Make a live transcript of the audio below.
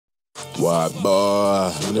What,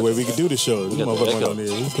 boy? The way we could do the show. This motherfucker went on the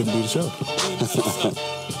way we could do the show. This motherfucker went on there. We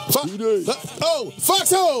couldn't do the show.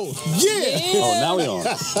 Foxxhole! Yeah! Oh, now we on.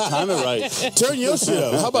 Time it right. Turn your shit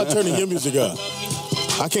up. How about turning your music up?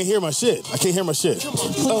 I can't hear my shit. Please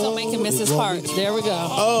don't make him miss his part. There we go.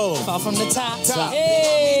 Oh. Fall from the top.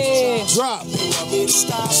 Hey. Drop.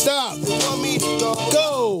 Stop.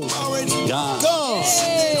 Go. Gone.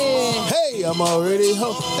 Hey, I'm already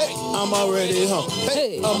home. Hey, I'm already home.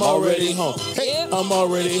 Hey, I'm already home. Hey, I'm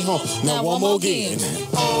already home. Now one more again.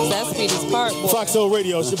 That's Speedy's part, boy. Foxxhole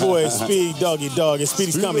Radio, it's your boy Speed Doggy Dog. It's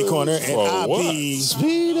Speedy's Comedy Corner, and I be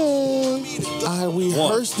Speedy. I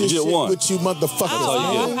rehearsed this shit with you,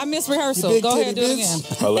 motherfuckers. I missed rehearsal. Go ahead and do it again.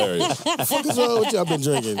 Hilarious. Fuck is wrong with you? I've been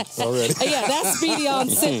drinking already. Yeah, that's Speedy on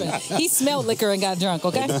sipping. He smelled liquor and got drunk,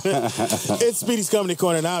 okay? It's Speedy's Comedy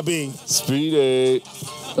Corner, and I be Speedy.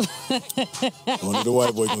 Only the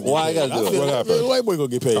white boy gonna get paid. Why I gotta do it? What happened? The white boy gonna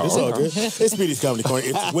get paid. It's all good. It's Speedy's Comedy Corner.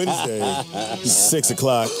 It's Wednesday, 6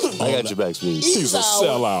 o'clock. I got your back, Speedy. He's a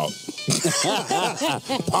sellout.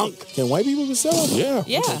 Punk. Can white people be selling? Yeah.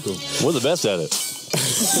 Yeah. Okay, cool. We're the best at it.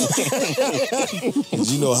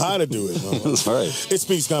 You know how to do it. That's right. It's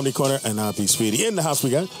Speedy's Comedy Corner, and I'll be Speedy. In the house, we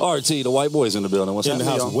got RT, the white boys in the building. What's in the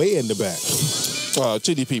happening, house, y'all? way in the back.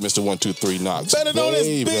 TDP, Mr. 123 Knox. Better known as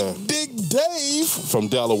Dave, Big Dick Dave. from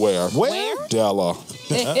Delaware. Where? Della.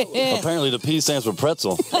 Apparently the P stands for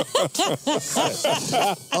pretzel.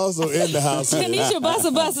 Also in the house. Kanisha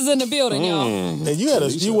Bossard is in the building, y'all. And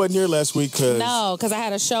you wasn't here last week because No, because I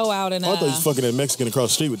had a show out in... I thought you was fucking a Mexican across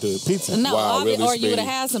the street with the pizza. No, Wow, really, or you would Speedy? have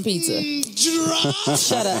had some pizza.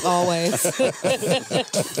 Shut up, always.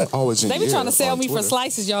 Always in They be the trying to air sell on me for Twitter.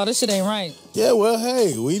 slices, y'all. This shit ain't right. Yeah, well,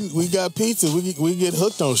 hey, we got pizza. We get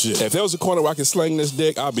hooked on shit. If there was a corner where I could sling this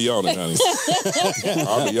dick, I'll be on it, honey.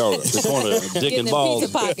 I'll be on it. The corner, dick Getting and the balls.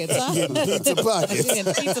 pizza pockets, huh? Pizza pockets.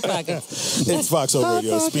 Getting pizza pockets. It's Foxxhole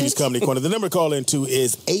Radio, Speedy's Comedy Corner. The number to call into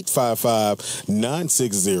is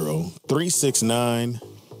 855-960-369.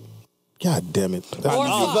 God damn it. Or I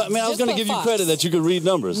was Fox. going to give you credit that you could read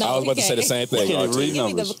numbers. No. I was about to say the same thing. Can't RT. read Give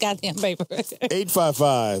me numbers. the goddamn paper.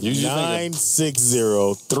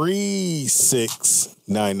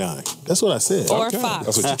 855-960-3699. That's what I said. Or Okay. Fox.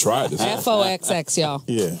 That's what you tried to say. FOXX, y'all.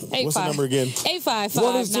 Yeah. What's the number again? 855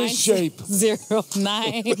 What is this shape?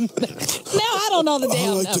 909. Now I don't know the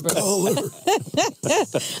damn number. color.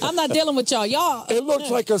 I'm not dealing with y'all. Y'all, It looks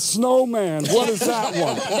like a snowman. What is that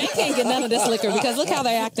one? they can't get none of this liquor because look how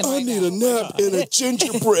they're acting I right need now. a nap and a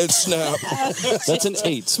gingerbread snap. That's an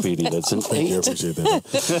 8, Speedy. That's an Thank you, I 8. appreciate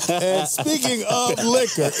that. And speaking of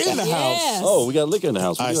liquor in the house, Yes. Oh, we got liquor in the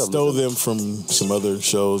house. I stole them from some other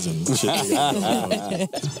shows and shit. You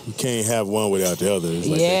can't have one without the other. It's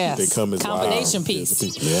like Yes. they come as Combination piece.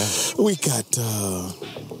 Yeah. We got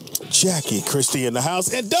Jackie Christie in the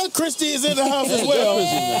house, and Doug Christie is in the house as well.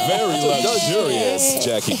 Very luxurious,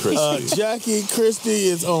 Jackie Christie. Jackie Christie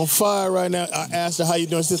is on fire right now. I asked her how you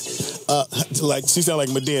doing. She says, like she sound like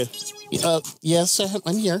Medea. Yes,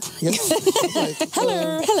 I'm here. Yes.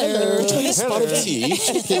 Hello. Spot of tea.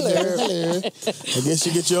 Hello. I guess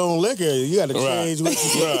you get your own liquor. You got to change.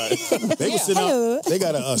 Right. They was sitting out. They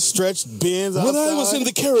got a stretched Benz outside. When I was in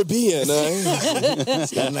the Caribbean,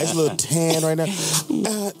 It's got a nice little tan right now.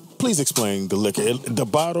 Please explain the liquor. The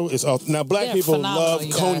bottle is off. Now, black They're people phenomenal, love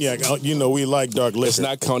you cognac. You know, we like dark liquor. it's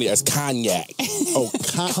not cognac, it's cognac. Oh,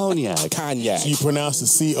 Cognac. Cognac. you pronounce it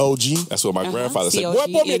C-O-G? That's what my grandfather said. C-O-G-N-A-C.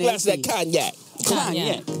 What pour me a glass of that cognac?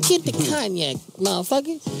 Cognac. Get the cognac,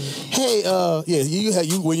 motherfucker. Hey, you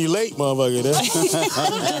when you late, motherfucker.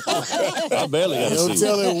 I barely got to Don't see.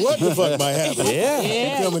 tell her what the fuck might happen. Yeah.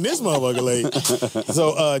 You coming this motherfucker late.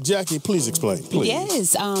 So, Jackie, please explain. Please.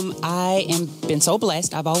 Yes, I am been so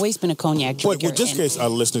blessed. I've always been a cognac drinker. Wait, just in case our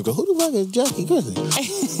listeners go, who the fuck is Jackie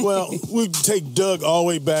Christie? Well, we take Doug all the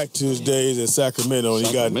way back to his days in Sacramento, and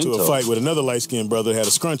he got into a fight with another light-skinned brother that had a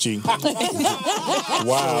scrunchie.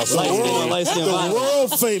 Wow. So the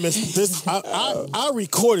world famous. I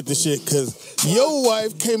recorded the shit because your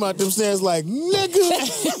wife came out them stairs like, nigga.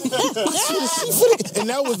 And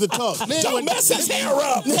that was the talk. Don't mess his hair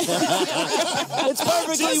up. It's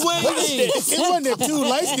perfectly wavy. It wasn't that two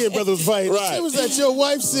light-skinned brothers fighting. Right. It was that your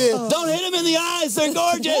wife said, Don't hit him in the eyes. They're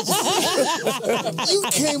gorgeous. you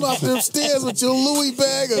came up them stairs with your Louis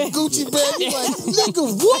bag or Gucci bag. You like, nigga,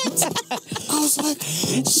 what? I was like,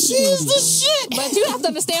 she is the shit. But you have to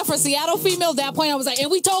understand, for Seattle female, at that point, I was like, and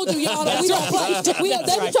we told you, y'all, that we don't play. They be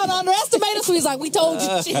trying to underestimate us. So he's like, we told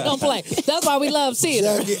you, she don't play. That's why we love seeing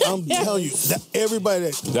her. Jackie, I'm telling you, that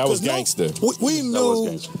everybody That was gangster. We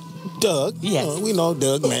knew Doug. Yes. We know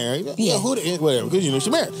Doug married. Yeah. Whatever, because you know she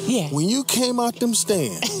married. Yeah. When you came out them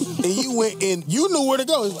stands and you went in, you knew where to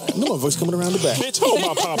go. It's like, no motherfuckers coming around the back. Bitch, hold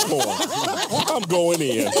my popcorn. I'm going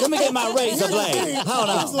in. Let me get my razor blade. Hold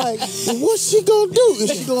I on. was like, what's she gonna do?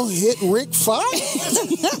 Is she gonna hit Rick 5?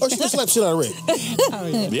 Or she gonna slap shit out of Rick?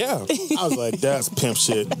 Yeah. I was like, that's pimp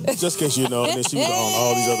shit. Just in case you know, and then she was on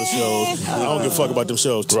all these other shows. I don't give a fuck about them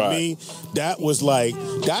shows. To me, that was like,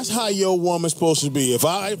 that's how your woman's supposed to be. If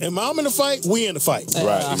I'm in the fight, we in the fight.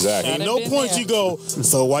 Right, exactly. Ain't no point you go,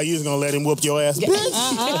 so why you just gonna let him whoop your ass? Bitch.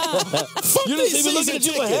 Fuck You these didn't even look season at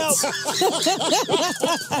you for help.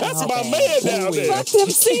 That's my man down there. Fuck them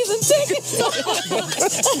season tickets.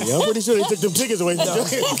 Yeah, I'm pretty sure they took them tickets away. No.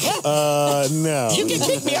 You can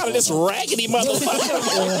kick me out of this raggedy motherfucker.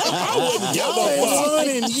 I wouldn't give a fuck.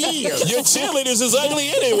 In years. Your cheerleaders is ugly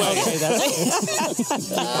anyway.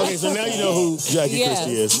 Okay, so now you know who Jackie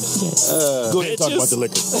Christie is. Go ahead and talk about the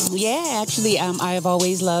liquor. Yeah, actually, I have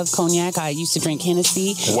always loved cognac. I used to drink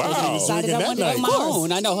Hennessy. Wow. I decided Drinking I that wanted night. my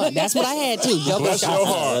own. I know, huh? That's what I had too. Double Bless shot. your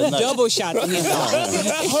heart. Double shot for him.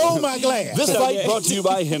 Hold my glass. This fight brought to you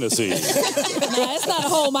by Hennessy. Nah, it's not a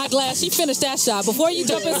hold my glass. She finished that shot. Before you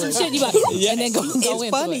jump in some shit, you like, and then go It's into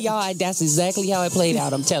funny, it. y'all. That's exactly how it played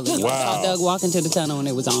out. I'm telling you. I Wow. saw Doug walk into the tunnel and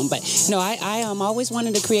it was on. But no, I always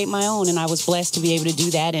wanted to create my own, and I was blessed to be able to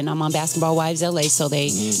do that. And I'm on Basketball Wives LA, so they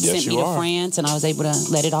sent me you to are. France, and I was able to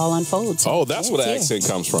let it all unfold. So, Oh, that's where the accent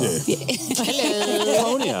comes from. Cognac.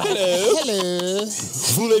 Hello.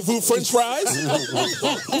 Voulez-vous French fries?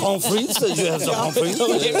 Pommes frites? Did you have some pommes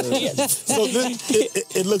frites? So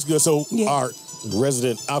it looks good. So our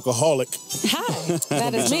resident alcoholic Hi,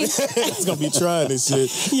 that is me. is gonna be trying this shit.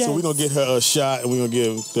 So we're gonna get her a shot, and we're gonna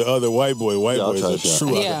give the other white boy I'll is try a a shot.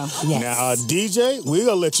 true Yeah. alcoholic. Yes. Now DJ, we're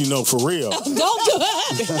gonna let you know for real. Don't do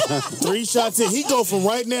it. 3 shots in, he go from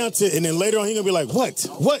right now to, and then later on he gonna be like, what?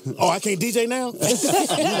 Oh, I can't DJ now? You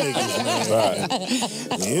niggas, man.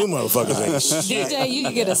 You motherfuckers ain't shit. DJ, you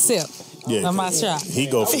can get a sip of my shot. He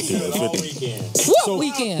go 50. What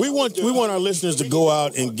weekend? We want our listeners to go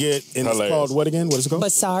out and get, and it's Hilarious. called what again? What is it called?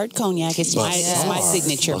 Bossard Cognac. It's my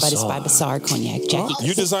signature, but it's by Bossard Cognac. Jackie.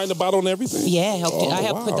 You designed the bottle and everything? Yeah, I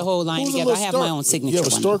helped put the whole line Who's the together. I little have stork? my own signature. You have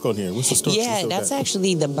a one. stork on here. What's the stork? Yeah, What's that's that?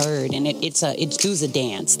 actually the bird, and it does a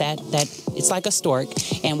dance. That it's like a stork,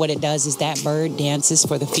 and what it does is that bird dances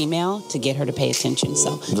for the female to get her to pay attention.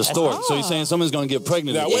 So The stork. So you're saying someone's going to get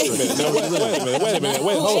pregnant? Now, wait a minute. Now, wait a minute.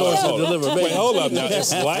 Hold up now.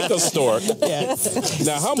 It's like a stork.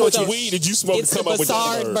 Now, how much weed did you smoke it's to come the up with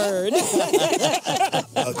that Bossard bird? bird.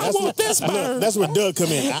 I want this bird. That's where Doug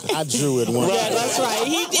come in. I drew it one. Yeah, that's right.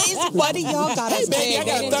 It's funny, y'all got us. Hey, I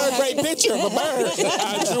got a third grade picture of a bird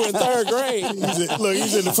I drew in third grade.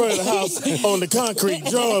 He's in the front of the house on the concrete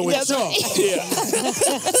drawing with chalk. Yeah.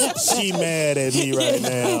 She mad at me right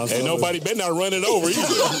now. Ain't nobody better not run it over either.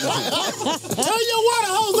 Turn your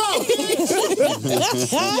water hose off.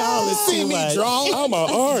 Y'all see me draw. I'm an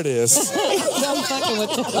artist. I'm fucking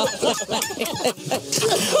with you.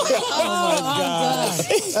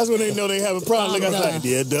 That's when they know they have a problem. Look outside.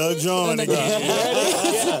 Yeah, Doug drawing again.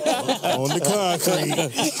 On the concrete.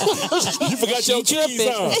 You forgot your keys,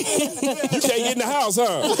 huh? You can't get in the house,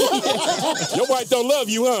 huh? Your wife don't love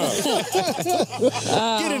you, huh?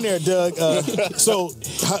 Get in there, Doug. So,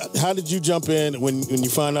 how did you jump in when you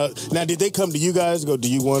find out? Now, did they come to you guys and go, do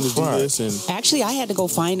you want to do this? And Actually, I had to go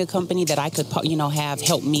find a company that I could, have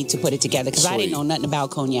help me to put it together because I didn't know nothing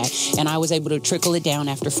about cognac, and I was able to trickle it down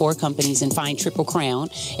after 4 companies and find Triple Crown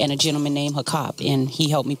and a gentleman named Hakop, and he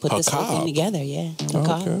helped me put this whole thing together. Yeah,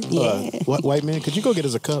 Hakop. Yeah. what white man? Could you go get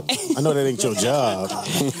us a cup? I know that ain't your job,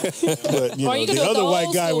 but Or you can the do it other the white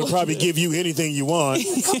old guy would school. probably give you anything you want.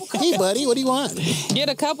 Hey, buddy, what do you want? Get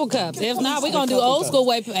a couple cups. If not, we're gonna do old school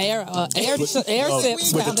way air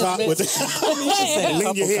sips. With the top, with the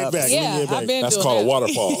lean your head back. lean your Yeah, head back. I've been That's doing called a that.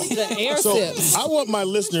 waterfall. The air So sips. I want my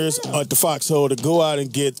listeners at the Foxxhole to go out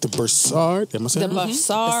and get the Bossard. Am I The saying that?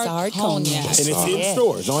 Bossard Bossard Cognac. And it's in Yeah.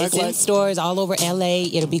 stores. Don't It's act in like stores all over LA.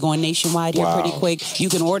 It'll be going nationwide here Wow. pretty quick. You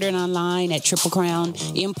can order it online at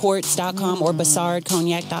triplecrownimports.com or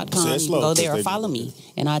bossardcognac.com. Say it You slow, can go there 'cause or they- follow me,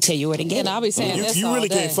 and I'll tell you where to get And it. I'll be saying this you all really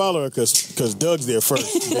day. can't follow her because Doug's there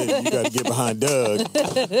first. Then you got to get behind Doug.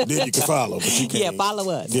 Then you can follow, but you can't. Yeah, follow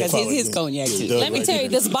us Yeah, because follow his him. cognac Yeah, too. Doug Let me right tell you,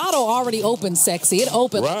 there. this bottle already opened sexy. It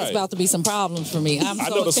opened like Right. it's about to be some problems for me. I'm so I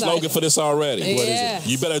know the excited. slogan for this already. What is it? Yeah.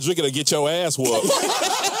 You better drink it or get your ass whooped.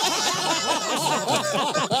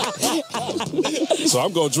 So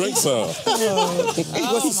I'm gonna drink some. What's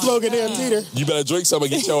the slogan there, Peter? You better drink some and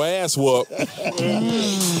get your ass whooped.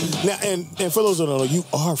 Now, and for those who don't know, you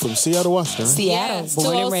are from Seattle, Washington. Right? Seattle, Yes,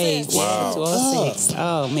 born and 206. raised. Wow. 206.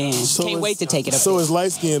 Oh man, can't wait to take it up. So is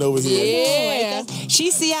light skin over here. Yeah.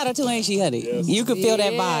 She's Seattle too, ain't she, honey? You can feel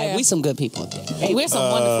that vibe. We some good people. We're some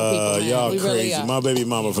wonderful people, man. Y'all We crazy. really are. My baby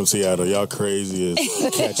mama from Seattle. Y'all crazy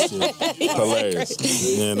as cat shit.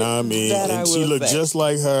 Hilarious. And I mean, That I and she will looked say. just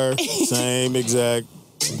like her. Same exact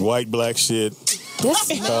white black shit.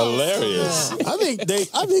 Hilarious.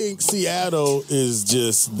 I think Seattle is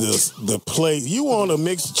just the place. You want a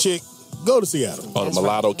mixed chick, go to Seattle. Oh, the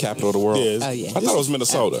mulatto capital of the world. Yes. Oh, yeah. I thought it was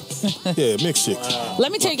Minnesota. Yeah, mixed chick.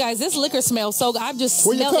 Let me tell you guys, this liquor smells so good. I've just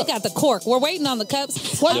Where your smelled it. cup? Got the cork. We're waiting on the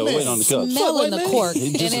cups. White Yeah, man. wait on the cup. Smelling the cork. He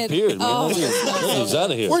And disappeared, man. oh, He's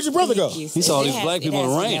out of here. Where'd your brother go? He saw all these black people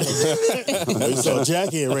in rain. You saw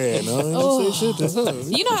Jackie and ran. No, he didn't say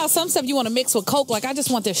shit. you know how some stuff you want to mix with Coke? Like, I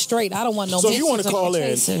just want this straight. I don't want no So if you want to mixers or call in,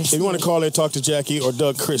 chasers. if you want to call in, talk to Jackie or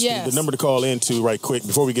Doug Christie, Yes. the number to call in to right quick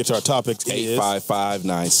before we get to our topics is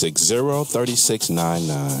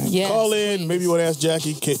 855-960-3699. Yes. call in. Maybe you want to ask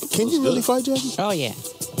Jackie, can you really fight Jackie? Oh yeah,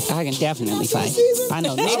 I can definitely fight. I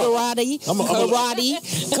know niggerati, karate,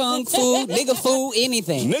 kung fu, nigga food,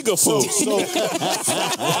 anything. Nigga food.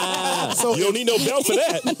 So You don't need no belt for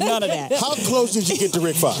that. None of that. how close did you get to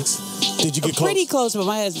Rick Fox? Did you get close? Pretty close, but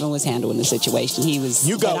my husband was handling the situation. He was.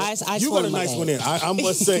 You got, but I you swung got a my nice bag. one in. I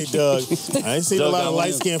must say, Doug, I ain't seen a Doug lot got of one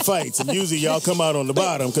light skinned fights. And usually y'all come out on the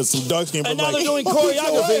bottom because some dark skinned And now like, they're doing "Fuck your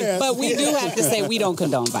choreography." ass." But we do have to say we don't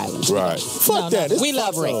condone violence. Right. Fuck that. It's We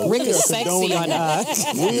love Rick. Foxxhole. Rick We is are sexy condoning- on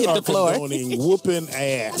We hit are the floor. condoning whooping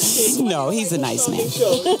ass. No, he's a nice man.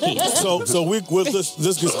 So let's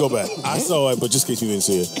just go back. I saw it, but just in case you didn't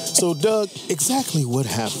see it. So Doug, exactly what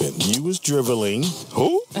happened? You was dribbling.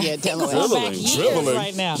 Who? Yeah, tell him. Going back years Dribbling.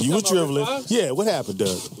 right now. You was dribbling. Yeah, what happened,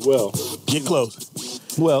 Doug? Well, Get close.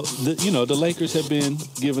 the Lakers have been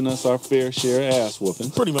giving us our fair share of ass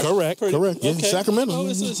whooping. Pretty much. Correct. Yeah, Sacramento. Oh,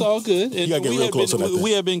 it's all good. And You gotta get we real have close been, on that thing.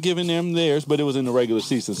 We have been giving them theirs, but it was in the regular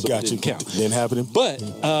season, so it Got you. didn't count. Didn't happen. But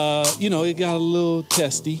it got a little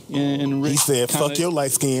testy, and Rick He said, "Fuck your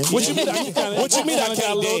light skin." What you mean? What you mean? I got a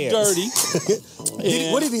can't little dance? dirty.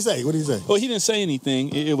 What did he say? What did he say? Well, he didn't say anything.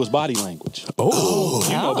 It was body language. Oh.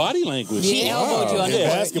 You know, body language. He elbowed you on the Yeah,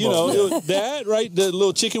 court. basketball. It was that right, the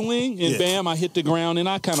little chicken wing, and Yeah. bam, I hit the ground, and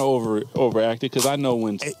I kind of overacted because I know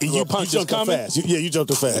when You a punch is jumped up coming. fast. You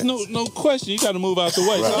jumped up fast. No question. You got to move out the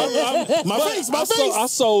way. So My but face. I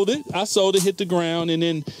sold it. Hit the ground, and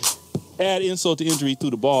then add insult to injury,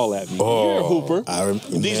 threw the ball at me. Oh. You're a hooper. These are Man,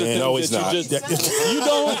 things no, it's that not. you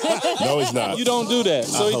don't. No, he's not. You don't do that.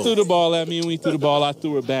 So he hope. threw the ball at me, and when he threw the ball, I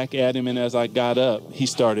threw it back at him. And as I got up, he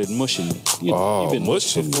started mushing me. You've been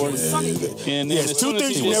mushed mushing. before. And then Yes, as two soon as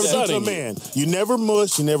things he you did never that- do to a man. You never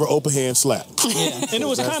mush, you never open hand slap. And it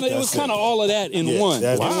was kind of that's all of that in one.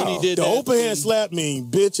 that's- And when he did The that, open hand slap mean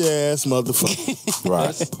bitch ass motherfucker.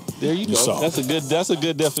 Right. there you go. soft. That's a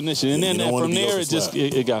good definition. And Yeah, you then don't wanna from be there, open it just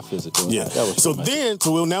slap. it got physical. Yeah. That was So too much.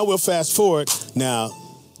 we'll fast forward. Now,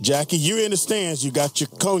 Jackie, you're in the stands. You got your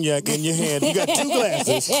cognac in your hand. You got two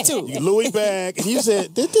glasses. You Louis bag. And you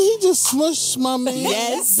said, did he just smush my man?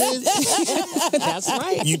 Yes. That's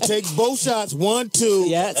right. You take both shots. 1, 2.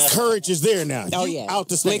 Yes. Courage is there now. Oh You yeah. Out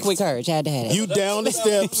the stands. Liquid courage. Had to have it. You down the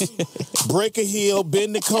steps, break a heel,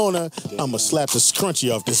 bend the corner. I'ma slap the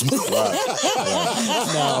scrunchie off this. No.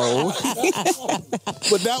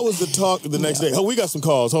 But that was the talk the next day. Oh, we got some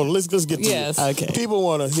calls. Hold on, let's get to Yes. it. Okay. People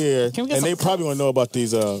want to hear, Can we get and they some- probably want to know about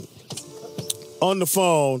these. On the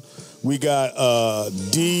phone, we got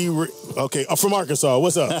D. Okay, from Arkansas.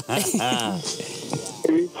 What's up?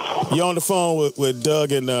 You on the phone with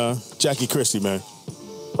Doug and Jackie Christie, man.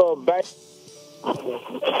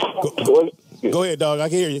 Go ahead, dog. I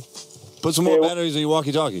can hear you. Put some more batteries in your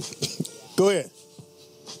walkie-talkie. Go ahead.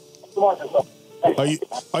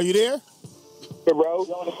 Are you there?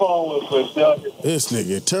 On the phone with Doug. This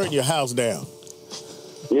nigga, turn your house down.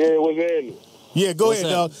 Yeah, what's in? Yeah, go What's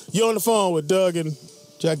ahead, that? dog. You on the phone with Doug and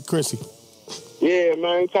Jackie Christie. Yeah,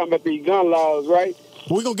 man, talking about these gun laws, right?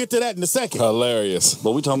 We're going to get to that in a second. Hilarious.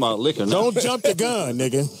 But we talking about liquor now. Don't jump the gun,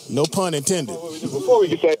 nigga. No pun intended. Before we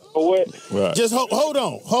can say what? Right. Just hold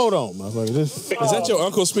on, motherfucker. Is that your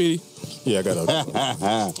uncle, Speedy? Yeah, I got it.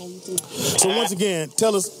 So once again,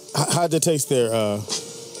 tell us how'd it taste there, Lord.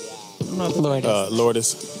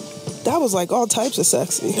 Lourdes? That was like all types of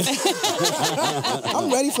sexy.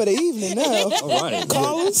 I'm ready for the evening now. All right.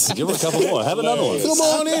 Callers? Give her a couple more. Have another one. Come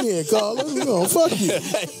on in here, caller. We're going to fuck you.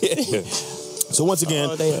 So once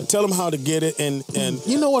again, tell them how to get it, and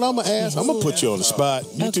you know what I'm gonna ask? I'm gonna put you on the spot.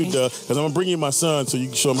 You two, because I'm gonna bring you my son so you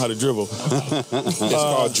can show him how to dribble. It's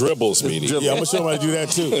called dribble, Speedy. Yeah, I'm gonna show him how to do that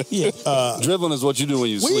too. Dribbling is what you do when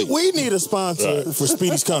you sleep. We need a sponsor for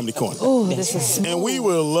Speedy's Comedy Corner. Oh, this is smooth. And we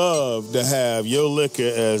would love to have your liquor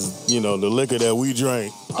as, the liquor that we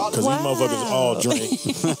drink. Because these motherfuckers all drink.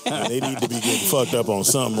 And they need to be getting fucked up on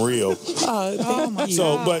something real. Oh my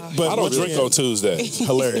God. But I don't drink on Tuesdays.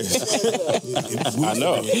 Hilarious. I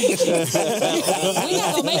know. We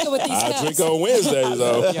not gonna make it with these I cups. drink on Wednesdays,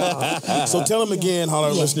 though. So tell them again how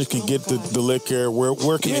our listeners can get the liquor.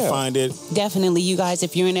 Where can they find it? Definitely, you guys,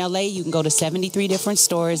 if you're in LA, you can go to 73 different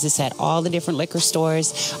stores. It's at all the different liquor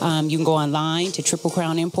stores. You can go online to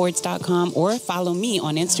triplecrownimports.com or follow me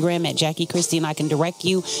on Instagram at Jackie Christie, and I can direct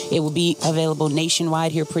you. It will be available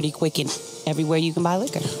nationwide here pretty quick and everywhere you can buy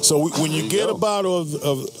liquor. So when you get a bottle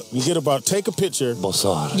take a picture.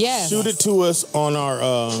 Bossard. Yes. Shoot it to us on our...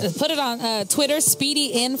 Put it on Twitter,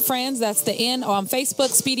 Speedy N Friends. That's the N. Or on Facebook,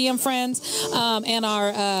 Speedy N Friends. And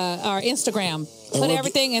our Instagram. Put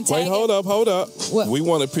everything and tag Wait, hold up. What? We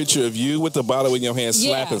want a picture of you with the bottle in your hand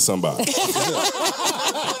slapping somebody.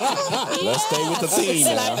 Let's stay with the theme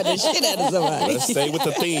now. Slapping the shit out of somebody. Let's stay with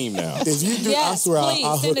the theme now. If you do, Yes, I swear please,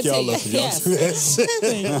 I'll send hook it to y'all you. up. If y'all do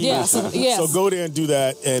that. Yes. So go there and do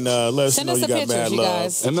that, and let us Send know us you the got pictures, mad you love.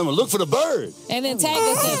 guys. And remember, look for the bird. And then tag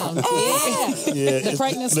us in them. Yeah. Yeah, The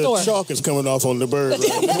pregnant the store. chalk is coming off on the bird.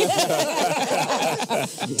 My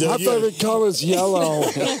favorite color is yellow.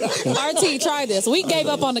 RT, try this. We gave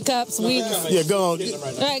up on the cups. Yeah, go on.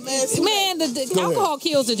 Man, the alcohol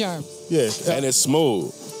kills the germ. Yeah, And it's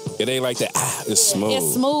smooth. It ain't like that. It's smooth.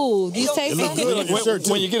 It's smooth. You taste it look it? good on your shirt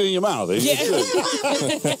too. When you get it in your mouth, it's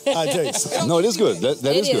good. I taste. No, it is good. That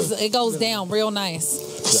is good. It goes down real nice.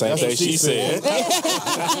 Same thing she said.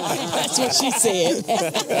 That's what she said.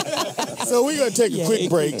 So we're gonna take a quick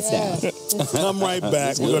break. Come right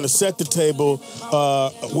back. We're gonna set the table.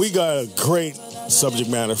 We got a great subject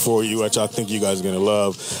matter for you, which I think you guys are going to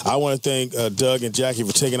love. I want to thank Doug and Jackie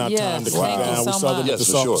for taking out time to come down. We saw them at the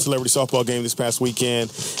celebrity softball game this past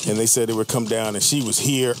weekend, and they said they would come down, and she was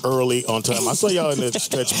here early on time. I saw y'all in the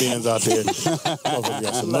stretch bins out there. Motherfucker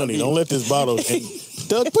got some money. Don't let this bottle...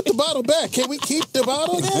 Doug, put the bottle back. Can we keep the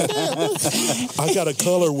bottle? I got a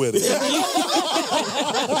color with it.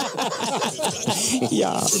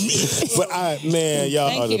 Yeah. But y'all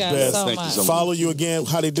Thank are the you guys best. so Thank you much. so much. Follow you again.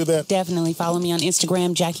 How they do that? Definitely follow me on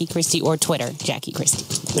Instagram, Jackie Christie, or Twitter, Jackie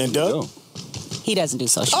Christie. And Doug? He doesn't do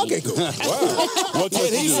social media. Okay, cool. What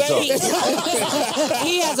can he say?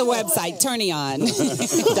 He has a website,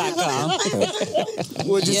 turneyon.com.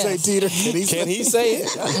 What'd you say, Teeter? Can he say it?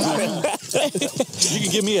 You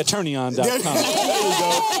can give me attorneyon.com.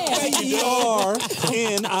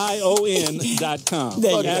 TERNION.com.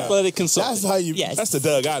 Athletic consultant. That's how you. Yes. That's the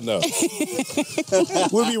Doug I know.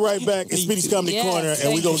 We'll be right back. It's Speedy's Comedy Yes, Corner, and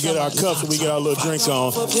thank we're going you to get so our much. cups and we get our little drinks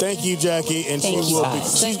on. Thank you, Jackie. And Thank you,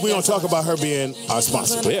 guys. we're going to talk about her being our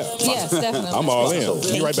sponsor. Yeah. Yes, definitely. I'm all in.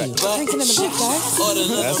 Be right back. Drinking in the big guys.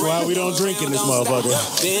 That's why we don't drink in this motherfucker.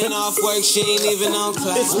 Been off work, she ain't even on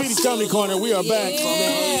class. It's Speedy's Comedy Corner. We are back.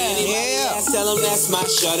 Yeah. Tell them that's my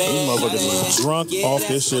shorty. These motherfuckers was drunk off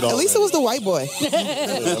this shit all At least it was the white boy. I'm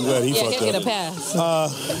glad he Yeah, fucked he'll get a up. pass.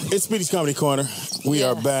 It's Speedy's Comedy Corner. We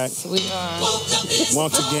are back. We are.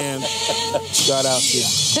 Once again, shout out to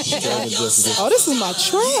Doug and Jessica. Oh, this is my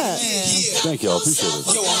track. Thank y'all. Appreciate it.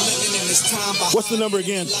 What's the number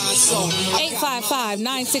again?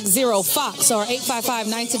 855-960-FOX or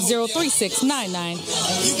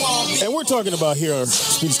 855-960-3699. And we're talking about here on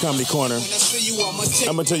Speedy's Comedy Corner.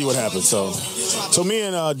 I'm gonna tell you what happened. So me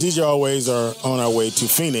and DJ Always are on our way to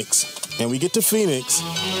Phoenix, and we get to Phoenix,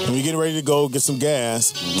 and we get ready to go get some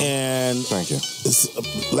gas, and Thank you. this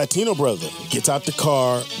Latino brother gets out the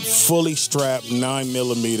car, fully strapped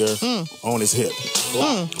 9mm on his hip.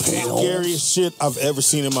 Scariest shit I've ever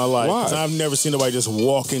seen in my life. Why? 'Cause I've never seen nobody just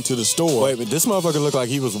walk into the store. Wait, but this motherfucker looked like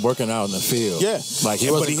he was working out in the field. Yeah, Like he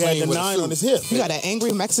but wasn't he had clean the with a 9 suit. on his hip. You got an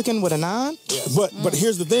angry Mexican with a 9? But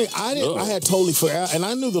here's the thing, I had totally forgot, and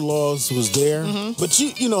I knew the laws was there, but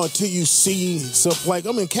you know until you see some, like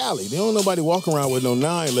I'm in Cali, there don't nobody walk around with no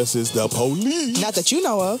 9 unless it's the police. Not that you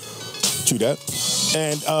know of. True that.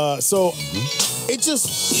 And so it just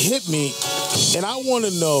hit me, and I want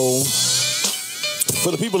to know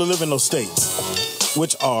for the people that live in those states,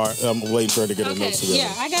 which are I'm waiting for her to get her notes together.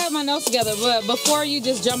 Yeah, I got my notes together, but before you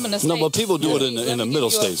just jump in the No, but people do it in the middle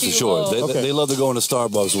states for sure. They love to go into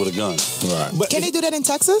Starbucks with a gun. Right. But Can they do that in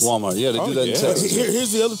Texas? Walmart, yeah, they do that in But Texas.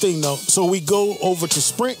 here's the other thing, though. So we go over to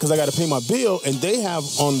Sprint because I got to pay my bill, and they have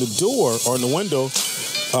on the door or in the window,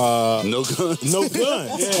 No guns. No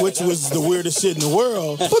guns, which was the weirdest shit in the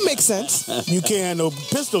world. But makes sense. You can't have no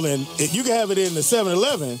pistol in. You can have it in the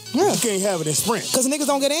 7-Eleven. Yeah. You can't have it in Sprint. Because niggas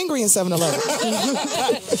don't get angry in 7-Eleven.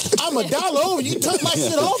 I'm $1 over. You took my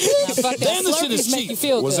shit off me. Damn, the shit is cheap. You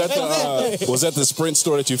feel was good. that the Sprint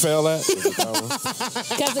store that you fell at?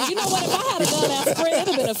 Because you know what? If I had a gun at Sprint, it'd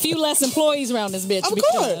have been a few less employees around this bitch. Of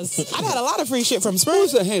course. I had a lot of free shit from Sprint.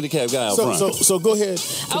 Who's the handicapped guy out front? So go ahead.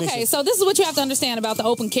 Okay, so this is what you have to understand about the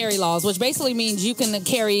open carry laws, which basically means you can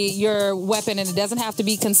carry your weapon and it doesn't have to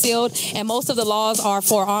be concealed. And most of the laws are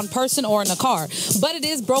for on person or in the car. But it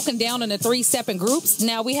is broken down into 3 separate groups.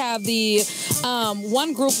 Now we have the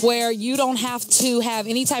one group where you don't have to have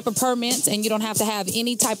any type of permits and you don't have to have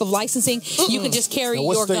any type of licensing. You can just carry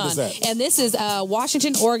your gun. Is that? And this is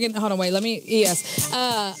Washington, Oregon. Hold on, wait.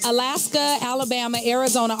 Alaska, Alabama,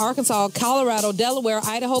 Arizona, Arkansas, Colorado, Delaware,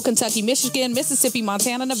 Idaho, Kentucky, Michigan, Mississippi,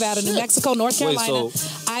 Montana, Nevada, New Mexico, North Carolina,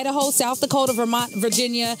 Idaho, South Dakota, Vermont,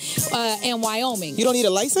 Virginia, and Wyoming. You don't need a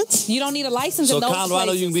license? You don't need a license So in those Colorado,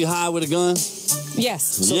 places. you can be high with a gun?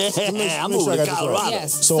 Yes. I'm moving to Colorado.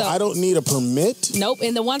 Yes. So I don't need a permit? Nope.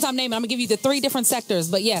 And the ones I'm naming, I'm going to give you the 3 different sectors.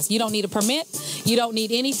 But yes, you don't need a permit. You don't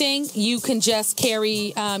need anything. You can just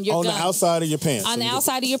carry your gun. On the outside of your pants. On the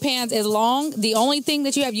outside of your pants as long. The only thing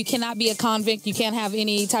that you cannot be a convict. You can't have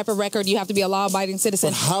any type of record. You have to be a law-abiding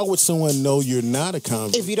citizen. But how would someone know you're not a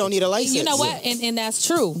convict? If you don't need a license. You know what? And that's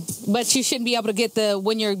true. But you shouldn't be able to get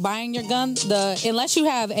when you're buying your gun, unless you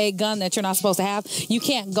have a gun that you're not supposed to have, you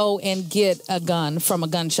can't go and get a gun from a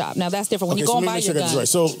gun shop. Now, that's different. When you go and buy your gun. Right.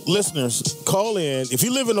 So, listeners, call in. If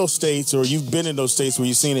you live in those states or you've been in those states where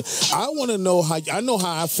you've seen it, I want to know how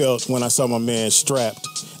I felt when I saw my man strapped.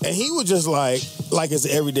 And he was just like it's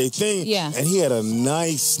an everyday thing. Yeah. And he had a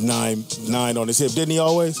nice 9 on his hip, didn't he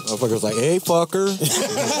always? Motherfucker was like, hey, fucker.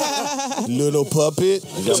 Little puppet.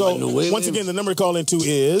 So, once again, the number to call into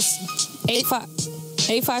is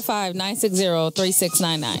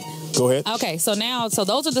 855-960-3699. Go ahead. Okay, so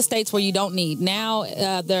those are the states where you don't need. Now,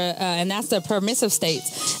 and that's the permissive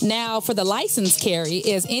states. Now, for the license carry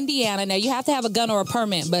is Indiana. Now, you have to have a gun or a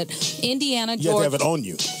permit, but Indiana, Georgia. You have to have it on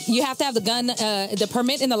you. You have to have the gun, the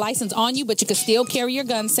permit and the license on you, but you can still carry your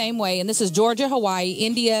gun same way. And this is Georgia, Hawaii,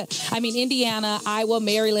 Indiana, Iowa,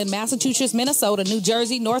 Maryland, Massachusetts, Minnesota, New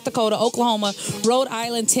Jersey, North Dakota, Oklahoma, Rhode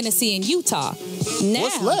Island, Tennessee, and Utah. Now,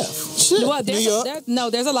 what's left? Shit. Well,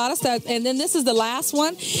 there's a lot of stuff. And then this is the last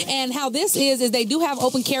one. And how this is they do have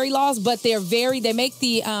open carry laws, but they make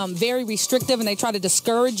the very restrictive, and they try to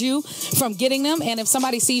discourage you from getting them. And if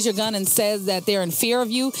somebody sees your gun and says that they're in fear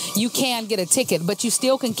of you, you can get a ticket, but you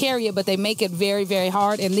still can carry it, but they make it very, very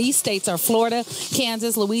hard. And these states are Florida,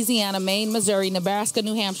 Kansas, Louisiana, Maine, Missouri, Nebraska,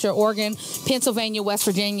 New Hampshire, Oregon, Pennsylvania, West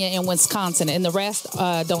Virginia, and Wisconsin. And the rest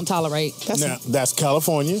don't tolerate. That's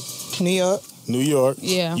California. New York.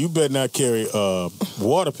 Yeah. You better not carry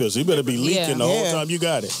water pistols. You better be leaking the whole time you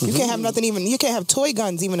got it. You can't have nothing you can't have toy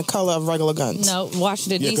guns even the color of regular guns. No,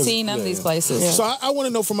 Washington, D.C., none of these places. Yeah. So I want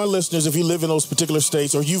to know from my listeners, if you live in those particular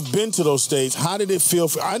states or you've been to those states, how did it feel?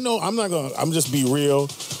 I know I'm just be real.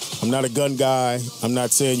 I'm not a gun guy. I'm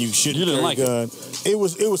not saying you shouldn't carry a gun. It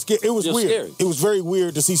was weird. Scary. It was very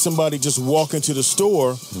weird to see somebody just walk into the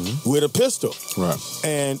store with a pistol. Right.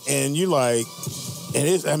 And you like, and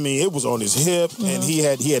it was on his hip, and he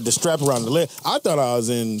had the strap around the leg. I thought I was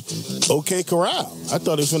in OK Corral. I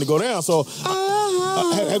thought it was going to go down. So,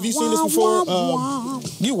 have you seen this before?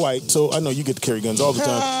 You white, so I know you get to carry guns all the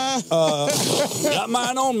time. Got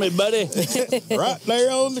mine on me, buddy. Right there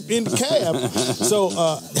in the cab. So,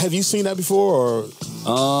 have you seen that before, or?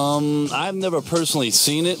 I've never personally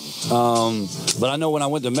seen it, but I know when I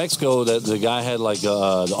went to Mexico that the guy had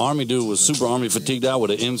the army dude was super army fatigued out with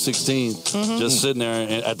an M16 just sitting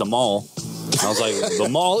there at the mall. I was like, the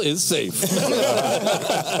mall is safe.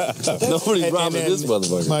 Nobody's robbing this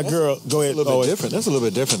motherfucker. My girl, go ahead. That's a little bit different. That's a little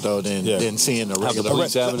bit different though than seeing a regular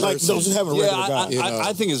person. Like just having a regular guy.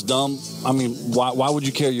 I think it's dumb. I mean, why would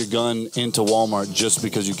you carry your gun into Walmart just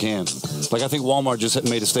because you can? Like, I think Walmart just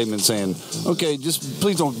made a statement saying, okay, just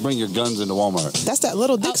please don't bring your guns into Walmart. That's that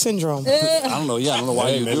little dick syndrome. I don't know. Yeah, I don't know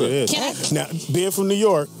why you do it. Now, being from New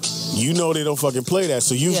York, you know they don't fucking play that,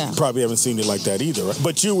 so you probably haven't seen it like that either, right?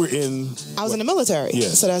 But you were in... I was in the military. Yeah.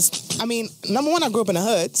 So that's... I mean, number one, I grew up in the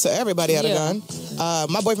hood, so everybody had a gun.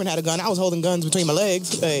 My boyfriend had a gun. I was holding guns between my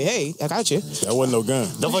legs. Hey, I got you. That wasn't no gun.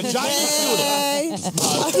 The vagina shooter.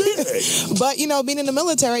 But, being in the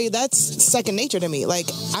military, that's second nature to me. Like,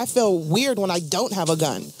 I feel weird when I don't have a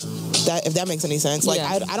gun. if that makes any sense. Like,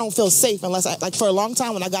 I don't feel safe unless for a long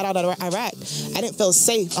time when I got out of Iraq, I didn't feel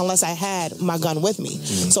safe unless I had my gun with me.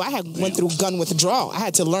 So I went through gun withdrawal. I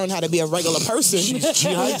had to learn how to be a regular person.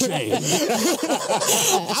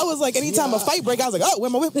 I was like, anytime a fight break, I was like, oh, where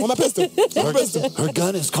my pistol? Her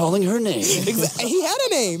gun is calling her name. Exactly. He had a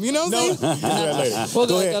name, you know what I'm saying? We'll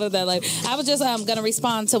go to that later. I was just going to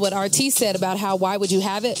respond to what RT said about why would you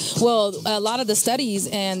have it? Well, a lot of the studies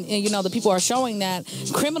and you know, the people are showing that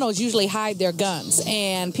criminals usually hide their guns,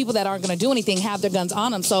 and people that aren't going to do anything have their guns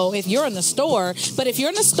on them. So if you're in the store,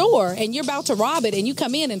 and you're about to rob it, and you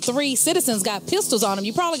come in and 3 citizens got pistols on them,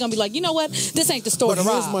 you're probably going to be like, you know what? This ain't the store to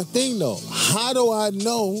rob. Here's my thing, though. How do I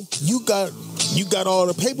know you got all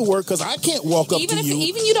the paperwork? Because I can't walk up to you.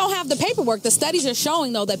 Even you don't have the paperwork. The studies are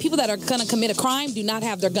showing, though, that people that are going to commit a crime do not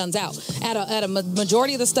have their guns out. At a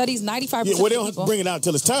majority of the studies, 95%. Yeah, well, they don't bring it out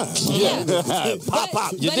till it's time. Yeah.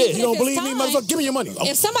 Pop. You did. You don't believe me, motherfucker? Give me your money.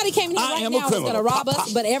 If somebody came in here right now and was going to rob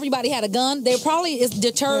us, but everybody had a gun, they probably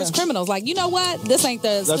deters criminals. Like, you know what? This ain't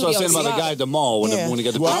the. That's what I was saying about the guy at the mall when he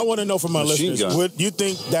got the. Well, I want to know from my listeners, would you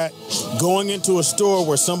think that going into a store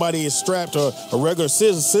where somebody is strapped or a regular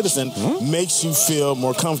citizen makes you feel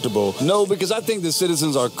more comfortable? No, because I think the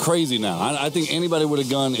citizens are crazy now. I think anybody with a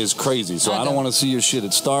gun is crazy. So I don't want to see your shit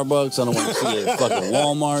at Starbucks. I don't want to see it at fucking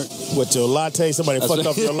Walmart. With your latte, somebody fucked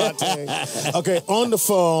up your latte. Okay, on the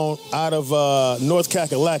phone out of North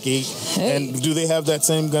Kakalaki, and do they have that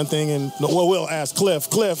same gun thing? And well, we'll ask Cliff.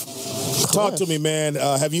 Cliff, talk to me, man.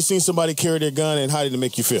 Have you seen somebody carry their gun, and how did it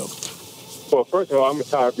make you feel? Well, first of all, I'm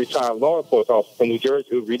a retired law enforcement officer from New Jersey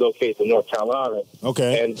who relocated to North Carolina.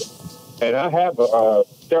 Okay. And I have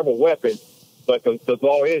several weapons, but the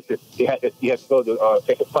law is that you have to go to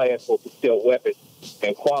take a class for concealed weapons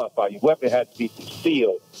and qualify. Your weapon has to be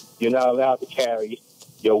concealed. You're not allowed to carry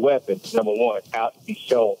your weapon, number one, out to be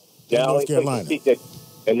shown. In North Carolina.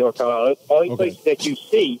 In North Carolina. The only place that you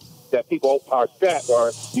see that people are strapped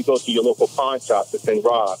are you go to your local pawn shop that's been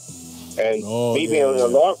robbed. And me being a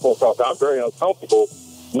law enforcement officer, I'm very uncomfortable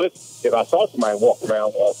with if I saw somebody walk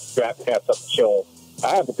around strapped and have something shown.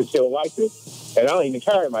 I have a concealed license, and I don't even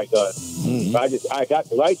carry my gun. I got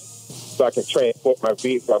the license so I can transport my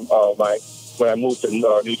vehicle when I moved to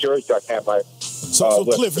New Jersey, so I can have my. So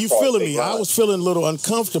Cliff, you feeling me? I was feeling a little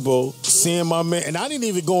uncomfortable seeing my man, and I didn't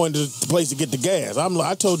even go into the place to get the gas.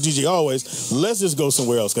 I told DJ always, let's just go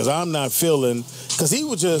somewhere else because I'm not feeling. Because he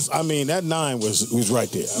was just, I mean, that 9 was right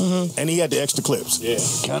there, and he had the extra clips. Yeah,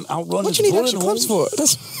 can't outrun. What you need extra clips for?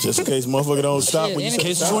 Just in case motherfucker don't stop when you say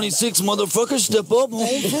case 26 motherfuckers step up, home.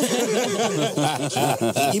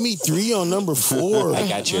 Give me 3 on number 4. I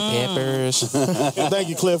got your peppers. Thank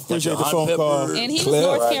you, Cliff. Appreciate the phone call. And he was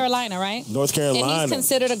North Carolina, right? North Carolina. And he's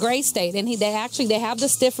considered a gray state, and they have the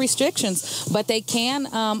stiff restrictions, but they can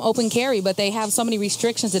open carry, but they have so many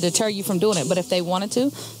restrictions to deter you from doing it. But if they wanted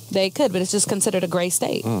to, they could, but it's just considered a gray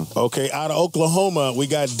state. Okay, out of Oklahoma, we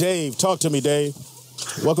got Dave. Talk to me, Dave.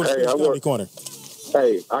 Welcome to the Comedy Corner.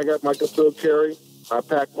 Hey, I got my concealed carry. I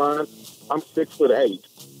pack mine. I'm 6'8",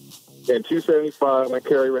 and 275. I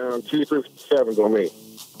carry around 237s on me.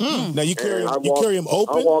 Now you carry them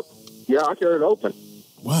open? I carry it open.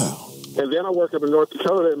 Wow. And then I work up in North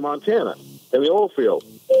Dakota and Montana in the oil field.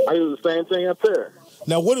 I do the same thing up there.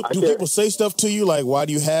 Now, do people say stuff to you like, "Why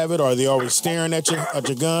do you have it?" Or are they always staring at your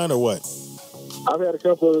gun, or what? I've had a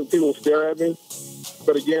couple of people stare at me,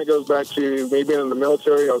 but again, it goes back to me being in the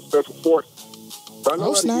military or special forces. So I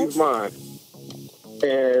know how to use mine.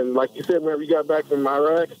 And like you said, whenever you got back from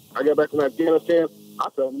Iraq, I got back from Afghanistan, I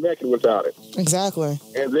felt naked without it. Exactly.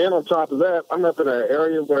 And then on top of that, I'm up in an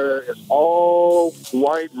area where it's all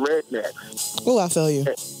white rednecks. Oh, I feel you.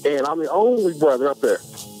 And I'm the only brother up there.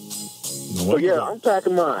 So yeah, I'm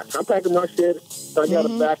packing mine. I'm packing my shit. I got a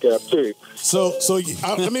backup too. So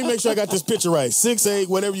let me make sure I got this picture right. 6'8",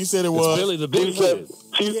 whatever you said it was. It's Billy the Big Kid.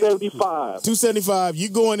 275. 275. You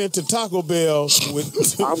going into Taco Bell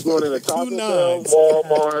with I'm going into Taco Bell,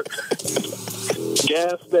 Walmart,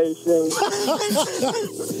 gas station.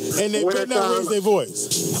 And they better not raise their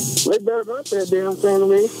voice. They better not say a damn thing to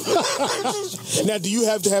me. Now, do you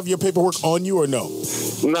have to have your paperwork on you or no?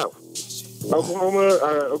 No.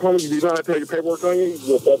 Oklahoma, you do not have to have your paperwork on you. You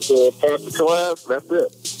just have to pass the class. That's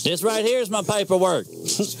it. This right here is my paperwork.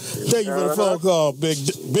 Thank you for the phone call, Big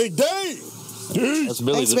Dave. That's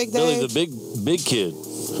Billy, Billy the big kid.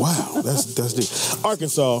 Wow, that's deep.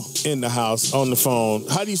 Arkansas in the house on the phone.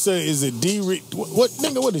 How do you say? Is it D? What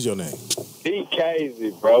nigga? What is your name?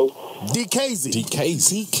 DKZ, bro. DKZ.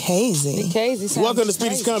 DKZ. Welcome to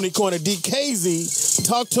Speedy's Comedy Corner. DKZ,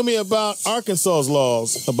 talk to me about Arkansas's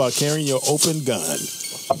laws about carrying your open gun.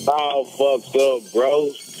 All fucked up,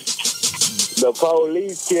 bro. The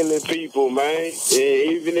police killing people, man.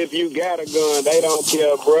 Even if you got a gun, they don't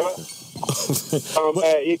care, bro.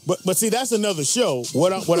 But see, that's another show.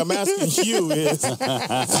 What I'm asking you is,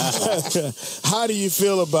 how do you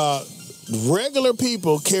feel about regular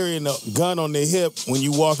people carrying a gun on their hip when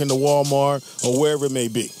you walk into Walmart or wherever it may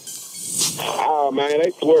be? Oh man,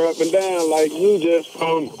 they swear up and down like you just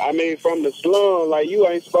from the slum, like you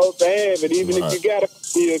ain't supposed to have it, even if you got a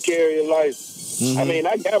concealed carry license. I mean,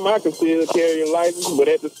 I got my concealed carry license, but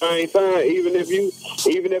at the same time, even if you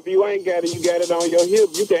ain't got it, you got it on your hip.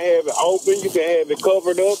 You can have it open, you can have it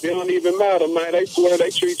covered up. It don't even matter, man. They swear they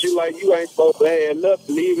treat you like you ain't supposed to have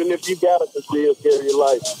nothing, even if you got a concealed carry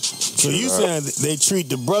license. So you saying they treat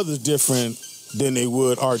the brothers different than they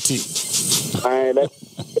would RT? Man, they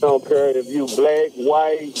don't care if you black,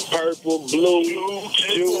 white, purple, blue,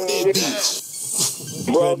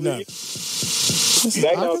 brother.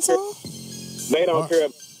 They don't care.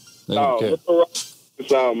 They don't care.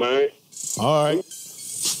 It's all, man. All right.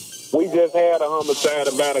 We just had a homicide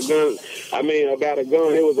about a gun. About a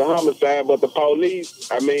gun. It was a homicide, but the police,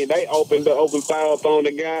 they opened fire up on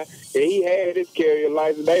the guy, and he had his carrier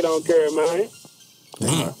license. They don't care, man.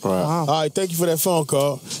 All right, thank you for that phone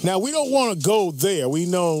call. Now, we don't want to go there. We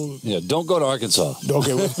know... Yeah, don't go to Arkansas.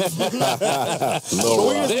 Okay. But we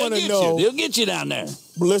just want to know... They'll get you down there.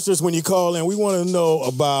 Listeners, when you call in, we want to know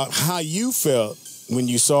about how you felt when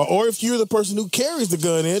you saw, or if you're the person who carries the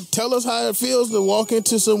gun in, tell us how it feels to walk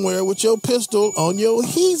into somewhere with your pistol on your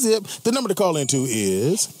he-zip. The number to call into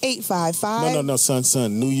is... 855... No, son.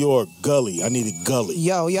 New York, Gully. I need a Gully.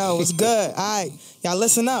 Yo, it's good. All right. Y'all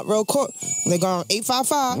listen up real quick. They're going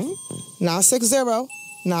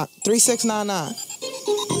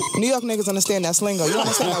 855-960-3699. New York niggas understand that slingo. You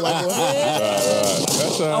understand that, white boy?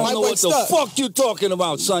 I don't know what the fuck you talking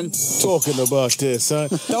about, son. Talking about this, son.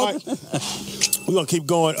 Right. We're going to keep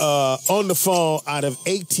going. On the phone out of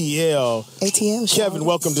ATL. Kevin,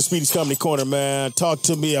 welcome to Speedy's Comedy Corner, man. Talk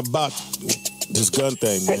to me about this gun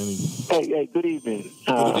thing, man. Hey, good evening.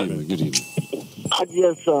 Good evening. I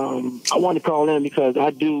just, I want to call in because I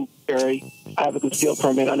do carry. I have a concealed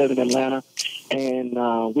permit. I live in Atlanta. And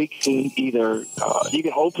we can either, you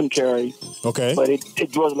can open carry. Okay. But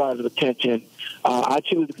it draws a lot of attention. I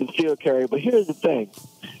choose to concealed carry. But here's the thing.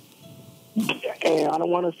 And I don't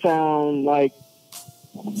want to sound like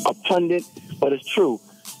a pundit, but it's true.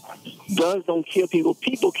 Guns don't kill people.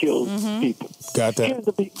 People kill people. Got that.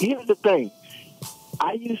 Here's the thing.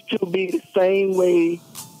 I used to be the same way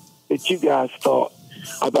that you guys thought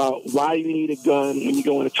about why you need a gun when you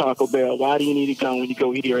go into Taco Bell. Why do you need a gun when you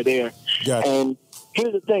go here or there? Gotcha. And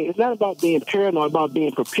here's the thing. It's not about being paranoid, about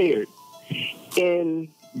being prepared. In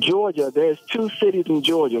Georgia, there's two cities in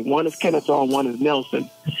Georgia. One is Kennesaw and one is Nelson.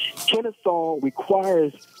 Kennesaw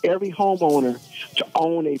requires every homeowner to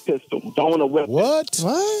own a pistol, to own a weapon. What?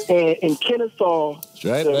 And in Kennesaw, that's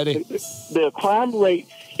right, buddy. The crime rate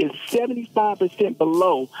is 75%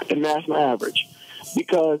 below the national average.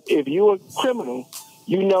 Because if you're a criminal,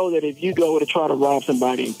 you know that if you go to try to rob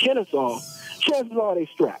somebody in Kennesaw, chances are they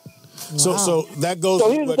strapped. So that goes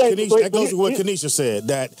with what Kanisha said.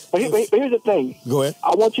 But here's the thing. Go ahead.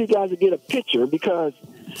 I want you guys to get a picture because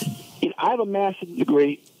I have a master's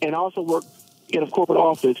degree and I also work in a corporate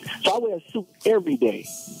office, so I wear a suit every day.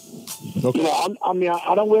 Okay. I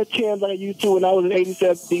don't wear Timbs like I used to when I was in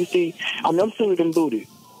 87 DC. I'm suited and booted.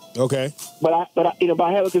 Okay. But I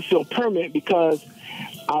have a concealed permit because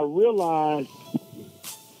I realized.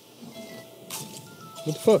 What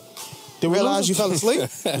the fuck? Did we realize you fell asleep?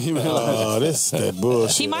 That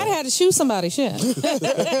bullshit. He might have had to shoot somebody. Shit.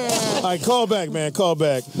 All right, call back, man. Call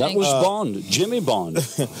back. That was Bond, Jimmy Bond.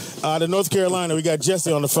 Out of North Carolina, we got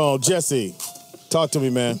Jesse on the phone. Jesse, talk to me,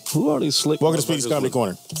 man. Who are these slick? Welcome to Speedy's Comedy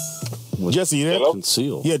Corner. Jesse, you there?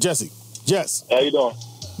 Conceal. Yeah, Jesse. Jess. How you doing?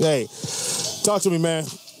 Hey, talk to me, man.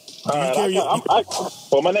 All right,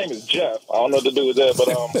 well, my name is Jeff. I don't know what to do with that, but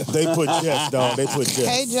they put Jeff, dog. They put Jeff.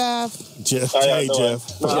 Hey, Jeff. Hey,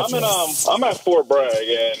 Jeff. No, I'm at Fort Bragg,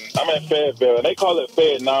 and I'm at Fayetteville, and they call it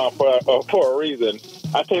Fed now for a reason.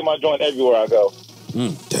 I take my joint everywhere I go.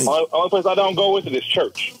 Only place I don't go with it is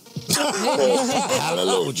church.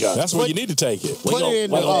 Hallelujah. That's where you need to take it. Put it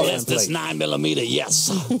in the this 9mm,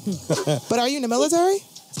 yes. But are you in the military?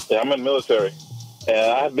 Yeah, I'm in the military.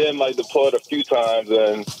 And I've been deployed a few times,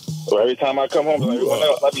 and every time I come home, everyone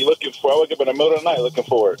else, I wake up in the middle of the night looking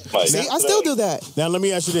for it. See, I still do that. Now, let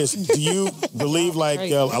me ask you this. Do you believe,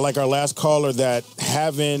 like our last caller, that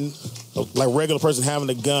having, regular person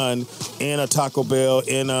having a gun in a Taco Bell,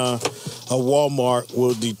 in a Walmart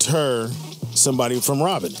will deter somebody from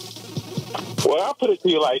robbing? Well, I'll put it to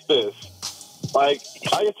you like this. I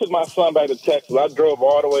just took my son back to Texas. I drove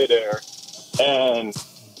all the way there. and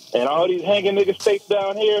all these hanging nigga states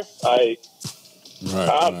down here, I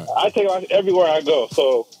take it everywhere I go.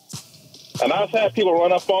 So, and I've had people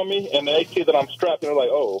run up on me, and they see that I'm strapped, and they're like,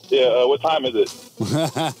 "Oh, yeah, what time is it?"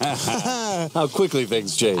 How quickly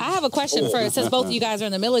things change. I have a question for, since both of you guys are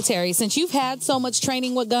in the military, since you've had so much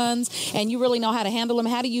training with guns and you really know how to handle them,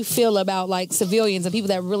 how do you feel about like civilians and people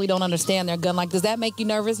that really don't understand their gun? Like, does that make you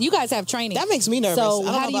nervous? You guys have training. That makes me nervous. So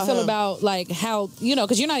how do you feel about like how, you know,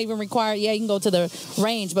 because you're not even required, yeah, you can go to the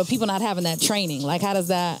range, but people not having that training, like how does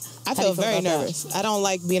that? I feel very nervous. I don't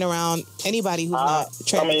like being around anybody who's not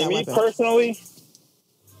trained with that me weapon. Personally,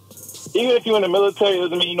 even if you're in the military, it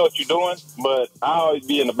doesn't mean you know what you're doing, but I always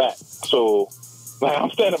be in the back. So, like,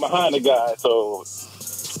 I'm standing behind the guy, so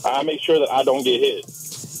I make sure that I don't get hit.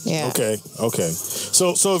 Yeah. Okay.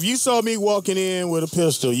 So if you saw me walking in with a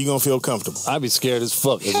pistol, you gonna feel comfortable? I'd be scared as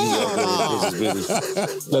fuck if you walked in with a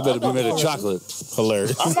business. That better be made of chocolate.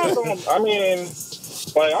 Hilarious. I'm not gonna, I mean,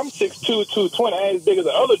 like, I'm 6'2", 220. I ain't as big as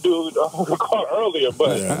the other dude I caught earlier,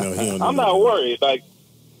 but I'm not worried. Like,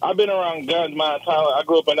 I've been around guns my entire life. I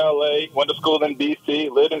grew up in L.A., went to school in D.C.,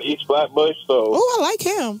 lived in East Flatbush, so... Oh, I like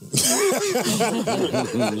him.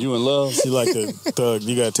 You in love? You like the thug?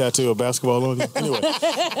 You got a tattoo of basketball on you? Anyway,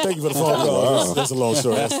 thank you for the phone call. That's a long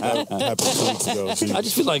story. That happened 2 weeks ago. I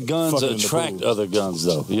just feel like guns attract other guns,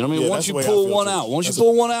 though. You know what I mean? Yeah, once you that's the way I pull feel,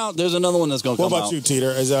 one too. out, there's another one that's going to come out. What about you,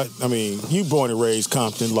 Teeter? I mean, you born and raised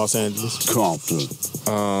Compton, Los Angeles. Compton.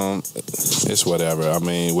 It's whatever. I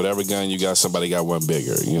mean, whatever gun you got, somebody got one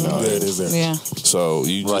bigger. You know, it is there. Yeah. So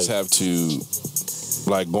you just have to,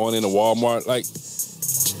 like, going into Walmart. Like,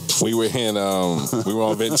 we were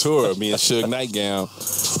on Ventura. Me and Suge Nightgown.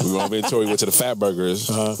 We were on Ventura. We went to the Fat Burgers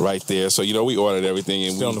right there. So we ordered everything,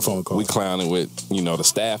 and on the phone call. We clowning with the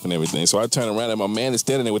staff and everything. So I turn around, and my man is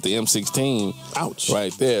standing there with the M16. Ouch!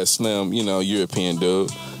 Right there, slim, European dude.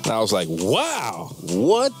 And I was like, wow,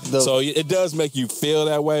 what? So it does make you feel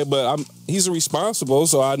that way, but he's responsible,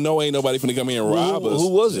 so I know ain't nobody finna come in and rob us. Who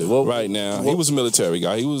was it? Right now, he was a military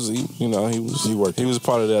guy. He was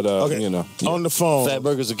part of that. On the phone. Fat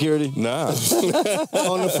Burger Security? Nah.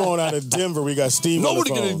 On the phone out of Denver, we got Steve on the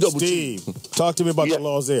phone. Steve, talk to me about the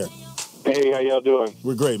laws there. Hey, how y'all doing?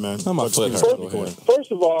 We're great, man. First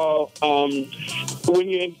of all, when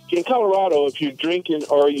you're in Colorado, if you're drinking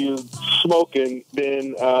or you smoking,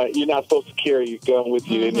 then you're not supposed to carry your gun with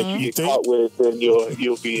you. And if you get caught with it, then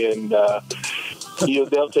you'll be in.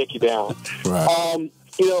 They'll take you down. Right.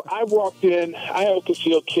 I walked in. I have a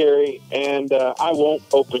concealed carry, and I won't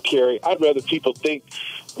open carry. I'd rather people think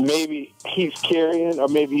maybe he's carrying or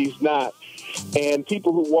maybe he's not. And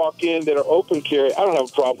people who walk in that are open carry, I don't have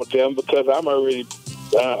a problem with them because I'm already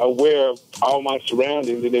aware of all my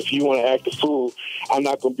surroundings. And if you want to act a fool, I'm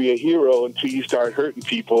not going to be a hero until you start hurting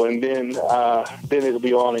people, and then it'll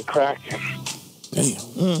be on and cracking.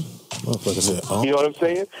 Damn. You know what I'm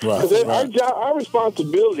saying? Right. Because our job, our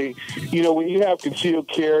responsibility, when you have concealed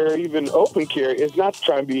carry or even open carry, is not to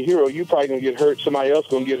try and be a hero. You're probably going to get hurt. Somebody else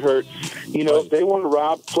going to get hurt. If they want to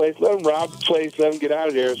rob the place, let them rob the place. Let them get out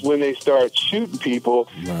of there. It's when they start shooting people,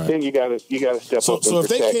 then you got to step up. So if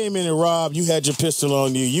they came in and robbed, you had your pistol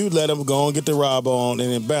on you, you let them go and get the rob on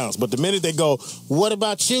and then bounce. But the minute they go, what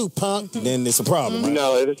about you, punk? Then it's a problem. Right?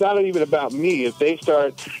 No, it's not even about me. If they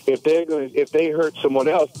hurt someone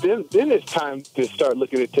else, then it's time to start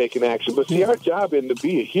looking at taking action. But see, our job isn't to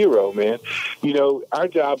be a hero, man. Our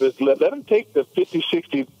job is let them take the 50,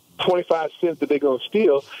 60, 25 cents that they're going to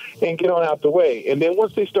steal and get on out the way. And then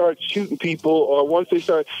once they start shooting people or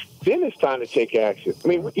then it's time to take action. I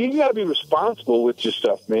mean, you got to be responsible with your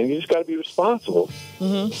stuff, man. You just got to be responsible.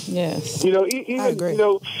 Mm-hmm. Yes. I agree.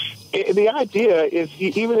 The idea is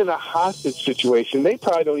even in a hostage situation, they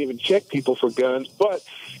probably don't even check people for guns. But,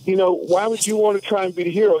 why would you want to try and be the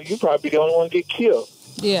hero? You probably be the only one to get killed.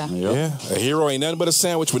 Yeah. Yeah. A hero ain't nothing but a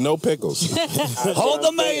sandwich with no pickles. Hold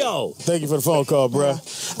the mayo. Thank you for the phone call, bro.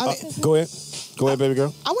 Go ahead. Go ahead, baby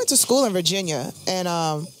girl. I went to school in Virginia,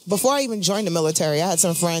 and before I even joined the military, I had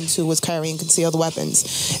some friends who was carrying concealed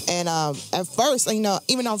weapons. And at first, even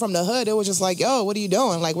though I'm from the hood, it was just like, yo, what are you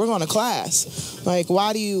doing? Like, we're going to class. Like,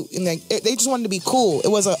 why do you... And they just wanted to be cool. It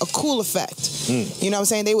was a cool effect. You know what I'm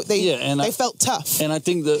saying? They felt tough. And I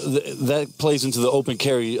think that plays into the open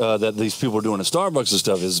carry that these people are doing at Starbucks and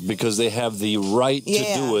stuff is because they have the right to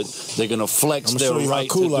do it. They're going to flex their right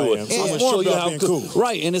to do it. Yeah. I'm going to show you how cool.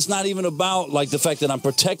 Right, and it's not even about like the fact that I'm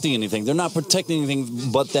protecting anything. They're not protecting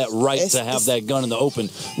anything but that right to have that gun in the open,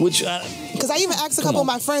 which... Because I even asked a couple of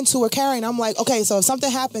my friends who were carrying, I'm like, okay, so if something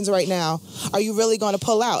happens right now, are you really going to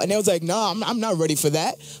pull out? And they was like, no, I'm not ready for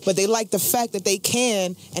that. But they like the fact that they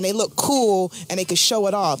can, and they look cool, and they can show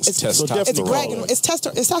it off. It's testosterone. It's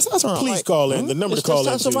testosterone. Please call in. The number to call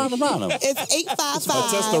in. It's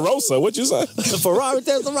 855. Testarossa. What'd you say? The Ferrari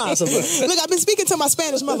Testarossa. Look, I've been speaking to my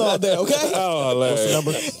Spanish mother all day, okay? Oh, what's the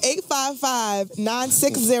number?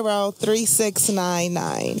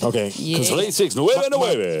 855-960-3699. Okay. Yeah.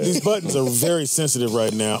 3699. These buttons are very sensitive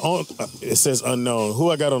right now. It says unknown.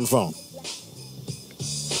 Who I got on the phone?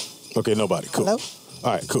 Okay, nobody. Cool. Hello?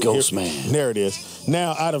 All right, cool. Ghost man. There it is.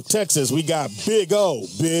 Now, out of Texas, we got Big O.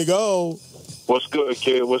 Big O. What's good,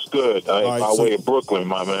 kid? What's good? My way of Brooklyn,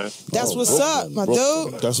 my man. That's what's up, my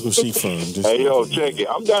dude. That's where she from. Hey, yo, check it.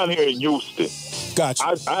 I'm down here in Houston.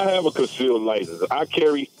 Gotcha. I have a concealed license. I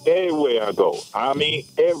carry everywhere I go. I mean,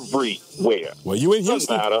 everywhere. Well, you in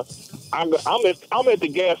Houston? Doesn't matter. I'm at the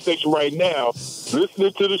gas station right now,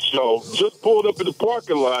 listening to the show. Just pulled up in the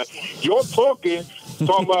parking lot. You're talking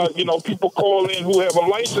about, people call in who have a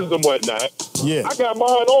license and whatnot. Yeah. I got mine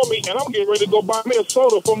on me, and I'm getting ready to go buy me a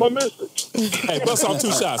soda for my missus. Hey, bust off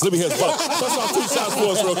 2 shots. Let me hear bust off 2 shots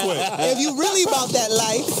for us real quick. If you really about that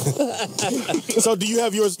life. So do you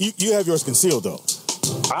have yours? You have yours concealed, though?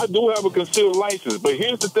 I do have a concealed license, but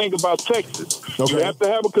here's the thing about Texas. Okay. You have to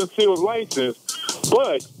have a concealed license,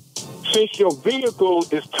 but since your vehicle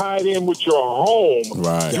is tied in with your home,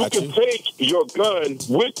 you can take your gun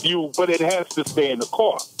with you, but it has to stay in the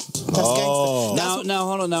car. Now,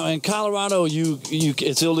 hold on. Now, in Colorado,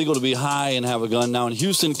 it's illegal to be high and have a gun. Now, in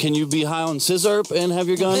Houston, can you be high on scissor and have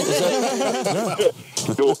your gun? Is that...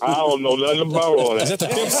 Dude, I don't know nothing about all that. Is that the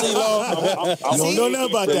MC law? I don't know nothing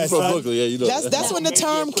about that, son. That's when the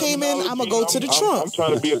term came in, I'm going to go to the trunk. I'm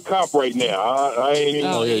trying to be a cop right now. I ain't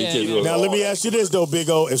even... Now, let me ask you this, though, Big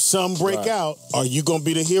O. If some break out, are you going to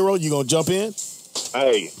be the hero? You going to jump in?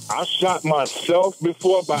 Hey, I shot myself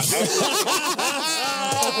before by accident.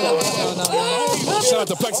 Shout out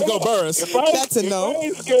to Plexico Burris. That's a no. I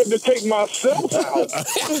ain't scared to take myself out.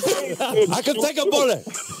 I can take a bullet.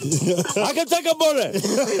 I can take a bullet.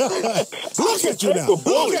 Look at you now.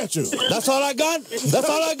 Look at you. That's all I got? That's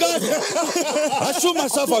all I got? I shoot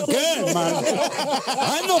myself again, man.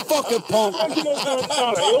 I ain't no fucking punk.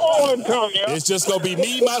 It's just going to be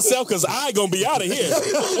me, myself, because I ain't going to be out of here.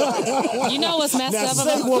 You know what's messed now, up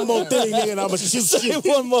say about one more thing, nigga, and I'm going to shoot you.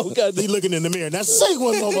 One more. He looking in the mirror. Now, say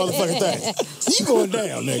one more motherfucking thing. You going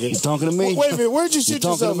down, nigga. You talking to me? Wait a minute. Where'd you shoot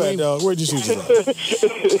yourself at, dog? Where'd you shoot yourself?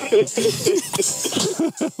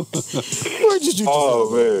 Where'd you shoot yourself? Oh,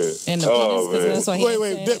 man. in the penis? Because that's what he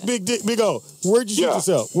Big O. Where'd you shoot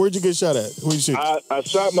yourself? Where'd you get shot at? Where'd you shoot? I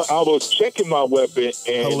was checking my weapon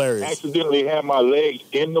and accidentally had my leg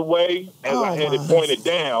in the way as I had it pointed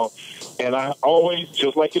down. And I always,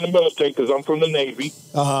 just like in the military, because I'm from the Navy,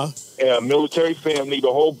 and a military family,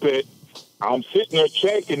 the whole bit, I'm sitting there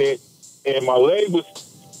checking it, and my leg was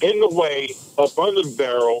in the way, up under the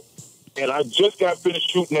barrel, and I just got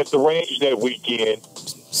finished shooting at the range that weekend,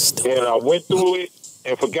 and I went through it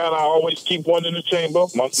and forgot I always keep one in the chamber.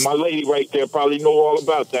 My lady right there probably know all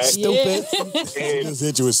about that. Stupid. And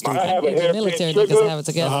hit you with stupid. I have a hairpin trigger.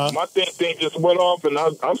 My thing just went off, and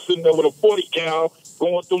I'm sitting there with a 40 cal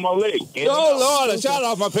going through my leg. Oh, Lord, I shot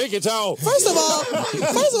off my pinky toe. First of all,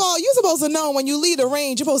 you're supposed to know when you leave the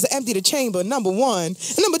range, you're supposed to empty the chamber, number one.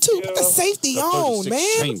 And number two, put the safety on,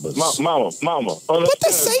 man. Mama. Put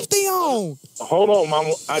the safety on. Hold on,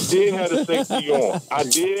 Mama. I did have the safety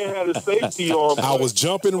on. I was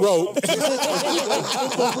jumping rope.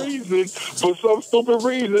 For some stupid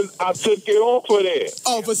reason, I took it off for that.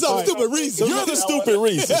 Oh, for some stupid reason. You're the stupid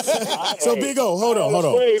reason. So, Big O, hold on. Hold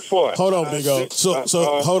on, Big O.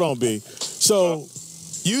 So hold on, B. So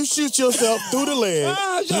you shoot yourself through the leg.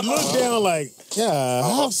 You look down like,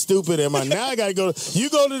 how stupid am I? Now I gotta go. You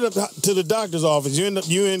go to the doctor's office.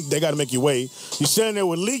 They gotta make you wait. You're standing there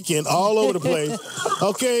with leaking all over the place.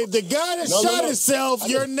 Okay, the guy that shot himself,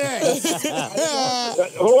 you're next.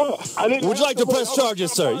 Would you like to press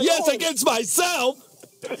charges, sir? Yes, against myself.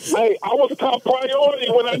 Hey, I was top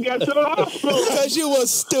priority when I got to the hospital. Because you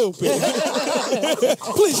was stupid.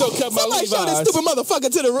 Please don't cut my Levi's. Somebody show this stupid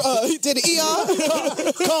motherfucker to the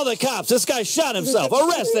ER. Call the cops. This guy shot himself.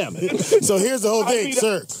 Arrest him. So here's the whole thing,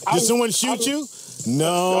 sir. Did someone shoot you?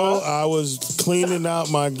 No, I was cleaning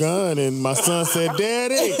out my gun, and my son said,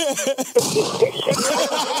 "Daddy."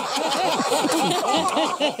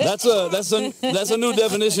 That's a new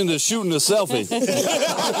definition to shooting a selfie.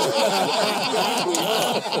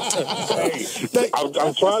 Hey,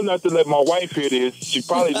 I'm trying not to let my wife hear this. She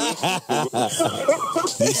probably listens to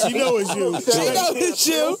it. She know it's you. She know it's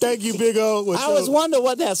you. Thank you, Big O. I was wondering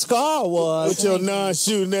what that scar was. With your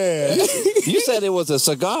non-shooting ass. You said it was a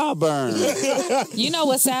cigar burn. You know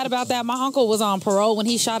what's sad about that? My uncle was on parole when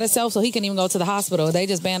he shot himself, so he couldn't even go to the hospital. They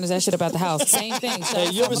just bandaged that shit up at the house. Same thing. Hey,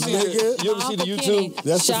 you ever see the YouTube?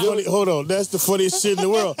 That's the funny. Hold on, that's the funniest shit in the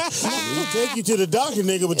world. We'll take you to the doctor,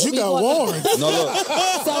 nigga, but you got warrant. No, look.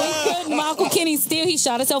 So he couldn't. My Uncle Kenny he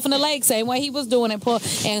shot himself in the leg, same way he was doing it,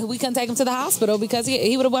 and we couldn't take him to the hospital because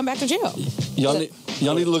he would have went back to jail.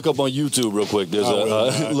 Y'all need to look up on YouTube real quick. There's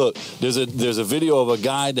there's a video of a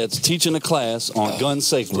guy that's teaching a class on gun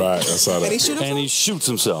safety. Right, I saw that. And he shoots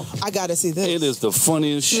himself. I gotta see this. It is the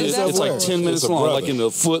funniest shit. It's like 10 minutes long, brother. like in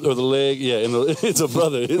the foot or the leg. Yeah, it's a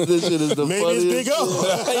brother. This shit is the Maybe funniest. it's Big O.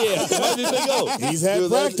 Yeah, maybe it's Big O. He's had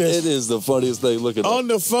practice. It is the funniest thing. Look at On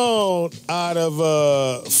the phone out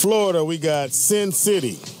of Florida, we got Sin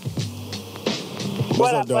City.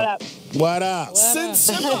 What up? What up? Sin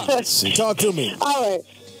City. Talk to me. All right.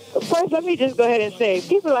 First, let me just go ahead and say,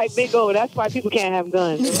 people like Big O, that's why people can't have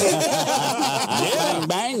guns. Bang,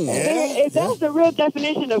 bang. If that's the real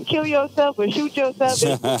definition of kill yourself or shoot yourself,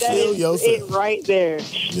 that is it right there.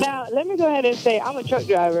 Now, let me go ahead and say, I'm a truck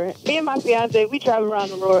driver. Me and my fiance, we travel around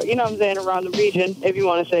the road, you know what I'm saying, around the region, if you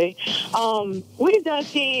want to say. We've done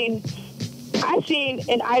I've seen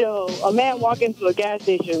in Idaho a man walk into a gas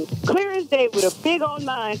station, clear as day, with a big old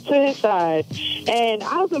 9 to his side. And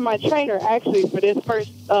I was with my trainer actually for this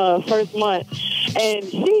first month, and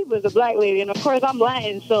she was a black lady, and of course I'm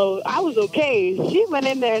Latin, so I was okay. She went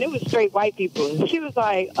in there and it was straight white people. She was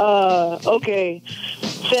like, okay,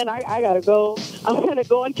 then I gotta go. I'm gonna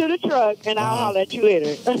go into the truck and I'll holler at you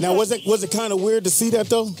later. Now, was it kind of weird to see that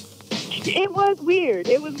though? It was weird.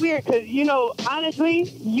 It was weird because, honestly,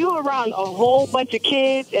 you're around a whole bunch of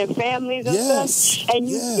kids and families and stuff, and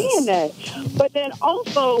you're seeing that. But then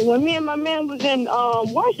also, when me and my man was in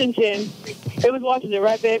Washington, it was Washington,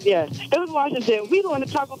 right, babe? Yeah. It was Washington. We going to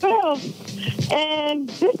Taco Bell, and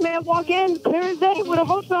this man walk in clear as day with a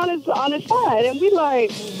holster on his side, and we like,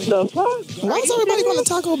 the fuck? Why is everybody going to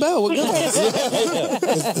Taco Bell? What guns?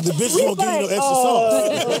 The bitch won't give you no extra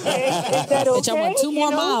sauce. Okay. Is that okay? I want 2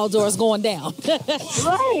 more miles or it's going down.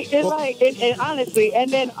 Right. It's like, and honestly,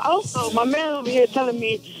 and then also my man over here telling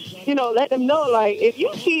me, let them know, like, if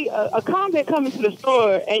you see a convict coming to the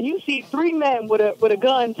store and you see 3 men with a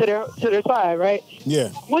gun to their side, right? Yeah.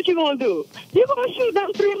 What you gonna do? You're gonna shoot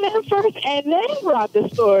them 3 men first and then rob the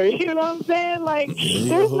store. You know what I'm saying? Like,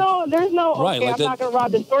 there's no. Right, Okay, like I'm not gonna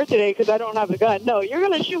rob the store today because I don't have a gun. No, you're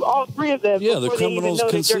gonna shoot all 3 of them. Yeah, the before they even criminals know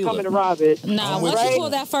that conceal you're coming it. to rob it. Nah, once you pull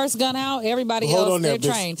that first gun out, everybody Hold else, on there,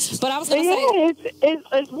 they're bitch. trained. But I was gonna say,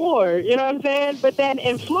 it's war. You know what I'm saying? But then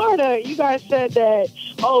in Florida, you guys said that,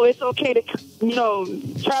 it's okay to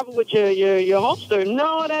travel with your holster.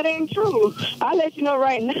 No, that ain't true. I'll let you know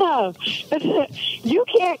right now. You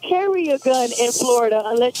can't carry a gun in Florida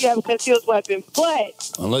unless you have a concealed weapon.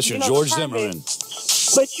 But unless you're George Zimmerman.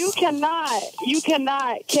 But you cannot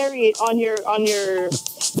carry it on your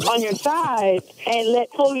side and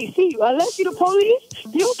let police see you. Unless you're the police,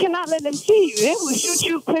 you cannot let them see you. They will shoot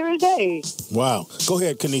you clear as day. Wow. Go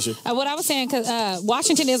ahead, Kanisha. what I was saying, because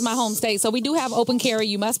Washington is my home state, so we do have open carry.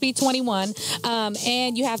 You must be 21,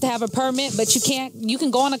 and you have to have a permit, but you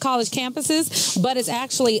can go on to college campuses, but it's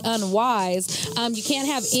actually unwise. You can't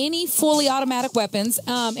have any fully automatic weapons,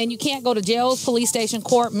 and you can't go to jails, police station,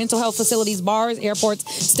 court, mental health facilities, bars, airports,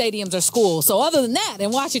 stadiums, or schools. So other than that,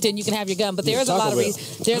 in Washington, you can have your gun, but there's a lot of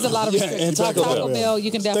restrictions. And Taco Bell,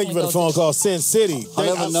 you can definitely Thank you for the phone call, Sin City.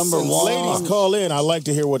 Number 1. Ladies, call in. I like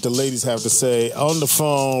to hear what the ladies have to say. On the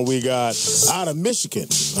phone, we got out of Michigan.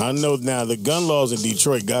 I know now the gun laws in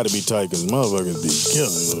Detroit got to be tight because motherfuckers be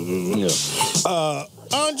killing. Yeah.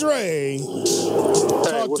 Andre,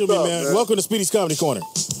 talk to me, man. Welcome to Speedy's Comedy Corner.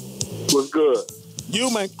 What's good? You,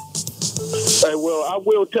 man. Hey, well, I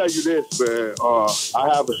will tell you this, man. I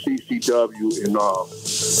have a CCW, and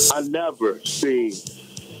I never seen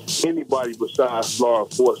anybody besides law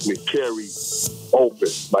enforcement carry open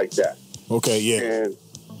like that. Okay, yeah.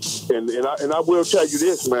 And I will tell you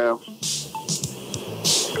this, man.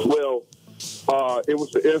 Well, it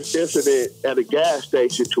was an incident at a gas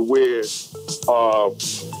station to where it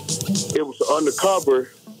was an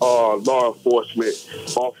undercover law enforcement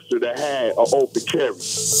officer that had an open carry.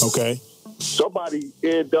 Okay. Somebody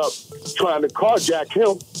ended up trying to carjack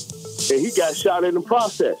him, and he got shot in the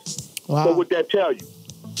process. Wow. So what that tell you?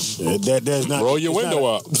 That's not. Roll your window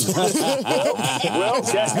up. Well,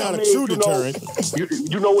 that's not a true deterrent.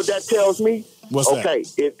 You know what that tells me? What's that? Okay,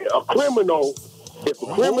 if a criminal If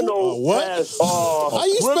a criminal has, how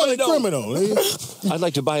you spelling criminal? I'd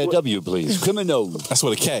like to buy a W, please. Criminal. That's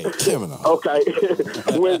with a K. Criminal. Okay.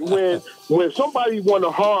 when somebody want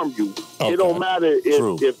to harm you, it don't matter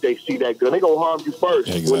if they see that gun. They gonna harm you first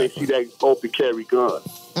when they see that open carry gun.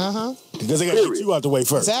 Because they gotta get you out the way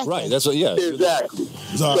first. Exactly. Right. That's what. Yeah. Exactly.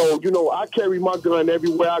 So I carry my gun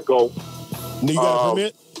everywhere I go. You got a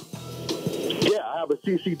permit? Yeah, I have a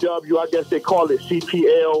CCW. I guess they call it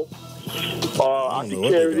CPL. I can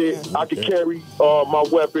carry it. I can carry my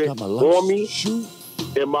weapon on me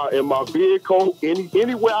in my vehicle.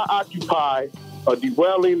 Anywhere I occupy, a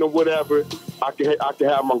dwelling or whatever, I can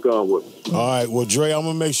have my gun with me. All right, well, Dre, I'm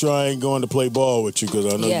gonna make sure I ain't going to play ball with you because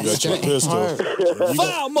I know you got your pistol.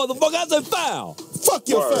 Foul, motherfucker! I said foul. Fuck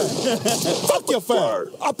your foul. Fuck your foul.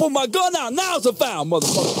 I put my gun out. Now it's a foul,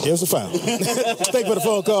 motherfucker. It was a foul. Thank you for the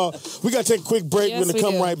phone call. We got to take a quick break. We're going to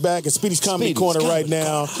come right back at Speedy's Comedy Corner right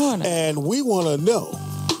now. And we want to know,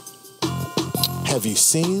 have you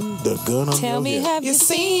seen the gun on Tell your me, head? have you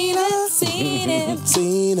seen it? Seen it?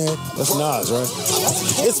 Seen it. That's Nas, right?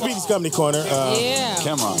 It's Speedy's Comedy Corner. Yeah.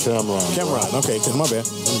 Cameron. Okay, my bad.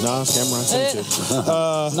 Nas, Cameron, same shit.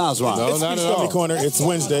 Nas, wrong. It's Speedy's Comedy Corner. It's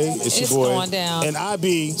Wednesday. It's your boy. Going down. And I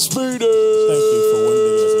be Speedy. Thank you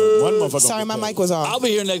for one motherfucker. Sorry, my mic was off. I'll be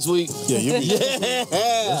here next week. Yeah, you be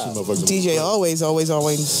DJ always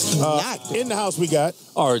not. In the house we got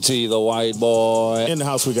RT, the white boy. In the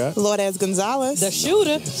house we got Lourdes Gonzalez. The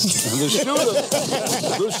shooter. The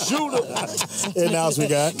shooter. In the house we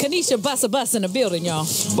got Kanisha Bus in the building, y'all.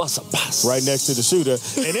 Bus. Right next to the shooter.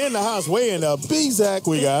 And in the house, way in the B-Zack,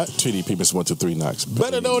 we got TDP Mr. 123 Knox.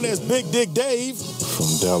 better known as Big Dick Dave. From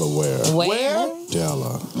Delaware. Where?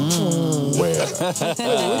 Della. Where? We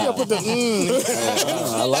gotta put the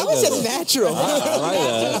I like That was just natural. I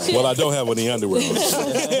like that. Well, I don't have any underwear on.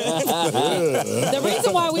 The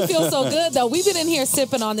reason why we feel so good, though, we've been in here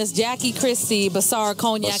sipping on this Jackie Christie Bossard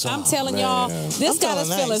Cognac. I'm telling y'all, this got us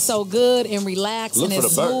feeling so good and relaxed, and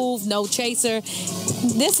it's smooth, no chaser.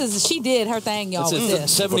 She did her thing, y'all, with It's in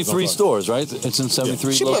this. 73 stores, right? It's in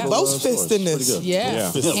 73 She put both fists in this.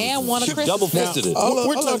 Yeah. And one of Christmas. Double fisted it.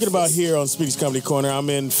 We're talking about here on Speedy's Comedy Corner. I'm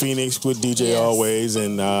in Phoenix with DJ Always,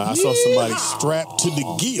 and I saw somebody strapped to the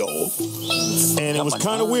gill, and it was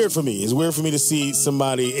kind of weird for me. It's weird for me to see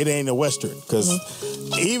somebody. It ain't a Western, because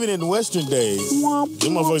even in Western days,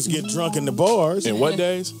 them motherfuckers get drunk in the bars. In what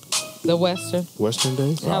days? The Western. Western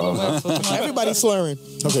days? Everybody's slurring.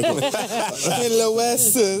 Okay, cool. In the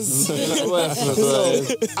Westers.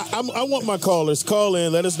 I want my callers, call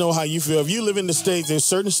in, let us know how you feel. If you live in the States, there's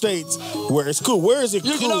certain states where it's cool. Where is it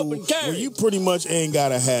cool where you pretty much ain't got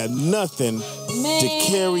to have nothing to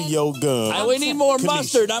carry your gun? We need more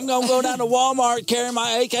mustard. I'm going to go down to Walmart, carry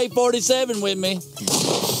my AK-47 with me.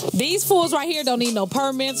 These fools right here don't need no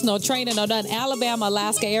permits, no training, no nothing. Alabama,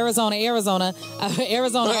 Alaska, Arizona,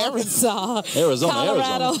 Arkansas,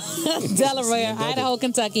 Colorado, Delaware, Idaho,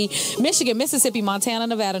 Kentucky, Michigan, Mississippi, Montana,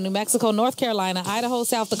 Nevada, New Mexico, North Carolina, Idaho,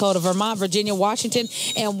 South Dakota, Vermont, Virginia, Washington,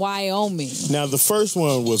 and Wyoming. Now, the first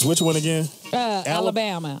one was which one again?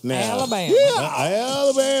 Alabama. Now, Alabama.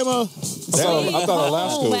 Alabama. I thought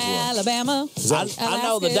Alaska was one. Alabama. I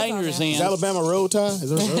know the dangerous end. Is Alabama Roll Tide?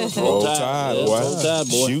 Is it Roll Tide, boy. Roll Tide,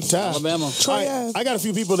 boy. Shoot Tide. Alabama. I got a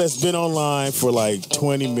few people that's been online for like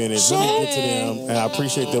 20 minutes. Let me get to them, and I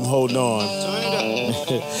appreciate them holding on.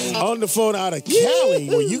 On the phone out of Cali,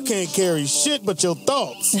 where you can't carry shit but your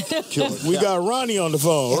thoughts. We got Ronnie on the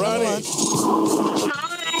phone. Ronnie.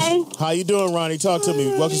 Hi. How you doing, Ronnie? Talk to me.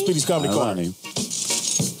 Welcome to Speedy's Comedy Corner.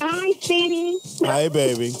 Hi, Speedy. Hi,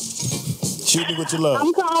 baby. Shoot me with your love.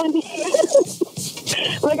 I'm calling you.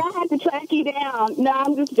 Look, I had to track you down. No,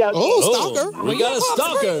 I'm just joking. Oh, stalker. We got a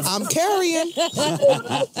stalker. I'm carrying.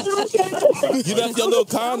 You left your little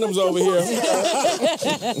condoms over here.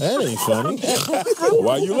 That ain't funny.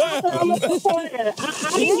 Why you laughing? I'm a reporter.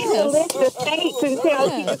 I didn't even list the states until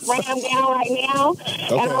she just ran down right now.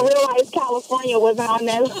 Okay. And I realized California was on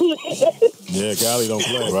that list. Yeah, Cali don't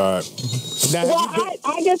play. Right. Now, Well,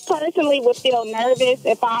 I just personally would feel nervous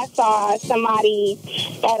if I saw somebody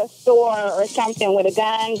at a store or something with a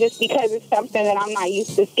gun, just because it's something that I'm not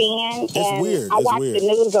used to seeing. It's weird. I watch the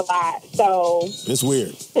news a lot, so it's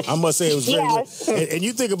weird. I must say it was very weird. And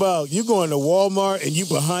you think about you going to Walmart and you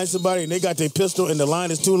behind somebody and they got their pistol and the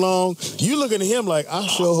line is too long. You looking at him like, I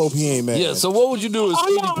sure hope he ain't mad. Yeah, so what would you do if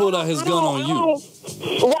Speedy pulled out his gun on you?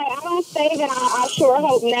 Right, I don't say that I sure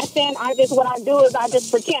hope nothing. What I do is I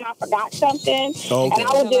just pretend I forgot something. Okay. And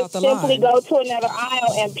I will just simply go to another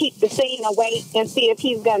aisle and peek the scene and wait and see if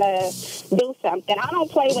he's going to do something. I don't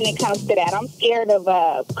play when it comes to that. I'm scared of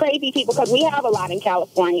crazy people because we have a lot in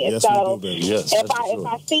California. Yes, so we do, baby. Yes, if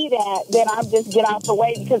I see that, then I just get out the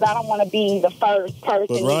way because I don't want to be the first person.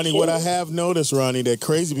 But Ronnie, what I have noticed, Ronnie, that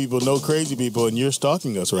crazy people know crazy people, and you're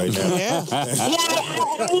stalking us right now. Yeah.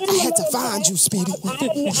 I had to find you, Speedy. I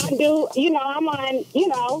do, I'm on,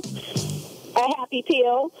 a happy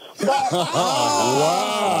pill. But,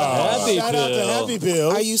 wow. Shout out to Happy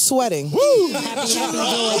Pill. Are you sweating? Woo!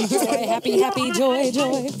 Happy joy.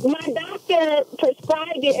 My doctor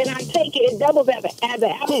prescribed it, and I take it. It doubles as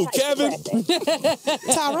an Who, Kevin?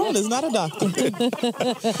 Tyrone is not a doctor.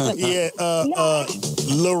 Yeah,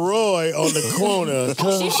 Leroy on the corner.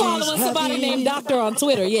 She's following somebody named Doctor on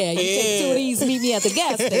Twitter. Yeah, you take 2 of these, meet me at the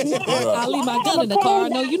gas station. I'll leave my gun in the car. I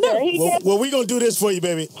know you know. Well, we're going to do this for you,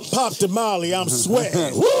 baby. Pop to Molly, I'm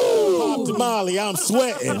sweating. Woo! Pop to Molly, I'm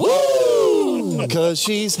sweating. Woo! Because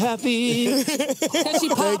she's happy.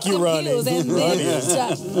 Thank you, Ronnie.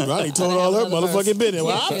 Ronnie told all her motherfucking business.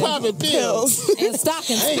 Well, I'm popping pills. And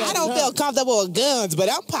stockings. I don't feel comfortable with guns, but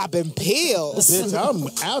I'm popping pills. I'm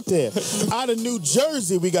out there. Out of New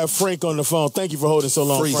Jersey, we got Frank on the phone. Thank you for holding so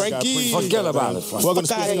long, Frankie. Forget about it, Frank. Welcome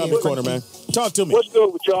to Speedy Links Corner, man. Talk to me. What's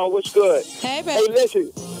good with y'all? What's good? Hey, baby. Hey,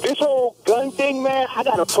 listen. This whole gun thing, man, I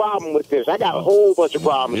got a problem with this. I got a whole bunch of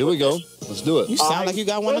problems. Here we go. Let's do it. You sound like you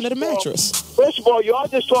got one under the mattress. First of all, y'all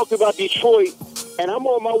just talked about Detroit, and I'm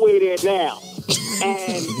on my way there now.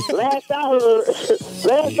 And last I heard,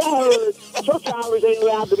 truck drivers ain't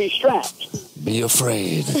allowed to be strapped. Be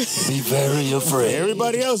afraid. Be very afraid.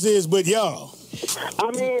 Everybody else is, but y'all.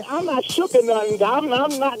 I mean, I'm not shook or nothing. I'm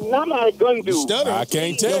not a gun dude. Stuttering. I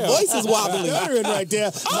can't tell. Your voice is wobbly. Stuttering right there.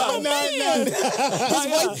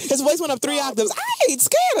 His voice went up 3 octaves. I ain't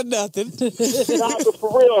scared of nothing. Nah,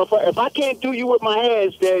 for real, if I can't do you with my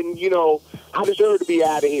hands, then, I deserve to be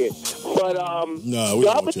out of here. But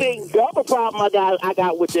the other problem I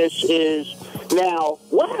got with this is, now,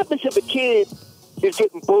 what happens if a kid is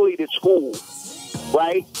getting bullied at school,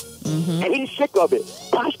 right? Mm-hmm. And he's sick of it.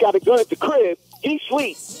 Pops got a gun at the crib. He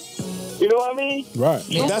sleeps. You know what I mean? Right.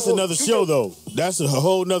 But that's another show, though. That's a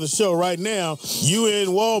whole nother show. Right now, you in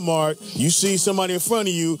Walmart, you see somebody in front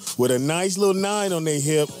of you with a nice little 9 on their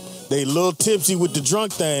hip. They a little tipsy with the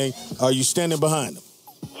drunk thing. Are you standing behind them?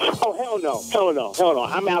 Oh, hell no.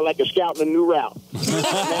 I'm out like a scout in a new route.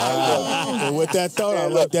 And with that thought, I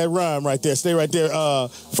like that rhyme right there. Stay right there,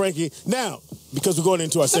 Frankie. Now, because we're going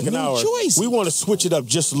into our second hour, we want to switch it up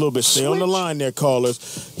just a little bit. Stay on the line there,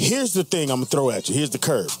 callers. Here's the thing I'm going to throw at you. Here's the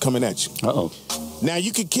curve coming at you. Uh-oh. Now,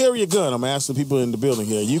 you can carry a gun. I'm asking people in the building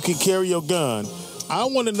here. You can carry your gun. I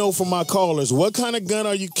want to know from my callers, what kind of gun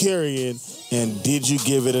are you carrying, and did you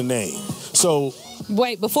give it a name? So...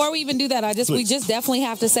 Wait, before we even do that, we just definitely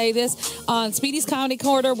have to say this. On Speedy's Comedy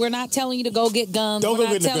Corner, we're not telling you to go get guns. Don't we're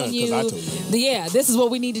go not get telling a gun, you. 'cause I told you. Yeah, this is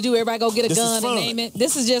what we need to do. Everybody go get a This is gun and fun. name it.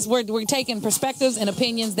 This is just, we're taking perspectives and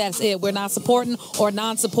opinions. That's it. We're not supporting or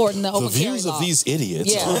non-supporting the open The views carry of law. these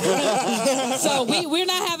idiots. Yeah. So we're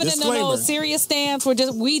not having no serious stance.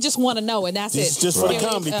 We just want to know, and that's This is it. just for the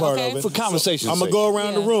comedy part of it. For conversation's I'm going to go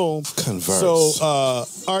around the room. Converse. So,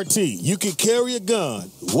 RT, you can carry a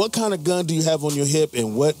gun. What kind of gun do you have on your hip,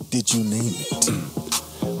 and what did you name it?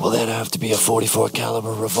 Well, that'd have to be a 44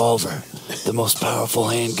 caliber revolver, the most powerful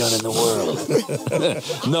handgun in the world.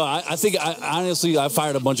 No, I think honestly I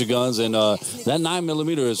fired a bunch of guns, and that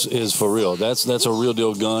 9mm is for real. That's a real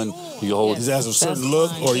deal gun. You hold. Does it have a certain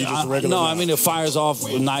look, or you just regular? No, gun? I mean it fires off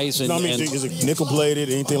nice. And, No, I mean, is it nickel plated,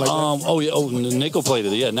 anything like that? Nickel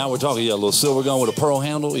plated. Yeah, now we're talking. Yeah, a little silver gun with a pearl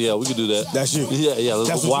handle. Yeah, we could do that. That's you. Yeah.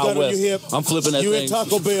 That's Wild what you got West. on your hip. I'm flipping that you thing. in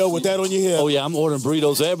Taco Bell with that on your hip. Oh yeah, I'm ordering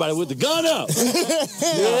burritos. Everybody with the gun up.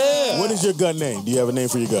 Yeah. What is your gun name? Do you have a name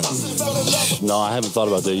for your gun? No, I haven't thought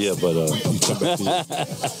about that yet, but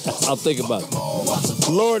I'll think about it.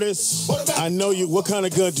 Lourdes, I know you. What kind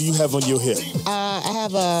of gun do you have on your hip? I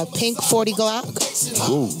have a pink 40 Glock.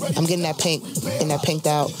 Ooh. I'm getting that pinked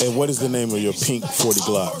out. And what is the name of your pink 40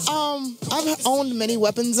 Glock? I've owned many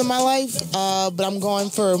weapons in my life, but I'm going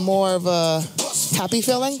for more of a happy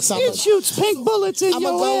feeling. So It shoots pink bullets in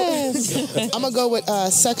your ass. I'm gonna go with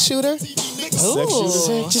sex shooter.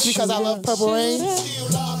 Just because I love Purple Rain.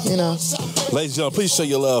 You know. Ladies and gentlemen, please show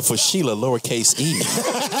your love for Sheila, lowercase e.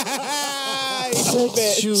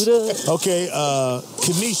 Shooter. Okay,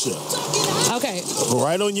 Kanisha. Okay.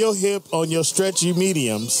 Right on your hip, on your stretchy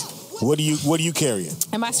mediums, What are you carrying?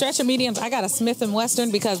 And my stretcher mediums, I got a Smith & Western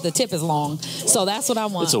because the tip is long. So that's what I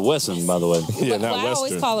want. It's a Western, by the way. Yeah, not I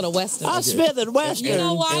always call it a Western. I Smith & Western. You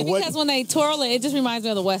know why? Because when they twirl it, it just reminds me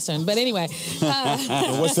of the Western. But anyway.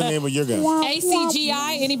 And what's the name of your gun?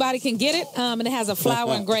 ACGI. Anybody can get it. And it has a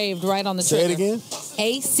flower engraved right on the trigger. Say it again.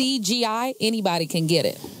 ACGI. Anybody can get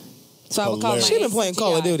it. So I would call it. She been playing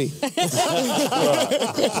Call of Duty.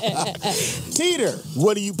 Teeter,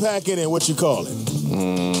 what are you packing and what you call it?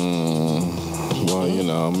 Well, you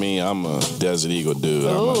know me, I'm a Desert Eagle dude.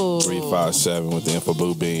 I'm a 357 with the info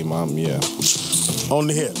blue beam. On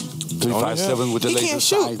the hip. 357 with the laser. He can't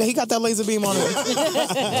shoot. He got that laser beam on it.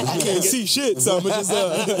 I can't see shit, so I'm just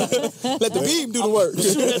let the beam do the work.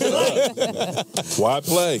 Why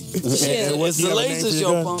play? And what's the laser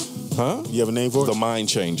show, punk? Huh? You have a name for it? The Mind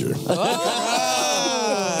Changer.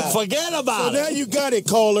 Forget about it. So now you got it,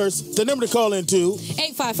 callers. The number to call in to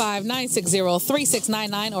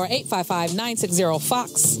 855-960-3699 or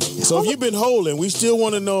 855-960-FOX. So if you've been holding, we still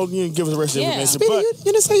want to know. You can give us the rest of the information. Speedy, But you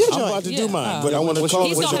didn't say your joint. I'm about to do mine, but I want to call.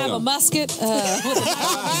 He's gonna have a musket. I'm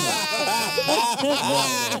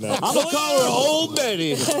gonna call her Old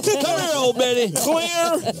Betty. Come here, Old Betty.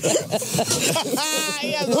 Clear.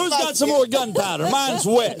 Who's got some more gunpowder? Mine's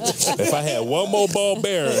wet. If I had one more ball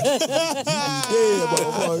bearing.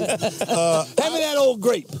 Hand me that old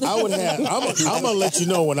grape. I would have. I'm gonna let you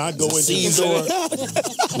know when I go into the store.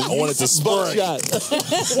 I want it to spray.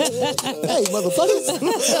 Hey,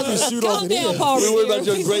 motherfuckers! Shoot off in here. We worry about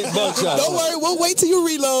your great buckshot. Don't worry, we'll wait till you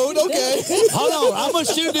reload. Okay. Hold on, I'm gonna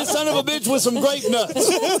shoot this son of a bitch with some grape nuts.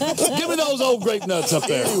 Give me those old grape nuts up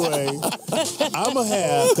there. Anyway, I'm gonna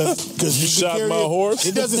have because you shot my horse.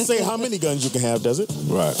 It doesn't say how many guns you can have, does it?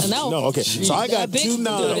 Right. No. Okay. So I got 2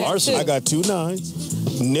 9s. I got 2 9s.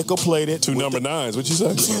 Nickel plated. 2 number 9s. What you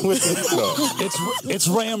say? It's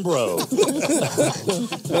Rambro.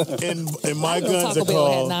 and my guns are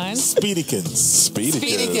called Speedykins.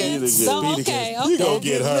 Speedykins. So, okay. You gonna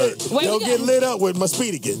get hurt. Don't get lit up with my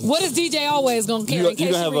Speedykins. What is DJ always gonna carry in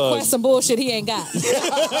case you request some bullshit he ain't got?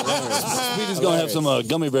 Speedy's gonna have some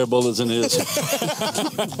gummy bear bullets in his.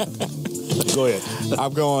 Go ahead.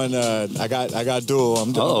 I'm going. I got dual.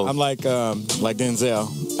 I'm like Denzel.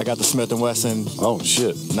 I got the Smith & Wesson. Oh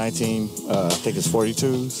shit. 19. I think it's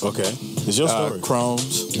 42s. Okay. It's your story.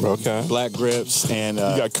 Chromes. Okay. Black grips and.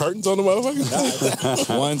 You got curtains on the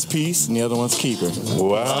motherfucker? One's piece and the other one's keeper.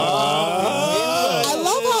 Wow. I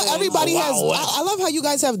love how everybody has. I love how you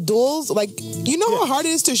guys have duels. Like, you know how hard it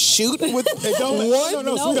is to shoot with one. Do you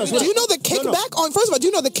know the kickback on? First of all, do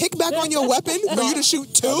you know the kickback on your weapon for you to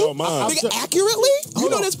shoot 2 accurately? You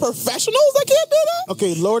know there's professionals that can't do that.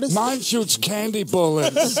 Okay, Lourdes. Mine shoots candy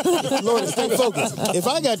bullets. Lourdes, stay focused. If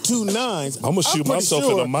I got 2 9s, I'm gonna shoot myself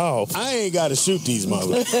in the mouth. I ain't got to shoot these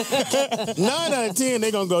motherfuckers. 9 out of 10,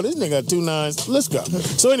 they gonna go. This nigga got 2 9s. Let's go.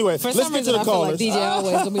 So anyway, let's get to the callers. DJ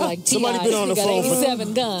always gonna be like, somebody been on the phone for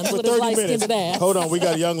 87 guns for with his 30 light minutes. skinned ass. Hold on, we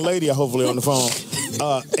got a young lady hopefully on the phone.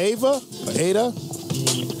 Ada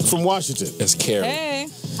from Washington. It's Carrie. Hey.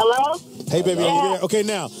 Hello? Hey, baby, are you there? Okay,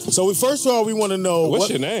 now, so first of all, we want to know what's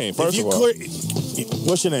your name. First of all,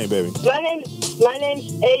 what's your name, baby? My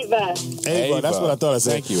name's Ava. Ava, that's what I thought I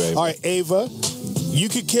said. Thank you, Ava. All right, Ava, you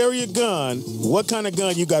could carry a gun. What kind of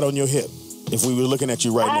gun you got on your hip? If we were looking at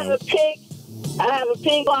you right now. I have a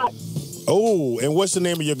pink Glock. Oh, and what's the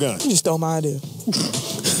name of your gun? You stole my idea.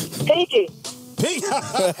 Pinky. Pink.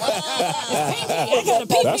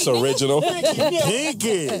 That's original.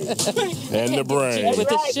 Pinky. And the brain. That's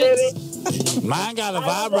right, baby. Mine got a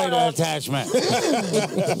vibrator attachment. So you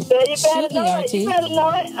better know it. You better know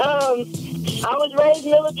it. I was raised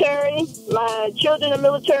military. My children are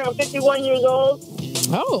military. I'm 51 years old.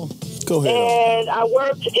 Oh. Go ahead. And I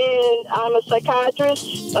worked I'm a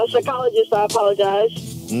psychiatrist, a psychologist, I apologize.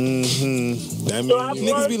 Mm-hmm. That means I've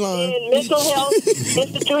worked in mental health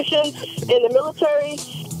institutions in the military,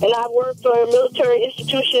 and I've worked for military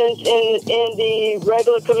institutions in the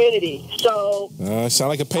regular community. So sound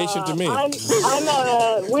like a patient to me. We're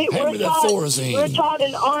taught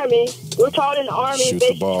in Army. We're taught in Army Shoot the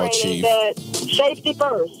basic ball, training Chief. that safety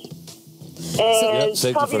first. And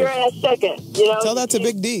cover your ass second. You know, tell that to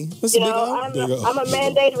Big D. What's the big I'm a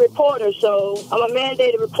mandated reporter, so I'm a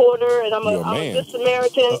mandated reporter, and I'm a good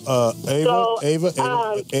Samaritan. Ava.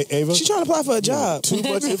 She's trying to apply for a job. Too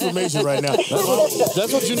much information right now.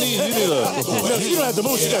 That's what you need. You need No, you don't have to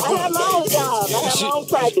move. I have my own job. I have my own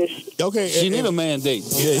practice. Okay. She need a mandate.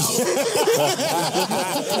 Yeah.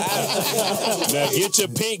 Now get your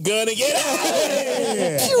pink gun and get out.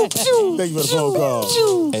 Thank you for the phone call.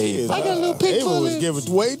 Ava. I got a little Ava was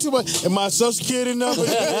giving way too much. And my social security number.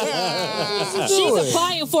 She's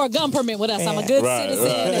applying for a gun permit with us. I'm a good citizen.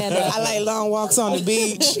 And, I like long walks on the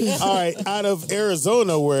beach. All right, out of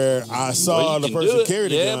Arizona, where I saw the person carry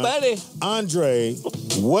the gun. buddy. Andre,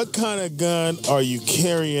 what kind of gun are you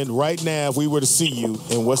carrying right now if we were to see you,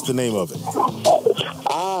 and what's the name of it?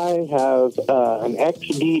 I have an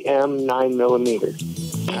XDM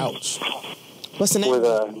 9mm. Ouch. What's the name? With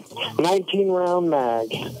a 19-round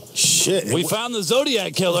mag. Shit. We found the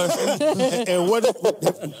Zodiac killer. And what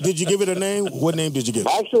did you give it a name? What name did you give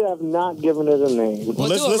it? Actually, I've not given it a name. Well,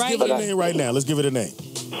 let's give it a name right now. Let's give it a name.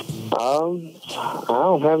 I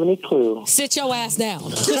don't have any clue. Sit your ass down.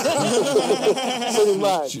 Pretty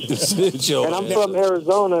much. And I'm from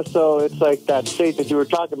Arizona, so it's like that state that you were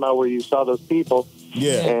talking about where you saw those people.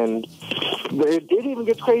 Yeah. And it even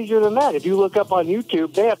gets crazier than that. If you look up on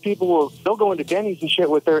YouTube, they have people they'll go into Denny's and shit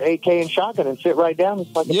with their AK and shotgun and sit right down. It's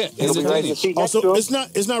like it'll be right in the seat next to Also, them.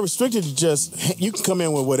 it's not restricted to just you can come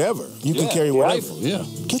in with whatever. You can carry whatever. Yeah.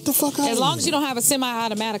 Get the fuck out of here. As long as you don't have a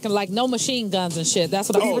semi-automatic and like no machine guns and shit. That's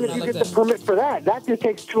what I'm Even if you get the permit for that just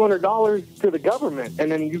takes $200 to the government, and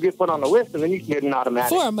then you get put on the list, and then you can get an automatic.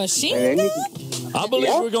 For a machine And then gun? I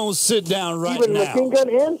believe we're going to sit down right Even now. machine gun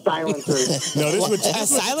and silencer. No, this A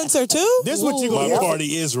silencer too? This what you gonna My hear.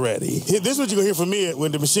 party is ready. This what you gonna hear from me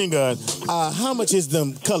with the machine gun. How much is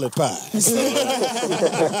them colored pies? Yeah,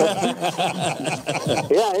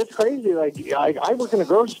 it's crazy. Like, I work in a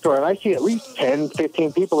grocery store, and I see at least 10,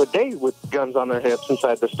 15 people a day with guns on their hips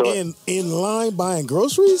inside the store. In line buying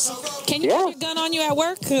groceries? Can you have your gun on you at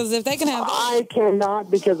work? Because if they can have... I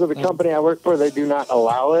cannot because of the company I work for. They do not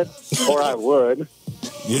allow it, or I would.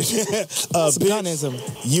 That's gunism.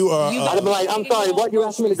 You are... I'm sorry, what? You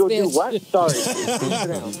asked me to go do what? Sorry.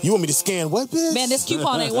 You want me to scan what, bitch? Man, this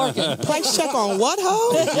coupon ain't working. Price check on what,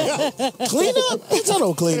 ho? Clean up? Bitch, I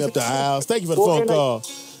don't clean up the house. Thank you for the phone call.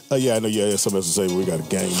 Yeah, I know. Yeah, somebody else will say we got a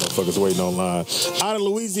gang of motherfuckers waiting online. Out of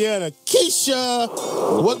Louisiana, Keisha.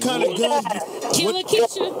 What kind of gun? Killer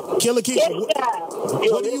Keisha. Killer Keisha.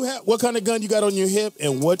 What do you have? What kind of gun you got on your hip,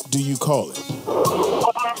 and what do you call it?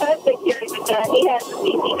 Well, my husband carries a gun. He has a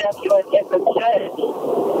CCW and it's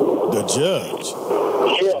The judge.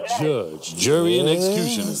 Judge, jury, and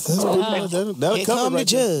executioner. That's pretty much that'll Here cover come the right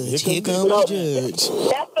there. judge. Here come the judge.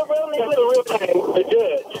 That's the real name. That's the real name, the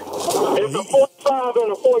judge. It's a 45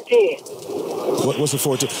 and a 410. What's a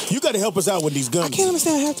 14? You got to help us out with these guns. I can't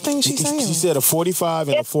understand half the things she's saying. She said a 45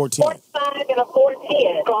 and a 14. 45 and a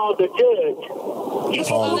 410. Called the judge.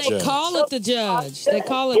 Call it the judge. They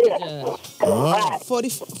call it the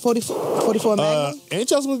judge. 44 Magnum? Ain't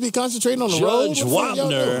y'all supposed to be concentrating on the road? Judge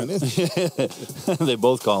Wapner. They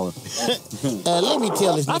both call him. Let me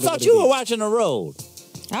tell this. I thought you were watching the road.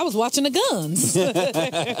 I was watching the guns. Thank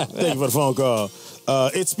you for the phone call.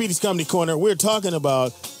 It's Speedy's Comedy Corner. We're talking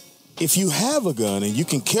about if you have a gun and you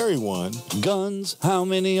can carry one. Guns, how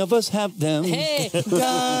many of us have them? Hey,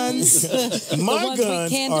 guns. My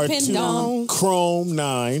guns are two chrome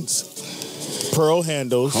 9s. Pearl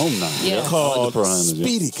handles. Chrome 9. Yeah. Called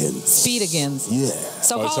Speedygans. Speedygans. Yeah.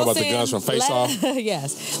 So you talking about the guns from Face Off?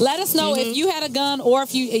 Yes. Let us know if you had a gun or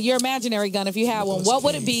if your imaginary gun, if you had one, what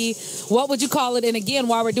would it be? What would you call it? And again,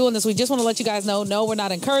 while we're doing this, we just want to let you guys know, no, we're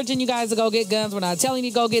not encouraging you guys to go get guns. We're not telling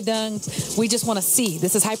you to go get guns. We just want to see.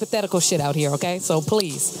 This is hypothetical shit out here, okay? So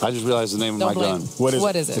please. I just realized the name of my gun. What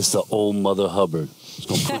is it? It's the old Mother Hubbard. It's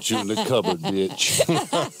going to put you in the cupboard, bitch.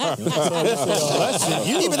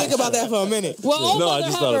 You didn't even think about that for a minute. Well, old Mother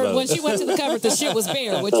Hubbard, when she went to the cupboard, the shit was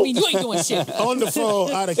bare, which means you ain't doing shit. On the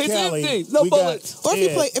phone out of Cali. Empty. No bullets. Or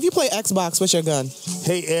if you play Xbox, what's your gun?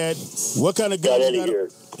 Hey, Ed, what kind of gun you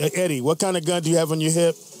got? Eddie, what kind of gun do you have on your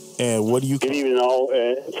hip? And what do you... Good evening, all.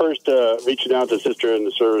 First, reaching out to sister in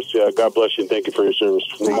the service. God bless you and thank you for your service.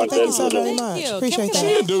 Thank you so very much. Appreciate that. She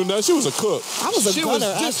didn't do nothing. She was a cook. I was a gunner.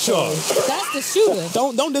 That's the shooter.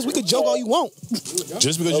 Don't this. We could joke all you want.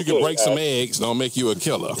 Just because you can break some eggs don't make you a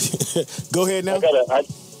killer. Go ahead now.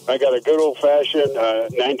 I got a good old-fashioned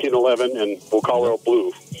 1911, and we'll call her a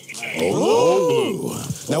blue. Oh, blue.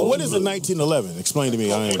 Now, what is a 1911? Explain to me.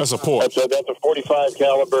 That's a port. That's a 45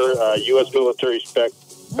 caliber U.S. military spec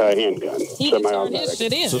handgun.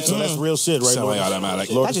 Semi-automatic. So that's real shit, right? Semi-automatic.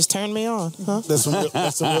 That just turned me on. Huh? That's some real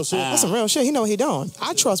shit. That's some real shit. He know what he doing.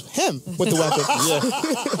 I trust him with the weapon.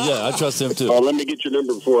 Yeah, I trust him too. Let me get your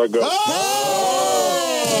number before I go.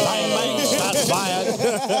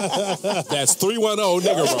 That's 310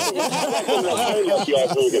 nigga roll.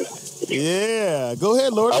 Yeah, go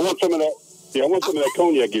ahead, Lord. I want some of that. Yeah, I want some of that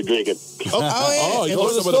cognac you're drinking. Oh, you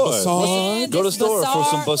want some of the Bossard? Go to the store for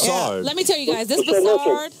some Bossard. Let me tell you guys, this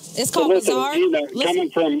Bossard, it's called Bossard. Coming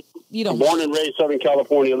from You don't. Born and raised Southern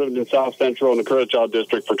California, lived in South Central in the Curacao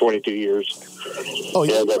district for 22 years. Oh,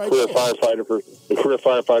 yeah, a career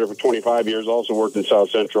firefighter for 25 years. Also worked in South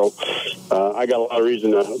Central. I got a lot of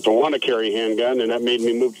reason to want to carry a handgun, and that made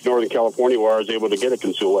me move to Northern California, where I was able to get a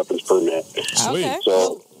concealed weapons permit. Sweet. Okay.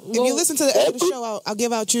 So. If you listen to the end of the show, I'll give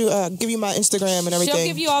you my Instagram and everything. She'll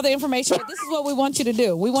give you all the information. But this is what we want you to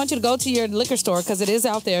do. We want you to go to your liquor store because it is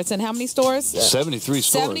out there. It's in how many stores? 73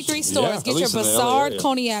 stores. 73 stores. Yeah, Get your Bossard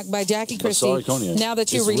Cognac by Jackie Christie. Bossard Cognac. Now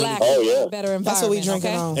that you're It's really relaxed, good. you're in a better environment. That's what we drinking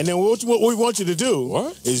okay? on. And then what we want you to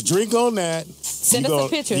do is drink on that. Send us a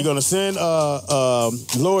picture. You're gonna send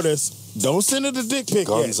Lourdes. Don't send her the dick pic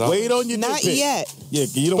yet. Wait on your Not dick pic. yet. Yeah,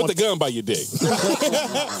 you don't Put want the gun by your dick. Put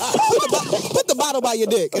the bottle by your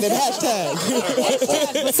dick and then hashtag.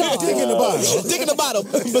 Dick in the bottle. Dick in the bottle.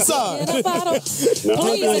 Bossard. In the bottle.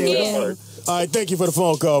 Please, again. All right, thank you for the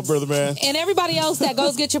phone call, brother man. And everybody else that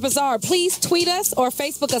goes get your Bossard, please tweet us or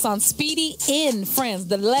Facebook us on Speedy N Friends.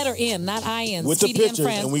 The letter N, not I-N. With Speedy the N pictures,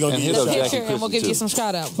 Friends. and we're going to give the you a picture, and we'll give you some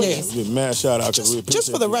shout out, please. Give mad shout out. Just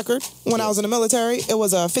for the record, when I was in the military, it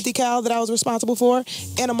was a 50 cal that I was responsible for,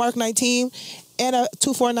 and a Mark 19, and a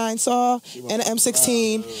 249 saw, and an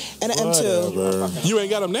M16, and an M2. You ain't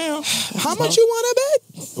got them now. How much you want to bet?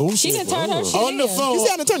 Oh, she done turned her shit on the in. phone. You see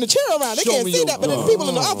how to turn the chair around. They Show can't me see your that, but the gun. people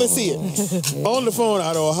in the office see it. On the phone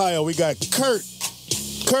out of Ohio, we got Kurt.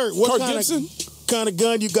 Kurt, what kind of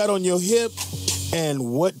gun you got on your hip,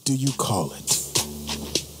 and what do you call it?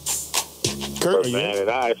 Kurt, man, and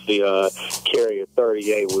I actually carry a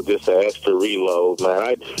 38 with just an extra reload, man.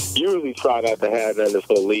 I usually try not to have nothing that's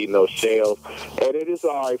going to leave no shells, and it is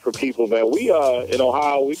all right for people, man. We in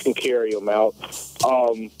Ohio, we can carry them out.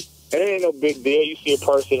 It ain't no big deal. You see a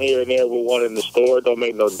person here and there with one in the store. It don't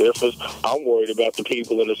make no difference. I'm worried about the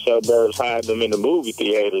people in the suburbs hiding them in the movie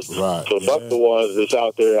theaters. Right. So fuck the ones that's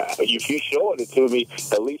out there. If you showing it to me,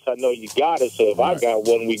 at least I know you got it. So if I got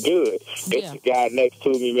one, we good. It's the guy next to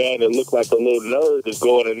me, man, that look like a little nerd that's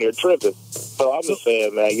going in there tripping. So I'm just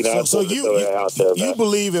saying, man, you know, so you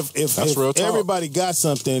believe if everybody got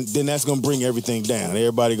something, then that's going to bring everything down.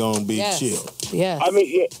 Everybody going to be chill. Yeah. I mean,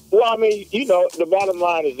 you know, the bottom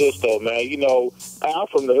line is this, though, man. You know, I'm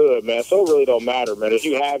from the hood, man, so it really don't matter, man. If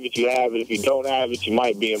you have it, you have it. If you don't have it, you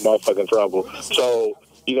might be in motherfucking trouble. So,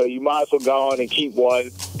 you know, you might as well go on and keep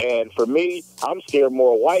one. And for me, I'm scared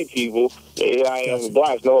more of white people than I am of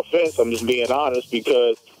blacks. No offense, I'm just being honest,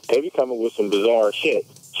 because they be coming with some bizarre shit.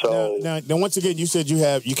 So now once again, you said you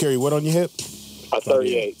carry what on your hip? A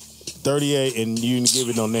 38. 38, and you didn't give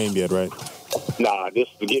it no name yet, right? Nah,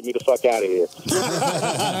 just get me the fuck out of here.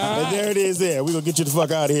 And there it is there. We're going to get you the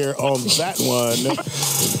fuck out of here on that one.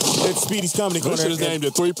 It's Speedy's Comedy Corner. This is named a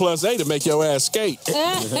 3+8 to make your ass skate.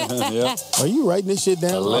 Yeah. Are you writing this shit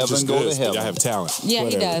down? 11 go to hell. I have talent. Yeah,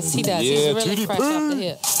 he does. He does. Yeah, He's really TDP. fresh off the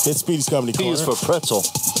hip. It's Speedy's Comedy Corner. P is for pretzel.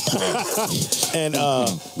 And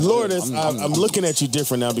Lourdes, I'm looking at you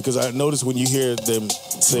different now because I noticed when you hear them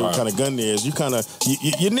say what kind of gun there is, you kind of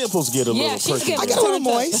your nipples get a little perky. I got a little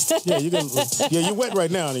moist. Yeah, you're wet right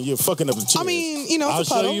now and you're fucking up the chair. I mean, you know, I'll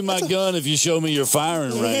show you my gun if you show me your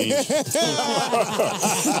firing range.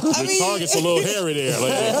 The target's a little hairy there.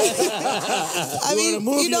 I mean,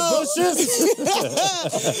 you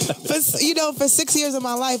know, for 6 years of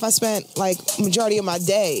my life, I spent like majority of my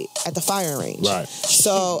day at the firing range. Right.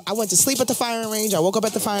 So I went to sleep at the firing range. I woke up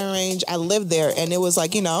at the firing range. I lived there, and it was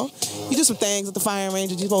like, you know, you do some things at the firing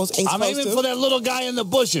range that you ain't supposed I'm aiming for that little guy in the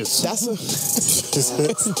bushes. That's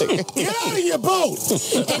Get out of your boat.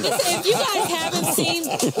 And if you guys haven't seen,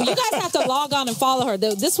 you guys have to log on and follow her.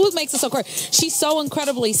 This is what makes it so great. She's so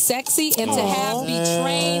incredibly sexy, and to be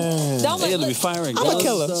trained. Don't let be firing I'm a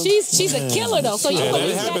killer. She's a killer though. So you Yeah, can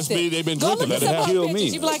it happens to be they've been Go drinking. look Let at it some kill of her me.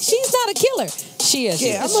 pictures. You'd be like, she's not a killer. She is. She's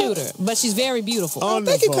Yeah, a shooter, but she's very beautiful.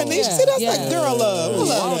 Thank you, Kanisha. See, that's like girl love.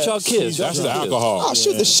 Why don't y'all kiss? That's the alcohol. I'll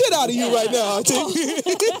shoot the shit out of you right now, RT.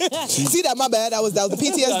 See that? My bad. That was the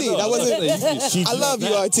PTSD. That wasn't. I love you,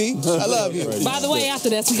 RT. I love you. By the way, after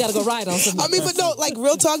that, we got to go right on some. I mean, but no, like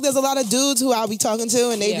real talk. There's a lot of dudes who I'll be talking to,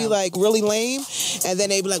 and they be like really lame, and then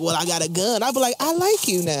they be like, "Well, I got a gun." I'll be like, "I like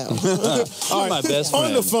you now." All right, my best friend.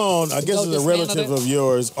 on the phone, I guess it's a relative of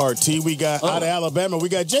yours, RT. We got out of Alabama. We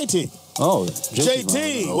got JT. Oh,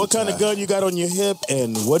 JT, what kind of gun you got on your hip,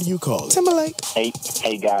 and what do you call it? Timberlake. Hey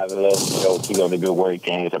guys, I love the show. Keep on the good work,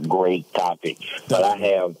 and it's a great topic. But I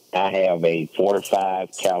have a 45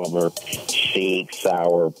 caliber Sig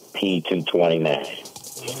Sauer P229,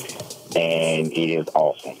 and it is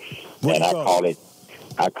awesome. And I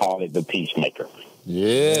call it the Peacemaker.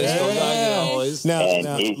 Yeah. Now,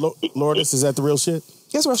 Lourdes, is that the real shit?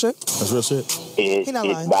 Yes, real shit. That's real shit.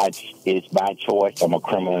 It's by choice. I'm a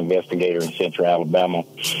criminal investigator in Central Alabama,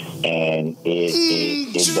 and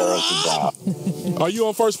it does the job. Are you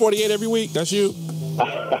on First 48 every week? That's you?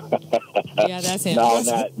 Yeah, that's him. No,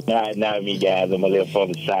 not me, guys. I'm a little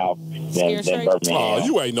further south than Birmingham. Oh,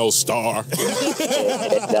 you ain't no star.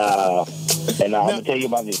 And I'm gonna tell you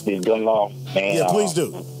about this gun law, man. Yeah, please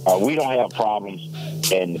do. We don't have problems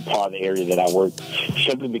in the part of the area that I work,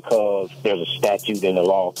 simply because there's a statute in the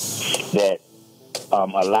law that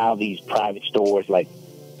allow these private stores like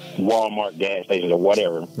Walmart, gas stations, or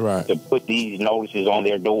whatever, to put these notices on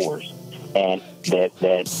their doors, and that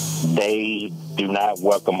they do not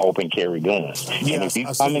welcome open carry guns. And if you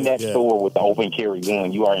come in that store with the open carry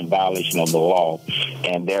gun, you are in violation of the law,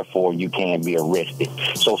 and therefore you can be arrested.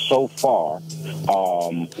 So far,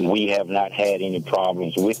 we have not had any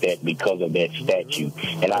problems with that because of that statute,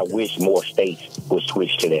 and I wish more states would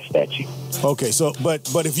switch to that statute. Okay, so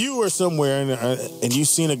but if you were somewhere and you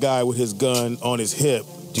seen a guy with his gun on his hip,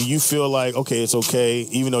 do you feel like, okay, it's okay,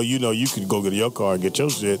 even though you know you could go get your car and get your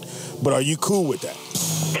shit, but are you cool with that?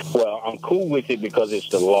 Well, I'm cool with it because it's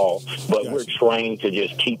the law, but we're trained to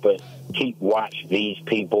just keep watch these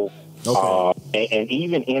people, and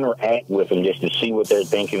even interact with them just to see what they're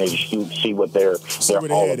thinking and see what they're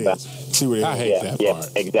all about. I hate that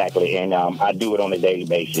part. Exactly, and I do it on a daily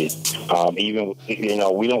basis. Even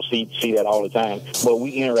we don't see that all the time, but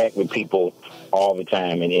we interact with people all the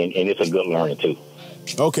time, and it's a good learning too.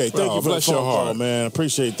 Okay, thank you for the phone call, man.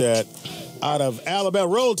 Appreciate that. Out of Alabama,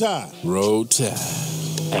 Roll Tide. Roll Tide.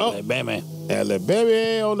 Alabama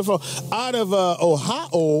on the phone. Out of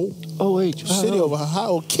Ohio. City of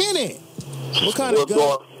Ohio. Kenny, what kind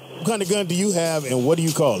of gun do you have, and what do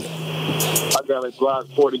you call it? I got a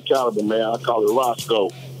Glock 40 caliber, man. I call it Roscoe.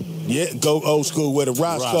 Yeah, go old school with a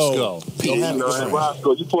Roscoe.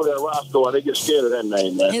 Roscoe. You pull that Roscoe out, they get scared of that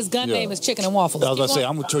name, man. His gun name is Chicken and Waffles. I was going to say,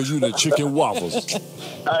 I'm going to turn you to Chicken Waffles.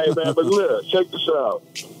 Hey, man, but look, check this out.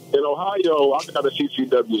 In Ohio, I got a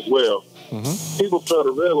CCW as well. People fail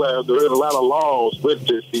to realize there is a lot of laws with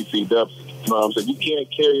this CCW. You know what I'm saying? You can't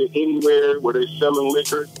carry it anywhere where they're selling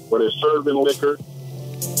liquor, where they're serving liquor.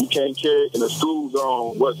 You can't carry it in a school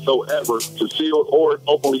zone whatsoever. Concealed or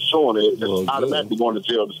openly showing it, it's automatically going to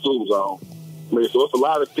jail, the school zone. I mean, so it's a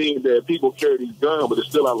lot of things that people carry these guns, but there's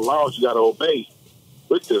still a lot of laws you got to obey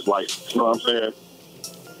with this license. You know what I'm saying?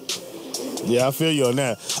 Yeah, I feel you on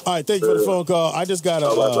that. All right, thank you for the phone call. I just got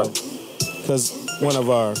because one of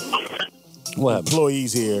our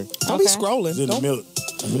employees here. I'll be scrolling. In the middle.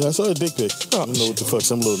 I mean, I saw a dick pic. I don't know what the fuck,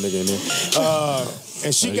 some little nigga in there.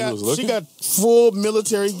 And she got full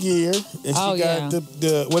military gear, and she got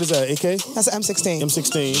the what is that, AK? That's an M16.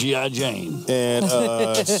 M16. G.I. Jane. And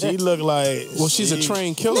she looked like she's a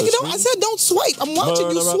trained killer. Nigga, I said don't swipe. I'm watching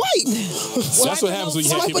you swipe. That's what happens when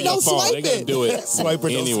you have people on your phone. They're gonna do it swipe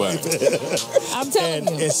it anyway. I'm telling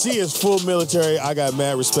you. And she is full military. I got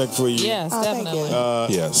mad respect for you. Yes, definitely.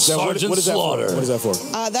 Yes. What is that Slaughter. for? What is that for?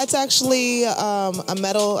 That's actually a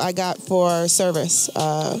medal I got for service.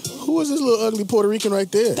 Who is this little ugly Puerto Rican right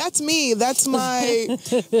there? That's me. That's my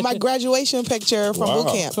graduation picture from boot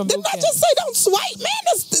camp. Didn't I just say don't swipe, man?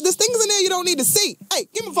 There's things in there you don't need to see. Hey,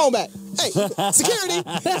 give my phone back. Hey, security.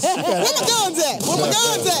 Where my guns at? Where my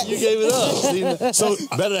guns at? You gave it up. So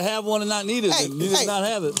better to have one and not need it than need to not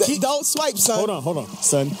have it. Don't swipe, son. Hold on,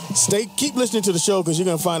 son. Keep listening to the show because you're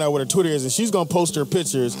gonna find out what her Twitter is, and she's gonna post her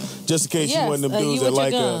pictures just in case you one of them dudes that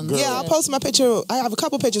like a girl. Yeah, I'll post my picture. I have a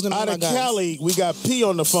couple pictures of my guns. Out of Cali, we got P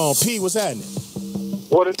on the phone. P, what's happening?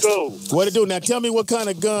 What it do? What it do? Now tell me what kind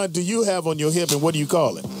of gun do you have on your hip, and what do you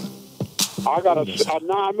call it? I got a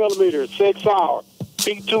 9mm 6-hour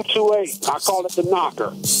P228. I call it the knocker.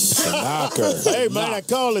 The knocker. Hey man, I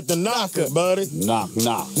call it the knocker, buddy. Knock.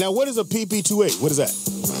 Now what is a PP28? What is that?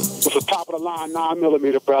 It's a top of the line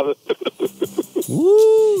 9mm, brother.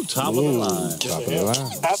 Woo, top of the line. Top of the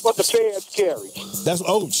line. That's what the feds carry. That's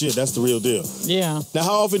the real deal. Yeah. Now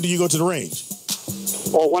how often do you go to the range?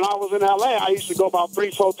 Well, when I was in LA, I used to go about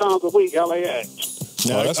 3-4 times a week, LAX.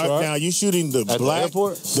 Now, now you shooting the black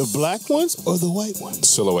ones or the white ones?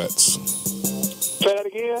 Silhouettes. Say that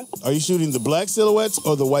again? Are you shooting the black silhouettes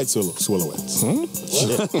or the white silhouettes?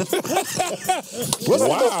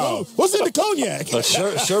 What's in the cognac? A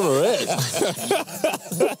Chevrolet.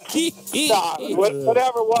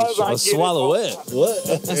 Whatever it was, I swallow it. What?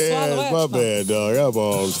 Yeah, my bad, dog. I'm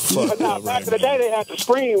all fucked up. Back in the day, they had the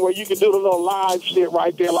screen where you could do the little live shit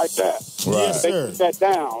right there like that. Right. Yes, they sir. put that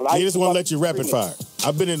down. They just want to let you rapid fire.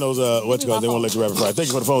 I've been in those, they won't let you rapid fire. Thank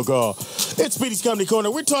you for the phone call. It's Speedy's Comedy Corner.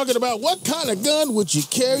 We're talking about what kind of gun would you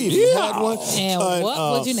carry if you had one? And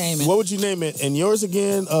what would you name it? What would you name it? And yours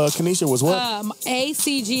again, Kanisha, was what?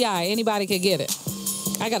 ACGI. Anybody could get it.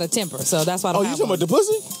 I got a temper, so that's why I don't have you talking about the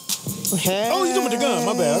pussy? Hey. Oh, you talking about the gun.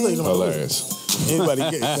 My bad. I thought you talking about Hilarious. Anybody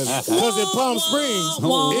get it. Because in Palm Springs,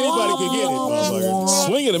 anybody can get it, motherfucker.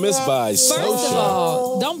 Swing and a miss by First of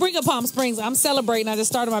all, don't bring up Palm Springs. I'm celebrating. I just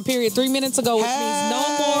started my period 3 minutes ago, which means no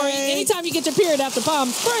more. Anytime you get your period after Palm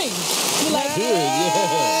Springs, you're like,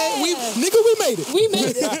 Nigga, we made it. We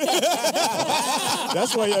made it.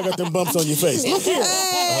 That's why y'all got them bumps on your face. Look here.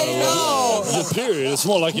 Your period. It's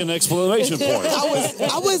more like an exclamation point.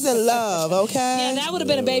 I was in love, okay? Yeah, that would have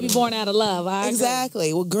been a baby born out of love.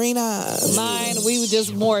 Exactly, with green eyes. Mine,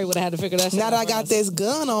 Maury would have had to figure that shit out. Now that I got this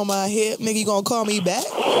gun on my hip, nigga, you gonna call me back?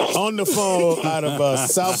 On the phone out of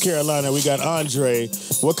South Carolina, we got Andre.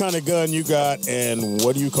 What kind of gun you got, and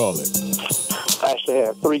what do you call it? I actually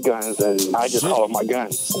have 3 guns, and I just call them my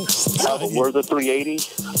guns. I have a Werther 380,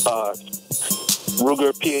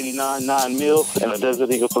 Ruger P89 9mm, and a Desert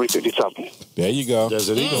Eagle 350 something. There you go.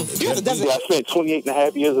 Desert Eagle. I spent 28 and a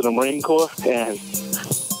half years in the Marine Corps, and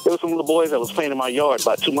there were some little boys that was playing in my yard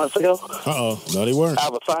about 2 months ago. No, they weren't. I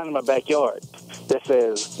have a sign in my backyard that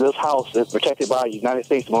says, this house is protected by a United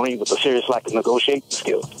States Marine with a serious lack of negotiating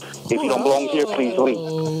skills. If you don't belong here, please leave.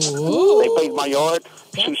 They played my yard,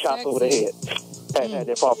 2 shots over the head. Had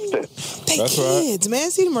their property. They kids,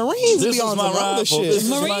 man. See, the Marines This be on is my some other rifle. shit. This is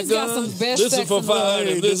my Marines got gun. some best This is sex for in the fun.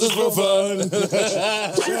 world. This is for fun.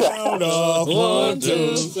 Sound off. 1, 2.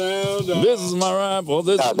 This is my rifle.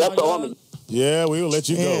 This is my gun. Yeah, we will let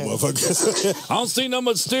you go, motherfuckers. I don't see nothing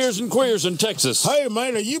but steers and queers in Texas. Hey,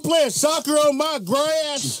 man, are you playing soccer on my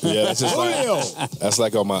grass? Yeah, that's just Julio. that's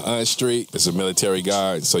like on my aunt's street. It's a military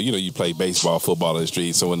guard. So, you play baseball, football in the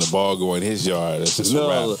street. So when the ball go in his yard, it's just a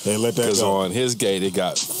wrap. They let that Because go. on his gate, it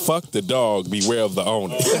got, fuck the dog, beware of the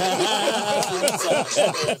owner. Yeah,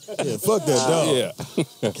 fuck that dog. Yeah.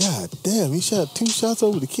 God damn, he shot 2 shots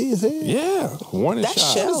over the kid's head? Yeah. Warning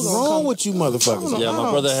shot. What's wrong with you motherfuckers? Yeah,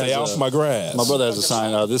 my brother has Stay off my grass. My brother has a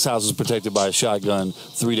sign. This house is protected by a shotgun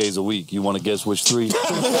 3 days a week. You want to guess which 3?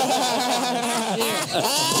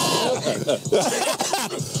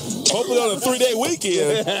 Hopefully on a 3-day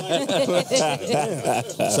weekend.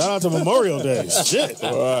 Shout out to Memorial Day. Shit.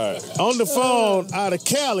 All right. On the phone out of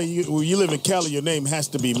Cali, you live in Cali, your name has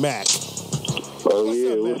to be Mac. Oh,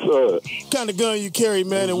 yeah, what's up? What kind of gun you carry,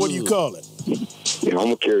 man, and what do you call it? Yeah, I'm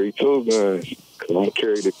going to carry 2 guns. Because I'm going to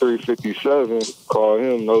carry the 357, call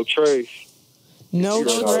him No Trace. No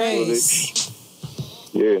trace.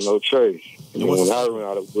 Yeah, no trace. And when I run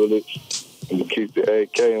out of bullets, I'm going to keep the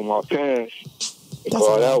AK in my pants and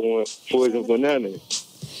call that one Poison Banana.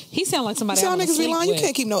 He sound like somebody. Y'all I niggas be lying. You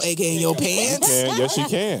can't keep no AK in your pants. Yes, you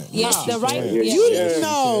can. Yes, the right.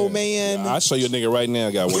 No, man. I'll show you a nigga right now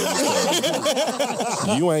got one.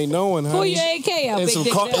 You ain't knowing, Pull honey. your AK out, And big some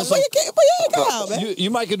dick. car- nigga. and some- Put your AK out, man. You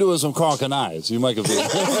might could do it with some Carl eyes. You might could do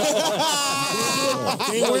it.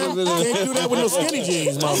 Can't do that with no skinny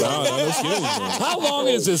jeans, motherfucker. No skinny jeans. How long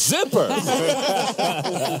is this zipper? Thank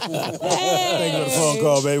you for the phone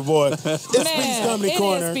call, baby boy. It's Speedy's Comedy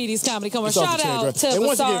Corner. It is Speedy's Comedy Corner. It's off Shout the chain, out right? to And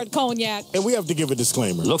once again- Bossard Cognac. And we have to give a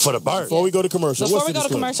disclaimer. Look for the bird. Before we go to commercial. Before What's we the go to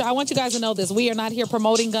disclaimer? commercial, I want you guys to know this. We are not here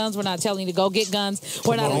promoting guns. We're not telling you to go get guns.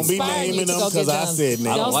 We're not Don't be inspiring you naming to them go get 'cause I guns. said names.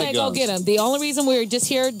 I Don't don't say like go guns. get them. The only reason we're just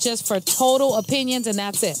here just for total opinions, and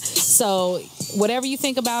that's it. So whatever you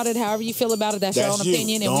think about it, however you feel about it, that's your own you.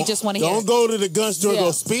 opinion, and we just want to hear Don't it. go to the gun store and Yeah.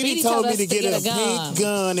 go, Speedy told me to get a pink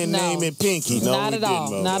gun and name it Pinky. No, not we at all.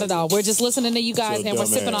 didn't, Not at all. We're just listening to you guys, So and we're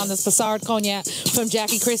sipping dumbass. on this Bossard Cognac from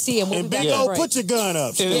Jackie Christie, and we'll be back Big in a O, break. put your gun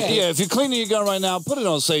up. Yeah, if you're cleaning your gun right now, put it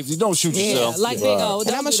on safety. Don't shoot yourself. like Big O.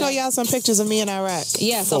 And I'm going to show y'all some pictures of me in Iraq.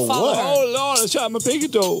 Yeah, so For follow what? her. Oh, Lord, I shot my pinky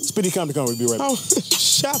toe. Speedy Comedy Corner, we'll be right back. Oh,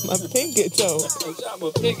 shot my pinky toe. Shot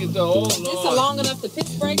my pinky toe. Oh, It's Lord. long enough to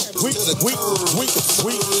pitch break. Who the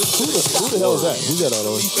hell is that? Who's that all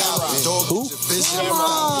over? Who?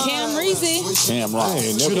 Cam Reezy. Damn right.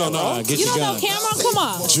 You don't know. Get You your don't know gun. Cameron? Come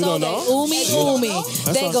on. You don't know? Oomy.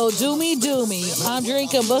 They go do me. I'm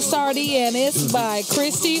drinking Bossardi, and it's by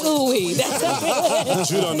Christy Ooey. That's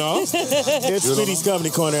You don't know? It's Speedy's Comedy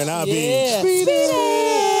Corner, and I'll be Yeah. Speedy.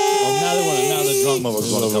 Oh, now the drunk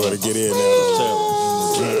motherfuckers want to come to get in now.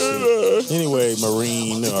 Anyway,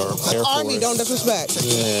 Marine or Air Force. Army, don't disrespect.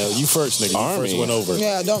 Yeah, you first, nigga. You first went over.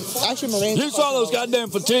 Yeah, don't. Actually, Marine. You saw those goddamn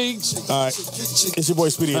fatigues. All right. It's your boy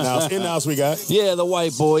Speedy in the house. In the house we got. Yeah, the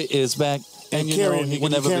white boy is back. And you know, carrying, he nigga, can you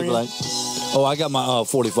never be carrying? black. Oh, I got my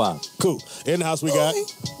 45. Cool. In the house we got.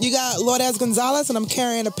 You got Lourdes Gonzalez, and I'm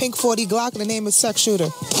carrying a pink 40 Glock, and the name is Sex Shooter.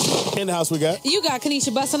 In the house we got. You got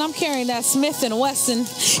Kanisha Bustin. I'm carrying that Smith & Wesson,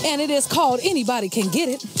 and it is called Anybody Can Get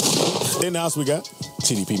It. In the house we got.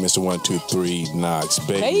 TDP, Mr. 123 Knox,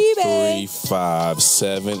 baby.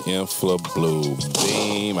 357 Infla Blue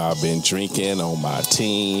Beam. I've been drinking on my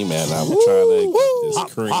team, and I'm trying to get this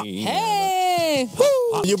cream. Hey!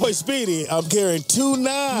 Your boy Speedy, I'm carrying 2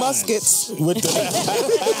 muskets with the.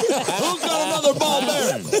 Who's got another ball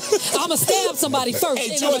bearing? I'ma stab somebody first.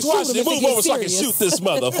 Hey, George Washington, move over so I can shoot this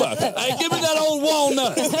motherfucker. Hey, give me that old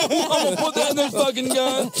walnut. I'm gonna put that in this fucking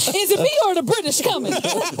gun. Is it me or the British coming?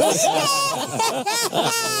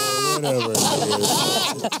 Whatever.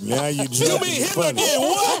 Now you You mean him again?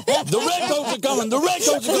 What? The redcoats are coming. The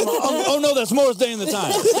redcoats are coming. Oh no, that's Morris Day in the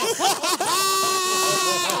time.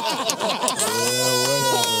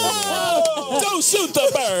 Don't shoot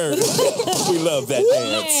the bird. We love that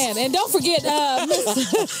dance. Man, and don't forget,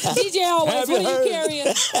 DJ Always, what are you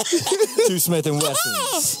carrying? 2 Smith &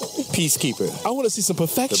 Wessons. Peacekeeper. I want to see some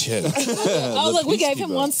perfection. Oh, look, we gave him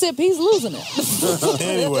 1 sip. He's losing it.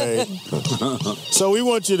 Anyway, so we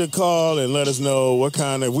want you to call and let us know what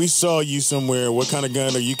kind of, we saw you somewhere, what kind of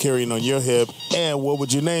gun are you carrying on your hip, and what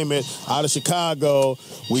would you name it? Out of Chicago,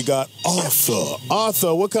 we got Arthur.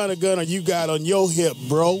 Arthur, what kind of gun are you got on your hip,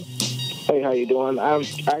 bro? Hey, how you doing? I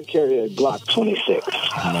carry a Glock 26.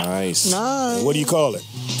 Nice. What do you call it?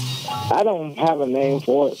 I don't have a name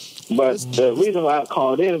for it, but the reason why I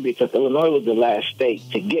called in is because Illinois was the last state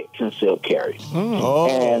to get concealed carry.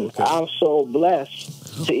 And I'm so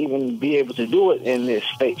blessed to even be able to do it in this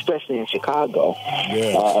state, especially in Chicago.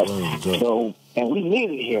 And we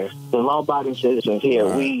need it here. The law-abiding citizens here,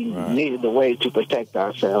 we needed the way to protect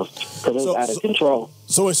ourselves because it's out of control.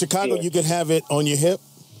 So in Chicago, you can have it on your hip?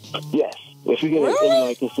 Yes. If you get it,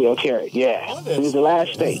 Illinois concealed carry. Yeah. It was the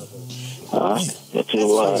last state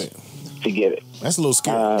to get it. That's a little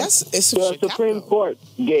scary. The Supreme Court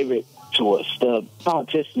gave it to us. The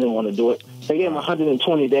politicians didn't want to do it. They gave them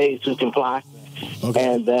 120 days to comply.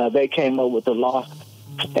 And they came up with the law.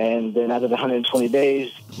 And then after the 120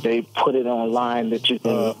 days, they put it online that you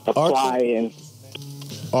can apply and...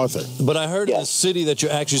 Arthur. But I heard in the city that you're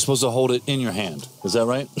actually supposed to hold it in your hand. Is that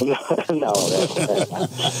right? No.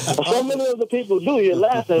 So many of the people do. You're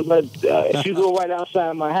laughing, but if you go right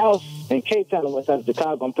outside my house in Cape Town, in West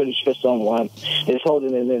Chicago, I'm pretty sure someone is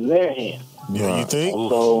holding it in their hand. Yeah, you think?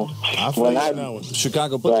 So when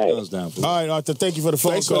Chicago put the guns down for you. All right, Arthur, thank you for the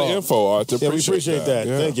phone Thanks call. for the info, Arthur. Yeah, we appreciate that.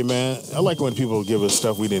 Yeah. Thank you, man. I like when people give us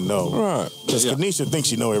stuff we didn't know. Right. Because Kanisha thinks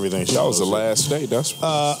she know everything. That was the last day. That's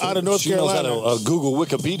out of North Carolina. She knows how to Google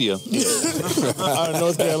Wikipedia. Out of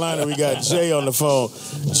North Carolina, we got Jay on the phone.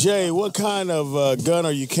 Jay, what kind of gun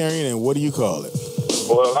are you carrying, and what do you call it?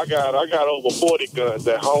 Well, I got over 40 guns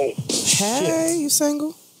at home. Hey, you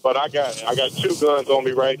single? But I got 2 guns on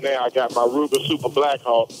me right now. I got my Ruger Super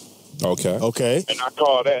Blackhawk. Okay. And I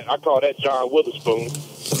call that John Witherspoon.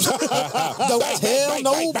 Don't tell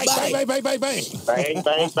nobody. Bang, bang, bang, bang, bang. Bang,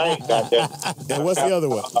 bang, bang. Goddamn. And what's the other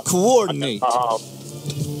one? Coordinate.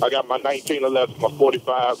 I got my 1911, my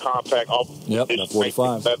 45 compact off. Yep, that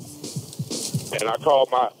 45. And I call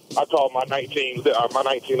my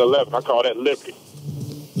 1911. I call that Liberty.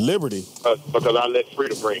 Liberty. Because I let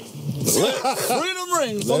freedom ring. Freedom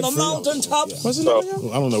rings on the mountaintops. What's it I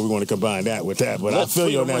don't know if we want to combine that with that, but I feel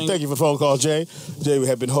you on that. Thank you for the phone call, Jay. Jay, we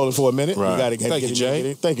have been holding for a minute. Right. We got to Thank you,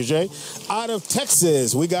 Jay. Thank you, Jay. Out of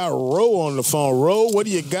Texas, we got Ro on the phone. Ro, what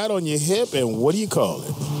do you got on your hip, and what do you call it?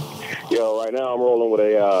 Yo, right now I'm rolling with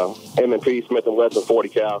a M&P Smith & Wesson 40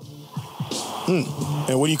 cal.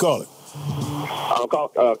 And what do you call it?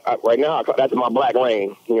 Right now, that's my Black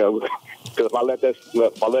Rain. You know, because if I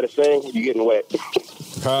let it sing, you're getting wet.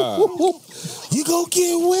 You go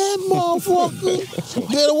get wet, motherfucker.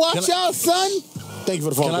 Better watch out, son. Thank you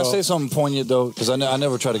for the phone call. Can I say something poignant, though? Because I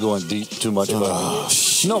never try to go in deep too much about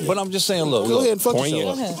it. No, but I'm just saying, look. Go ahead and fuck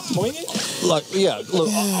yourself. Poignant? Look,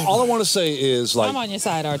 all I want to say is, like... I'm on your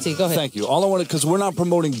side, RT. Go ahead. Thank you. All I want to... Because we're not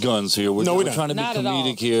promoting guns here. We're trying to be Not at all.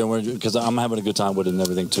 comedic here, because I'm having a good time with it and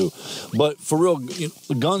everything, too. But for real,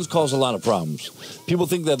 guns cause a lot of problems. People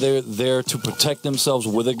think that they're there to protect themselves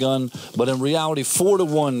with a gun, but in reality, 4 to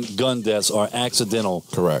 1 gun deaths are accidental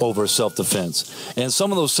over self-defense. And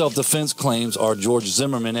some of those self-defense claims are George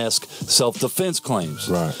Zimmerman-esque self-defense claims.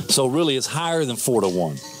 Right. So really, it's higher than 4 to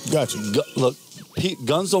 1. Gotcha. Look,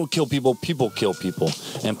 guns don't kill people kill people.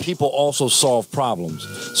 And people also solve problems.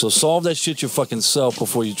 So solve that shit your fucking self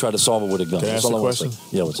before you try to solve it with a gun. Can I That's ask all a I want to question?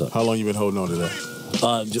 say. Yeah, what's up? How long you been holding on to that?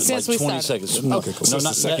 Just Since like we 20 started. seconds. No, Okay, cool. no, Since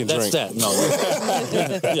not the second that's drink. that. No,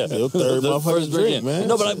 yeah. Your third The motherfucking first drink, man.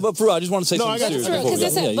 No, but for real, I just want to say No, I something got serious. you. before we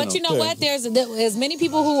Because go. but you know what? There's as many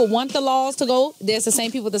people who would want the laws to go. There's the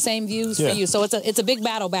same people with the same views Yeah. for you. So it's a big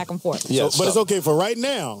battle back and forth. Yeah, but it's okay for right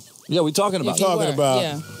now. Yeah, we're talking about. If you Talking were, about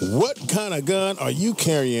yeah. what kind of gun are you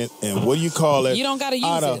carrying and what do you call it? You don't gotta use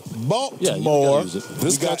out of it. Baltimore.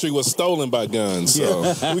 This country was stolen by guns. So.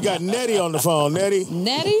 Yeah. We got Nettie on the phone. Nettie.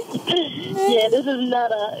 Nettie? Yeah, this is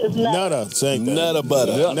Nutter. It's Nutter. Nutter. Same thing. Nutter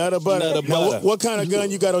butter. Nutter butter. Nutter Now, butter. what kind of gun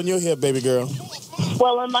you got on your hip, baby girl?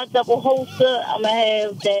 Well, in my double holster, I'm going to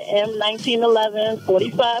have that M1911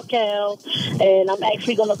 45 cal, and I'm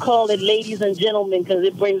actually going to call it ladies and gentlemen because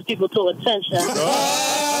it brings people to attention.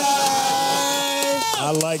 I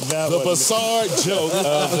like that The one. Bossard joke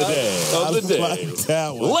of the day. I like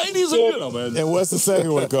that one. Ladies and gentlemen. And what's the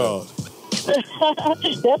second one called?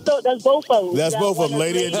 That's both of them. That's both of them,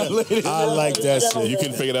 lady and gentlemen. I like that shit. You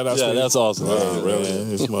couldn't figure that out. Yeah, Steve? that's awesome. Oh, really?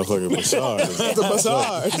 This motherfucker Bossard. The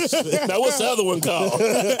Bossard. Now, what's the other one called?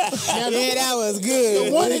 Yeah, that was good.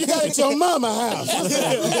 The one you got at your mama house.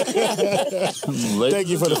 Thank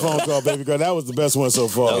you for the phone call, baby girl. That was the best one so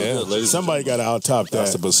far. That was good, Somebody got to out-top that.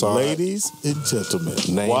 That's the Bossard. Ladies and gentlemen.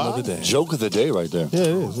 Name of the day. Joke of the day right there. Yeah, it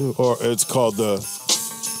is. Or it's called the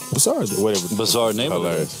Bossard, whatever. Bizarre name of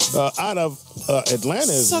it. Out of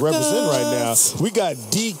Atlanta is representing right now. We got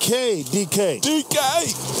DK. DK.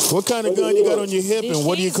 What kind of gun you got on your hip and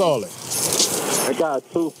what do you call it? I got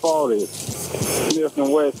 240 Smith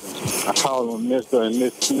and Wesson. I call them Mr. and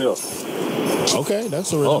Miss Smith. Okay,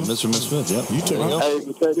 that's a Oh, Mr. and Miss Smith, yeah. You took it. Hey,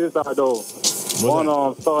 but check this out though. One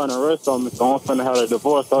of them starting to arrest on me, so I'm finna have a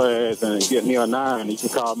divorce her ass and get me a 9. You can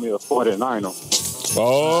call me a 49er. Thinking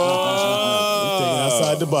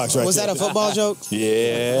outside the box right Was there. that a football joke?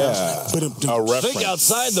 Yeah. A reference. Think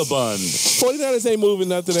outside the bun. 49ers ain't moving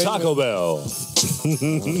nothing. Taco Bell.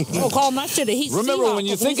 Oh, call my shit a heat. Remember, when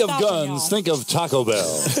you think of guns, think of Taco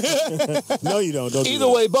Bell. No, you don't. Don't Either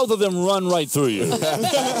way, both of them run right through you.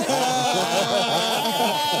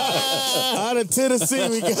 Out of Tennessee,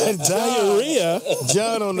 we got diarrhea.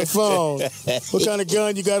 John on the phone. What kind of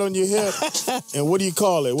gun you got on your hip? And what do you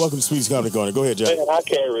call it? Welcome to Speedy's Comedy Corner. Go ahead, John. Man, I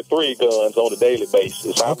carry 3 guns on a daily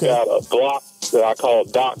basis. I've got a Glock that I call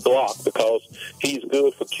Doc Glock because he's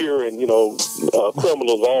good for curing, criminals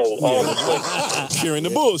all the time. Curing the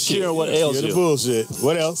bullshit. Curing what ails You're the you. bullshit.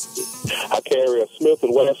 What else? I carry a Smith &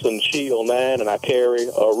 Wesson Shield 9, and I carry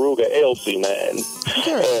a Ruger LC 9. And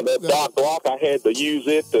that Doc Glock, I had to use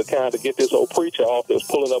it to kind of get this old preacher off that was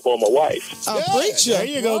pulling up on my wife. A preacher. There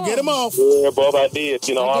you go. Get him off. Yeah, brother, I did.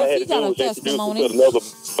 All I had to got do a was introduce him testimony. to another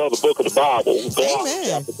book of the Bible, Glock Amen.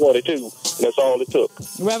 chapter 22, and that's all it took.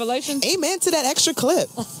 Revelation? Amen to that extra clip.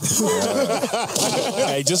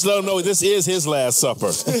 Hey, just let him know this is his last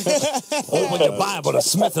supper. Open your Bible to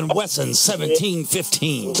Smith & Wesson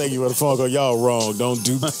 1715. Thank you for the phone call. Y'all wrong. Don't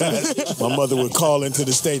do that. My mother would call into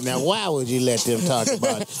the state. Now, why would you let them talk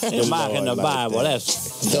about They're mocking the Lord like Bible. that?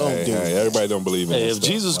 That's Don't do Hey, everybody don't believe in Hey, that if stuff.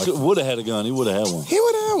 Jesus would have had a gun, he would have had one. He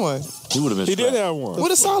would have had one. He would have been He did strapped. have one.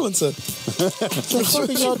 With a silencer. What the fuck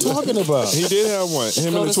are y'all talking about? He did have one.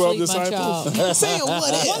 Him Go and the to 12 sleep, my disciples. child. Saying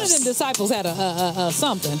what if. One of them disciples had a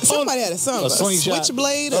something. Somebody had a something. A slingshot.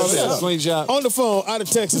 Switchblade. Oh, Or yeah, something. slingshot. On the phone, out of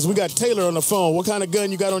Texas, we got Taylor on the phone. What kind of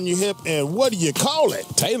gun you got on your hip and what do you call it?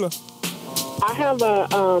 Taylor. I have a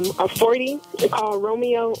 40 called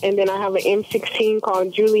Romeo, and then I have an M16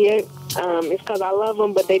 called Juliet. It's because I love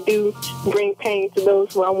them, but they do bring pain to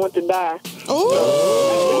those who I want to die.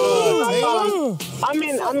 I'm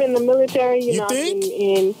in the military. I've been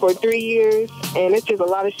in for 3 years, and it's just a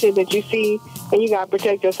lot of shit that you see, and you gotta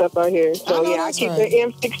protect yourself out here. So I keep the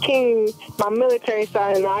M16, my military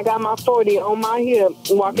side, and I got my 40 on my hip,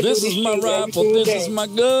 walking This through is the my streets every rifle. single This day. is my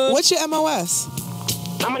gun. What's your MOS?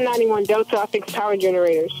 I'm a 91 Delta. I fix power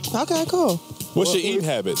generators. Okay, cool. What's your eating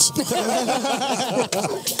habits?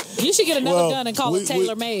 You should get another gun and call it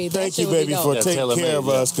Tailor Made. Thank you, baby, for taking care of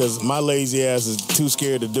us because my lazy ass is too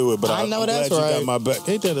scared to do it. But I know I'm that's glad you right. got my back.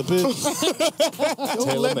 Ain't that a bitch?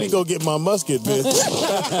 Don't let me go get my musket, bitch.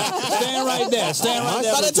 Stand right there. Stand right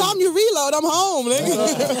there. By the time you reload, I'm home, nigga.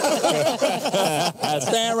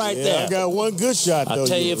 Stand right Yeah, there. I got one good shot, though. I'll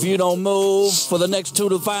tell you, if you don't move for the next 2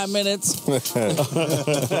 to 5 minutes.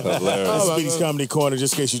 Speedy's Comedy Corner,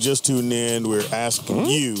 just in case you just tuned in, we're asking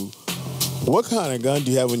you, what kind of gun do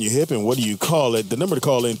you have on your hip and what do you call it? The number to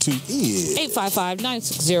call into is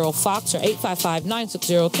 855-960-FOX or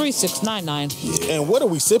 855-960-3699. Yeah. And what are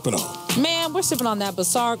we sipping on? Man, we're sipping on that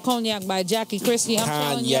Bossard Cognac by Jackie Christie. I'm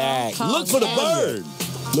telling you. Look for the bird.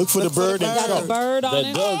 Look for the bird. Got a bird on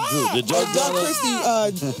it. Doug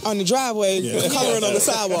Christie on the driveway, coloring on the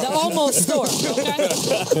sidewalk. The almost store.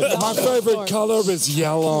 Okay. My favorite color is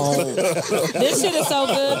yellow. This shit is so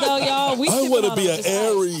good though, y'all. I want to be an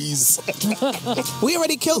Aries. We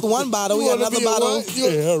already killed one bottle. We got another bottle.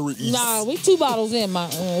 Aries. Nah, we 2 bottles in.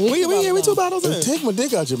 We 2 bottles in. Take my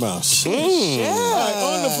dick out your mouth. Yeah.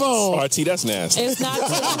 On the phone. RT, that's nasty. It's not.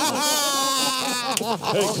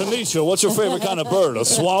 Hey, Kanisha, what's your favorite kind of bird? A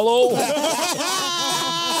swallow?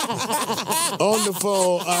 On the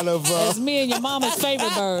phone out of... It's me and your mama's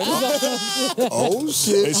favorite bird. Oh,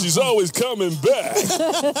 shit. And she's always coming back.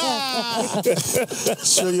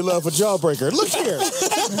 Show your love for Jawbreaker. Look here.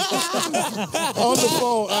 On the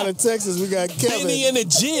phone out of Texas, we got Kevin. Benny and the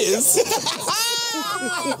Jizz.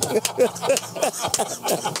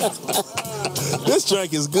 This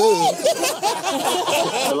drink is good.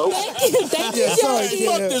 Hello? Thank you. Sorry,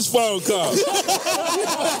 Fuck this phone call.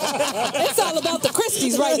 It's all about the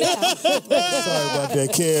Christies right now. Sorry about that,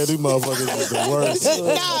 Kev. These motherfuckers is the worst.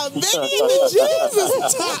 Nah, Benny and the Jizz is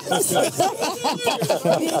tops.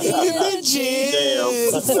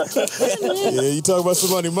 Yeah, you talk about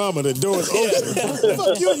somebody mama, the door is open.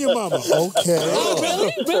 Fuck you and your mama. Okay. Oh,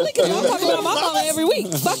 really? Really? Because I'm talking about my mama every week.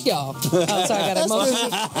 Fuck y'all. Oh, sorry, I got emotional.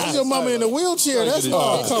 That's your mama in a wheelchair. That's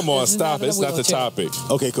Oh, come on, stop it. It's not the topic.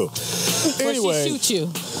 Okay, cool. Anyway. She shoot you.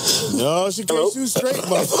 No, she can't shoot straight,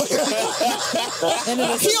 motherfucker.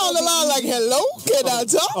 He on the line like, hello, can I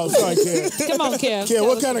talk? Oh, sorry, Kev. Come on, Kev. Kev,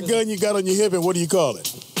 what kind of gun you got on your hip and what do you call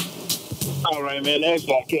it? All right, man.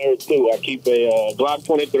 Actually, I carry two. I keep a Glock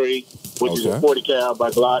 23, which is a 40 cal by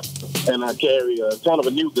Glock, and I carry a kind of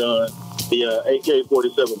a new gun, the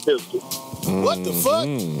AK-47 pistol. What the fuck?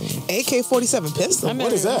 AK-47 pistol?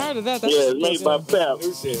 What is that? Heard of that. Yeah, it's made by PAP.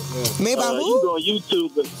 Made by You who? go on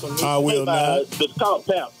YouTube. I will not. It's called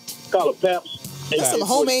PAP. It's called a PAP's. That's some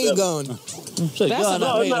homemade gun. No, it's not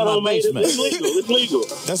homemade. It's legal. It's legal.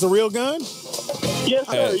 That's a real gun? Yes,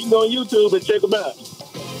 sir. You can go on YouTube and check them out.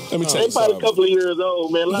 Let me tell They you probably a something. couple of years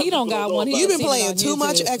old, man. He don't got one. You've been playing too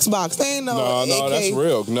much Xbox. They ain't no No, that's AK.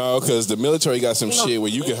 real. No, because the military got some shit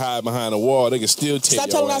where you can hide behind a wall. They can still take Stop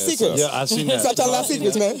your telling our ass secrets. up. Yeah, I seen that. Stop telling our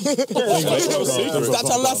secrets, man. Ain't no secret. Stop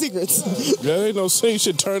telling our secrets. Yeah, ain't no secret.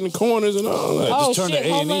 Shit, turn the corners and all that. Oh, Just turn shit. to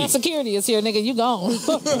A&E. Homeland Security is here, nigga. You gone.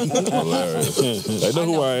 Hilarious. They know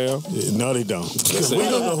who I am. No, they don't. Because we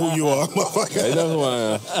don't know who you are, motherfucker. They know who I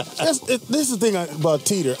am. This is the thing about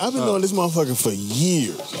Teeter. I've been knowing this motherfucker for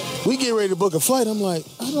years. We get ready to book a flight. I'm like,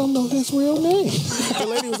 I don't know his real name. The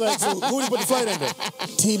lady was like, so who do you put the flight under?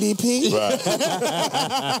 TDP? Right.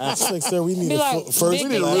 It's like, sir, we need Be like, first. big We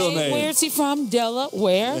need a real name. Where's he from?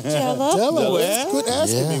 Delaware. Delaware. Delaware. Quit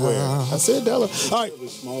asking me where. I said Delaware. All right,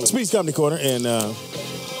 Speedy's Comedy Corner, and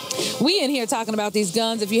We in here talking about these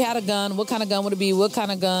guns. If you had a gun, what kind of gun would it be? What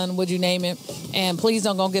kind of gun would you name it? And please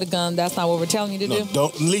don't go get a gun. That's not what we're telling you to do.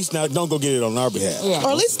 don't at least now don't go get it on our behalf. Yeah.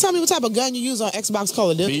 Or at least tell me what type of gun you use on Xbox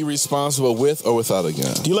Call of Duty. Be responsible with or without a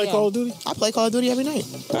gun. Do you like Call of Duty? I play Call of Duty every night.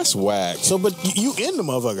 That's whack. So, but you in the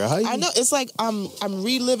motherfucker? How you? I know it's like I'm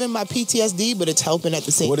reliving my PTSD, but it's helping at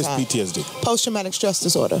the same What is time. PTSD? Post-traumatic stress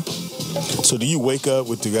disorder. So do you wake up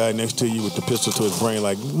with the guy next to you with the pistol to his brain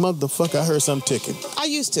like, motherfucker, I heard something ticking? I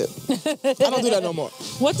used to. I don't do that no more.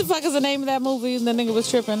 What the fuck is the name of that movie? The nigga was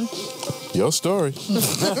tripping. Your story.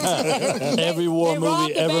 Every war They robbed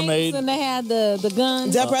movie the ever banks made. and they had the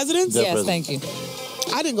guns. Dead Presidents? Dead Yes, Presidents. thank you.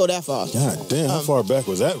 I didn't go that far. God damn, how far back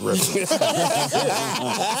was that reference?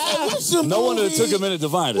 No wonder it took a minute to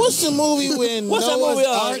find it. What's the movie when What's that Noah's movie?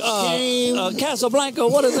 Ark came? Casablanca.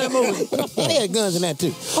 What is that movie? They had guns in that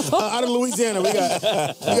too. Out of Louisiana, we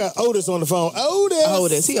got Otis on the phone.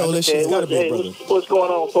 Otis, he Otis. She's got to be a brother. What's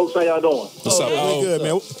going on, folks? How y'all doing? What's up? Pretty good,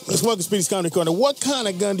 man. Let's welcome Speedy's Comedy Corner. What kind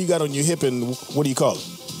of gun do you got on your hip, and what do you call it?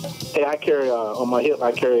 Hey, I carry on my hip.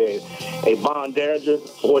 I carry a Bond Derringer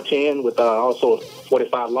 410 with also a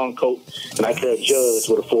 45 long coat, and I carry a Judge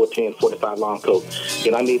with a 410 45 long coat.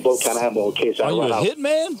 And I need both kind of ammo in case I Are you run a out.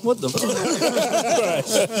 hitman? What the?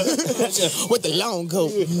 With the long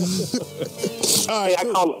coat. All right, I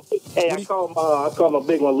call my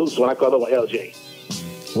big one Lucifer, and I call the one LJ.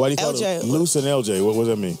 Why do you call it Luce and LJ? What does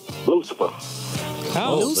that mean? Lucifer.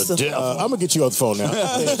 Oh, the devil. I'm gonna get you off the phone now.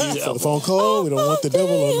 Thank you for the phone call. We don't want the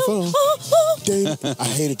devil on the phone. Damn, I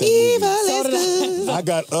hated that movie. I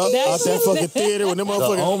got up out that fucking theater when them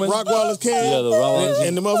motherfucking Rockwallers came. Yeah, the Rockwallers.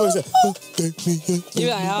 And the motherfucker said,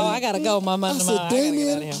 You're like, oh, I gotta go. My mother. I said,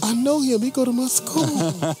 Damien, I know him. He go to my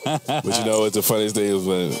school. But you know what the funniest thing is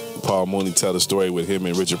when Paul Mooney tell the story with him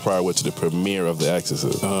and Richard Pryor went to the premiere of The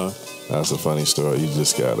Exorcist. That's a funny story. You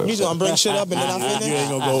just gotta. You gonna bring shit up and then I finish? You ain't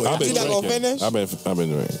gonna go. You not gonna finish? I've been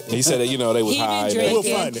drinking. He said that they was high. We'll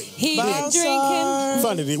find it. He been drinking.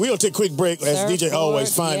 Find it. We gonna take a quick break as DJ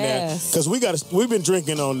always find that because we've been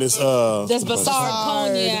drinking on this. This Bossard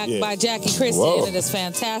Cognac by Jackie Christie, and it is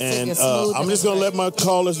fantastic. And it's smooth. I'm just gonna let my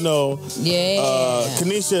callers know.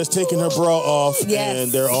 Kanisha is taking her bra off,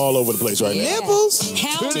 and they're all over the place right now. Nipples.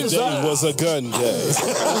 Today was a gun day.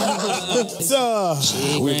 So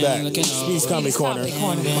we're back. Speed's Comedy Corner. I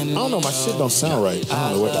don't know, my shit don't sound right. I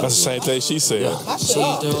don't know what. That's the same thing she said.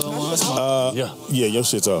 Yeah, your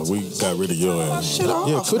shit's off. We got rid of your ass. Shit off,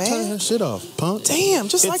 yeah, quit man. turning her shit off, punk. Damn,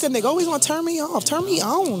 just like a nigga always want to turn me off. Turn me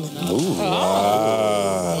on.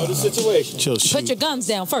 Know the situation. Chill, Put your guns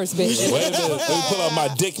down first, bitch. Wait a minute. Let me pull out my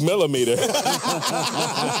dick millimeter.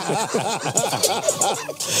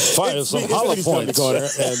 Fire some hollow points.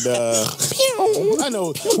 And I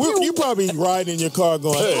know you probably riding in your car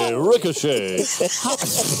going, hey, ricochet.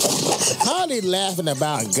 How are they laughing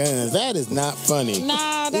about guns? That is not funny.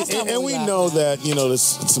 Nah, that's not And we know that, there's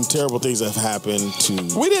some terrible things that have happened to...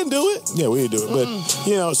 We didn't do it. Yeah, we didn't do it.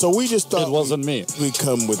 But, so we just thought... It wasn't me. We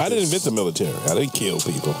come with I didn't invent the military. I didn't kill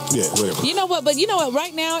people. Yeah, whatever. You know what? But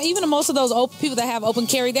right now, even most of those people that have open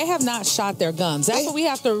carry, they have not shot their guns. That's what we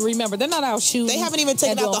have to remember. They're not out shooting. They haven't even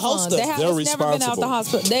taken out the holster. They're never been out the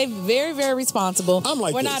hospital. They're very, very responsible.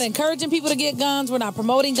 We're not encouraging people to get guns. We're not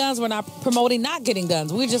promoting guns. We're not promoting not getting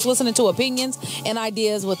guns. We're just listening to opinions and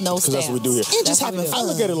ideas with no stance. That's what we do here. I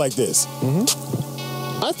look at it like this.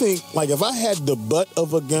 I think, if I had the butt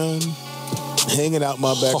of a gun hanging out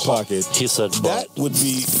my back pocket, he said that would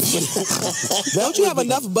be... Don't you have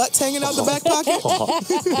enough butts hanging out the back pocket?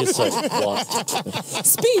 He said what?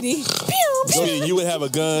 Speedy. Speedy, you would have a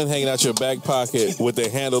gun hanging out your back pocket with the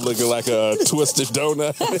handle looking like a twisted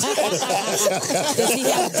donut.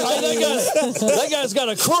 That guy's got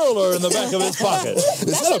a curler in the back of his pocket.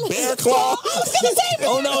 Is that a bear claw?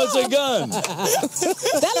 Oh no, it's a gun.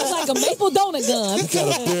 That looks like a maple donut gun. It's got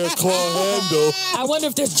a bear claw handle. I wonder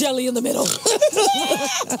if there's jelly in the middle.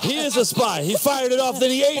 He is a spy. He fired it off, then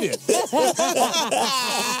he ate it.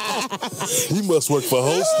 He must work for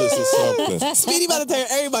Hostess or something. Speedy about to tear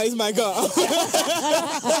everybody's mic off.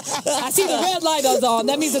 I see the red light is on.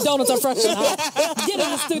 That means the donuts are fresh and hot. Get in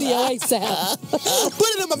the studio ASAP. Put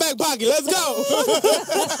it in my back pocket. Let's go.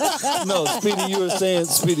 No, Speedy,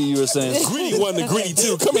 you were saying. Greedy 1 to Greedy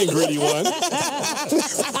 2. Come in, Greedy 1.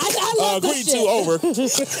 I love Greedy 2 over.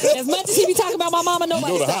 As much as he be talking about my mama,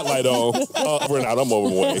 nobody. You know the hot light on. We're not. I'm over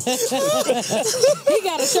the way. He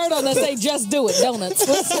got a shirt on that say "Just Do It" donuts.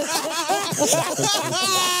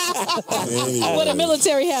 With a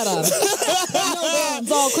military hat on. No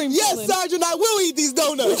guns, all cream. Yes, Sergeant, I will eat these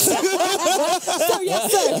donuts.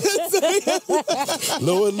 Yes, sir.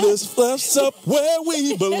 Lower this flesh up where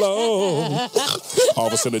we belong. All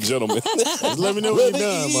of a sudden, a gentleman. Just let me know when you're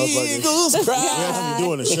done, motherfucker. We're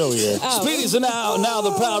doing a show here. Speedy's now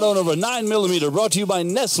the proud owner of a 9mm brought to you by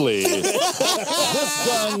Nestle. This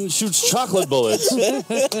gun shoots chocolate bullets. We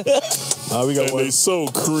got one. They so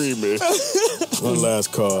creamy. One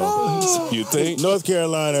last call. You think? North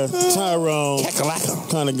Carolina, Tyrone. What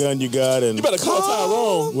kind of gun you got? And you better call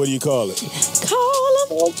Tyrone. What do you call it? Call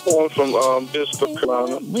him. I'm calling from Bishop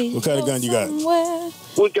Carolina. What kind of gun you got?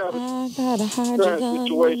 We got a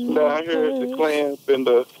situation that I heard the Klan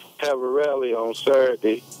finna have a rally on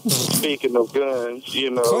Saturday. Speaking of guns,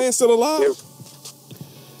 Klan still alive?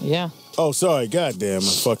 Yeah. Oh, sorry. Goddamn, I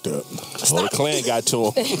fucked up. Oh, the Klan got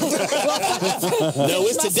to him. No,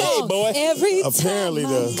 it's today, boy. Every Apparently,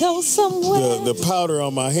 time I go somewhere. the powder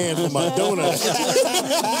on my hand for my donut.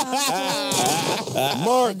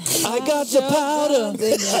 Mark, I got the powder.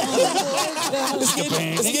 It's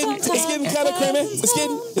getting kind of creamy.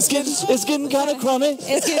 It's getting kind of crummy.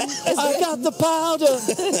 I got the powder.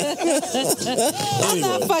 I'm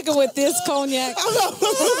not fucking with this cognac.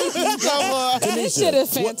 This shit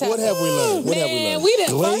is fantastic. What have we learned? Man, we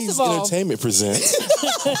didn't. Glaze First of all, Entertainment presents.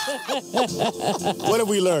 What have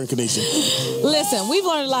we learned, Kanisha? Listen, we've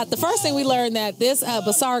learned a lot. The first thing we learned that this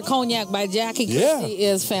Bossard Cognac by Jackie Christie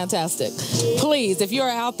is fantastic. Please, if you're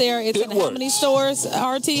out there, it's in how many stores?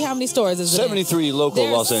 RT, how many stores is it? 73 local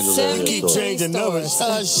Los Angeles area. Keep changing numbers.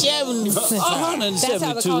 172. That's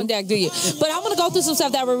how the cognac do you. But I'm going to go through some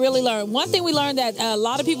stuff that we really learned. One thing we learned that a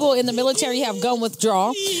lot of people in the military have gun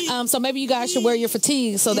withdrawal. So maybe you guys should wear your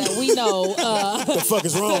fatigues so that we you know. The fuck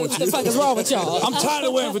is wrong with you? The fuck is wrong with y'all? I'm tired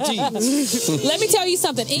of wearing fatigues. Let me tell you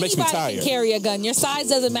something. Anybody can carry a gun. Your size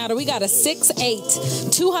doesn't matter. We got a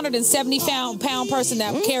 6'8", 270-pound person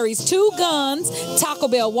that carries 2 guns, Taco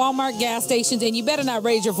Bell, Walmart, gas stations, and you better not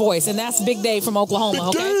raise your voice. And that's Big Dave from Oklahoma,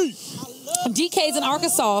 okay? DK's in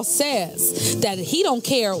Arkansas says that he don't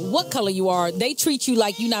care what color you are. They treat you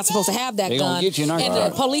like you're not supposed to have that They gun. gonna get you in and Arkansas.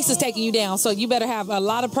 the police is taking you down. So you better have a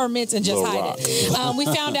lot of permits and just hide it. We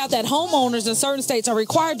found out that homeowners in certain states are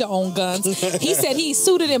required to own guns. He said he's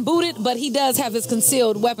suited and booted, but he does have his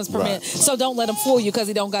concealed weapons permit. So don't let him fool you because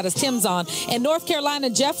he don't got his Timbs on. In North Carolina,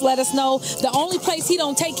 Jeff let us know the only place he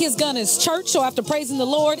don't take his gun is church. So after praising the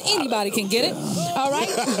Lord, anybody can get it. All right.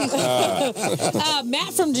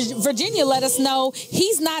 Matt from Virginia let us know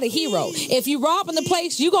he's not a hero. If you robbing the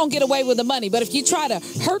place, you're going to get away with the money. But if you try to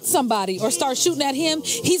hurt somebody or start shooting at him,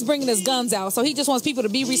 he's bringing his guns out. So he just wants people to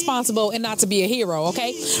be responsible and not to be a hero,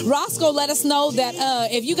 okay? Roscoe let us know that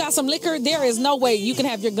if you got some liquor, there is no way you can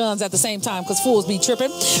have your guns at the same time because fools be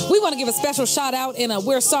tripping. We want to give a special shout out and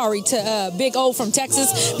we're sorry to Big O from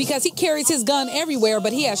Texas because he carries his gun everywhere,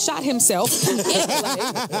 but he has shot himself.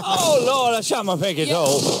 Oh, Lord, I shot my pinky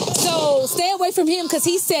toe. So stay away from him because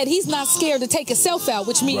he said he's not scared to take himself out,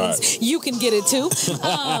 which means you can get it too.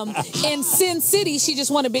 In Sin City, she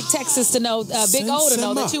just wanted Big Texas to know, Big O to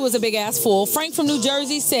know that you was a big ass fool. Frank from New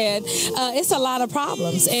Jersey said it's a lot of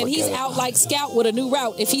problems, and he's out like Scout with a new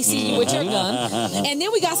route if he see you with your gun. And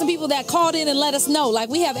then we got some people that called in and let us know. Like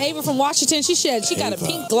we have Ava from Washington. She said she got a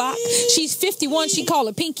pink Glock. She's 51. She called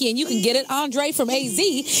it Pinky, and you can get it. Andre from AZ,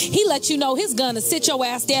 he let you know his gun to sit your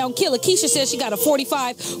ass down, kill it. Keisha said she got a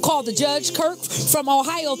 45. Called the judge. Kirk from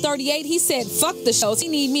Ohio 38. He said fuck the shows. He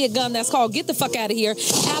need me a gun that's called get the fuck out of here.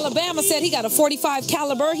 Alabama said he got a 45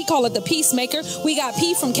 caliber. He called it the Peacemaker. We got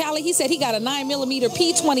P from Cali. He said he got a 9mm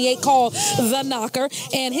P28 called the Knocker,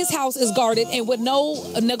 and his house is guarded and with no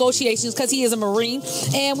negotiations because he is a Marine.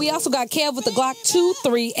 And we also got Kev with the Glock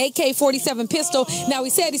 2-3 AK-47 pistol. Now he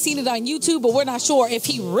said he's seen it on YouTube, but we're not sure if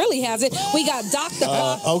he really has it. We got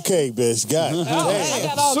Dr. Okay, bitch, got it. I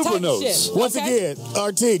got all Super type of notes. shit. Once again,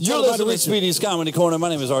 RT, You're listening to Speedy's Comedy Corner. My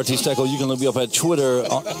name is RT Steckel. You can look me up at Twitter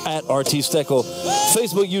at RT Steckel,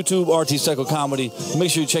 Facebook, YouTube, RT Steckel Comedy.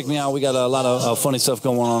 Make sure you check me out. We got a lot of funny stuff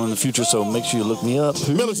going on in the future, so make sure you look me up.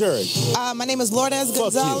 Military. My name is Lourdes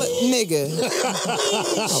Gonzalez. Nigga.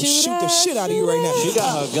 I'll shoot the shit out of you right now. She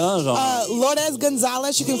got her guns on. Lourdes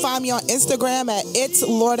Gonzalez. You can find me on Instagram at It's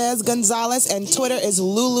Lourdes Gonzalez, and Twitter is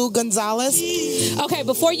Lulu Gonzalez. Okay,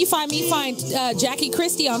 before you find me, find Jackie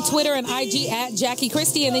Christie on Twitter and IG at Jackie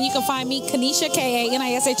Christie, and then you can find me Kanisha,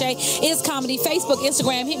 Kanisha is comedy. Facebook,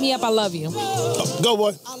 Instagram. Hit me up. I love you. Go,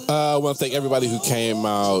 boy. I want to thank everybody who came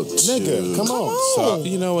out. Nigga, come on. So,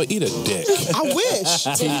 you know what? Eat a dick. I wish.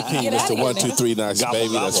 TDP, Mr. 123 Nice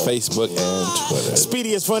Baby. That's Facebook and Twitter.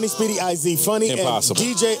 Speedy is funny. Speedy IZ funny. Impossible.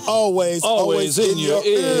 And DJ always in your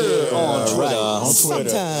ear. On Twitter.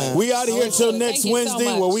 Sometimes. We out of here until Thank next you so Wednesday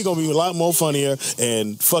much. where we going to be a lot more funnier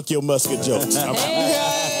and fuck your musket jokes. Hey.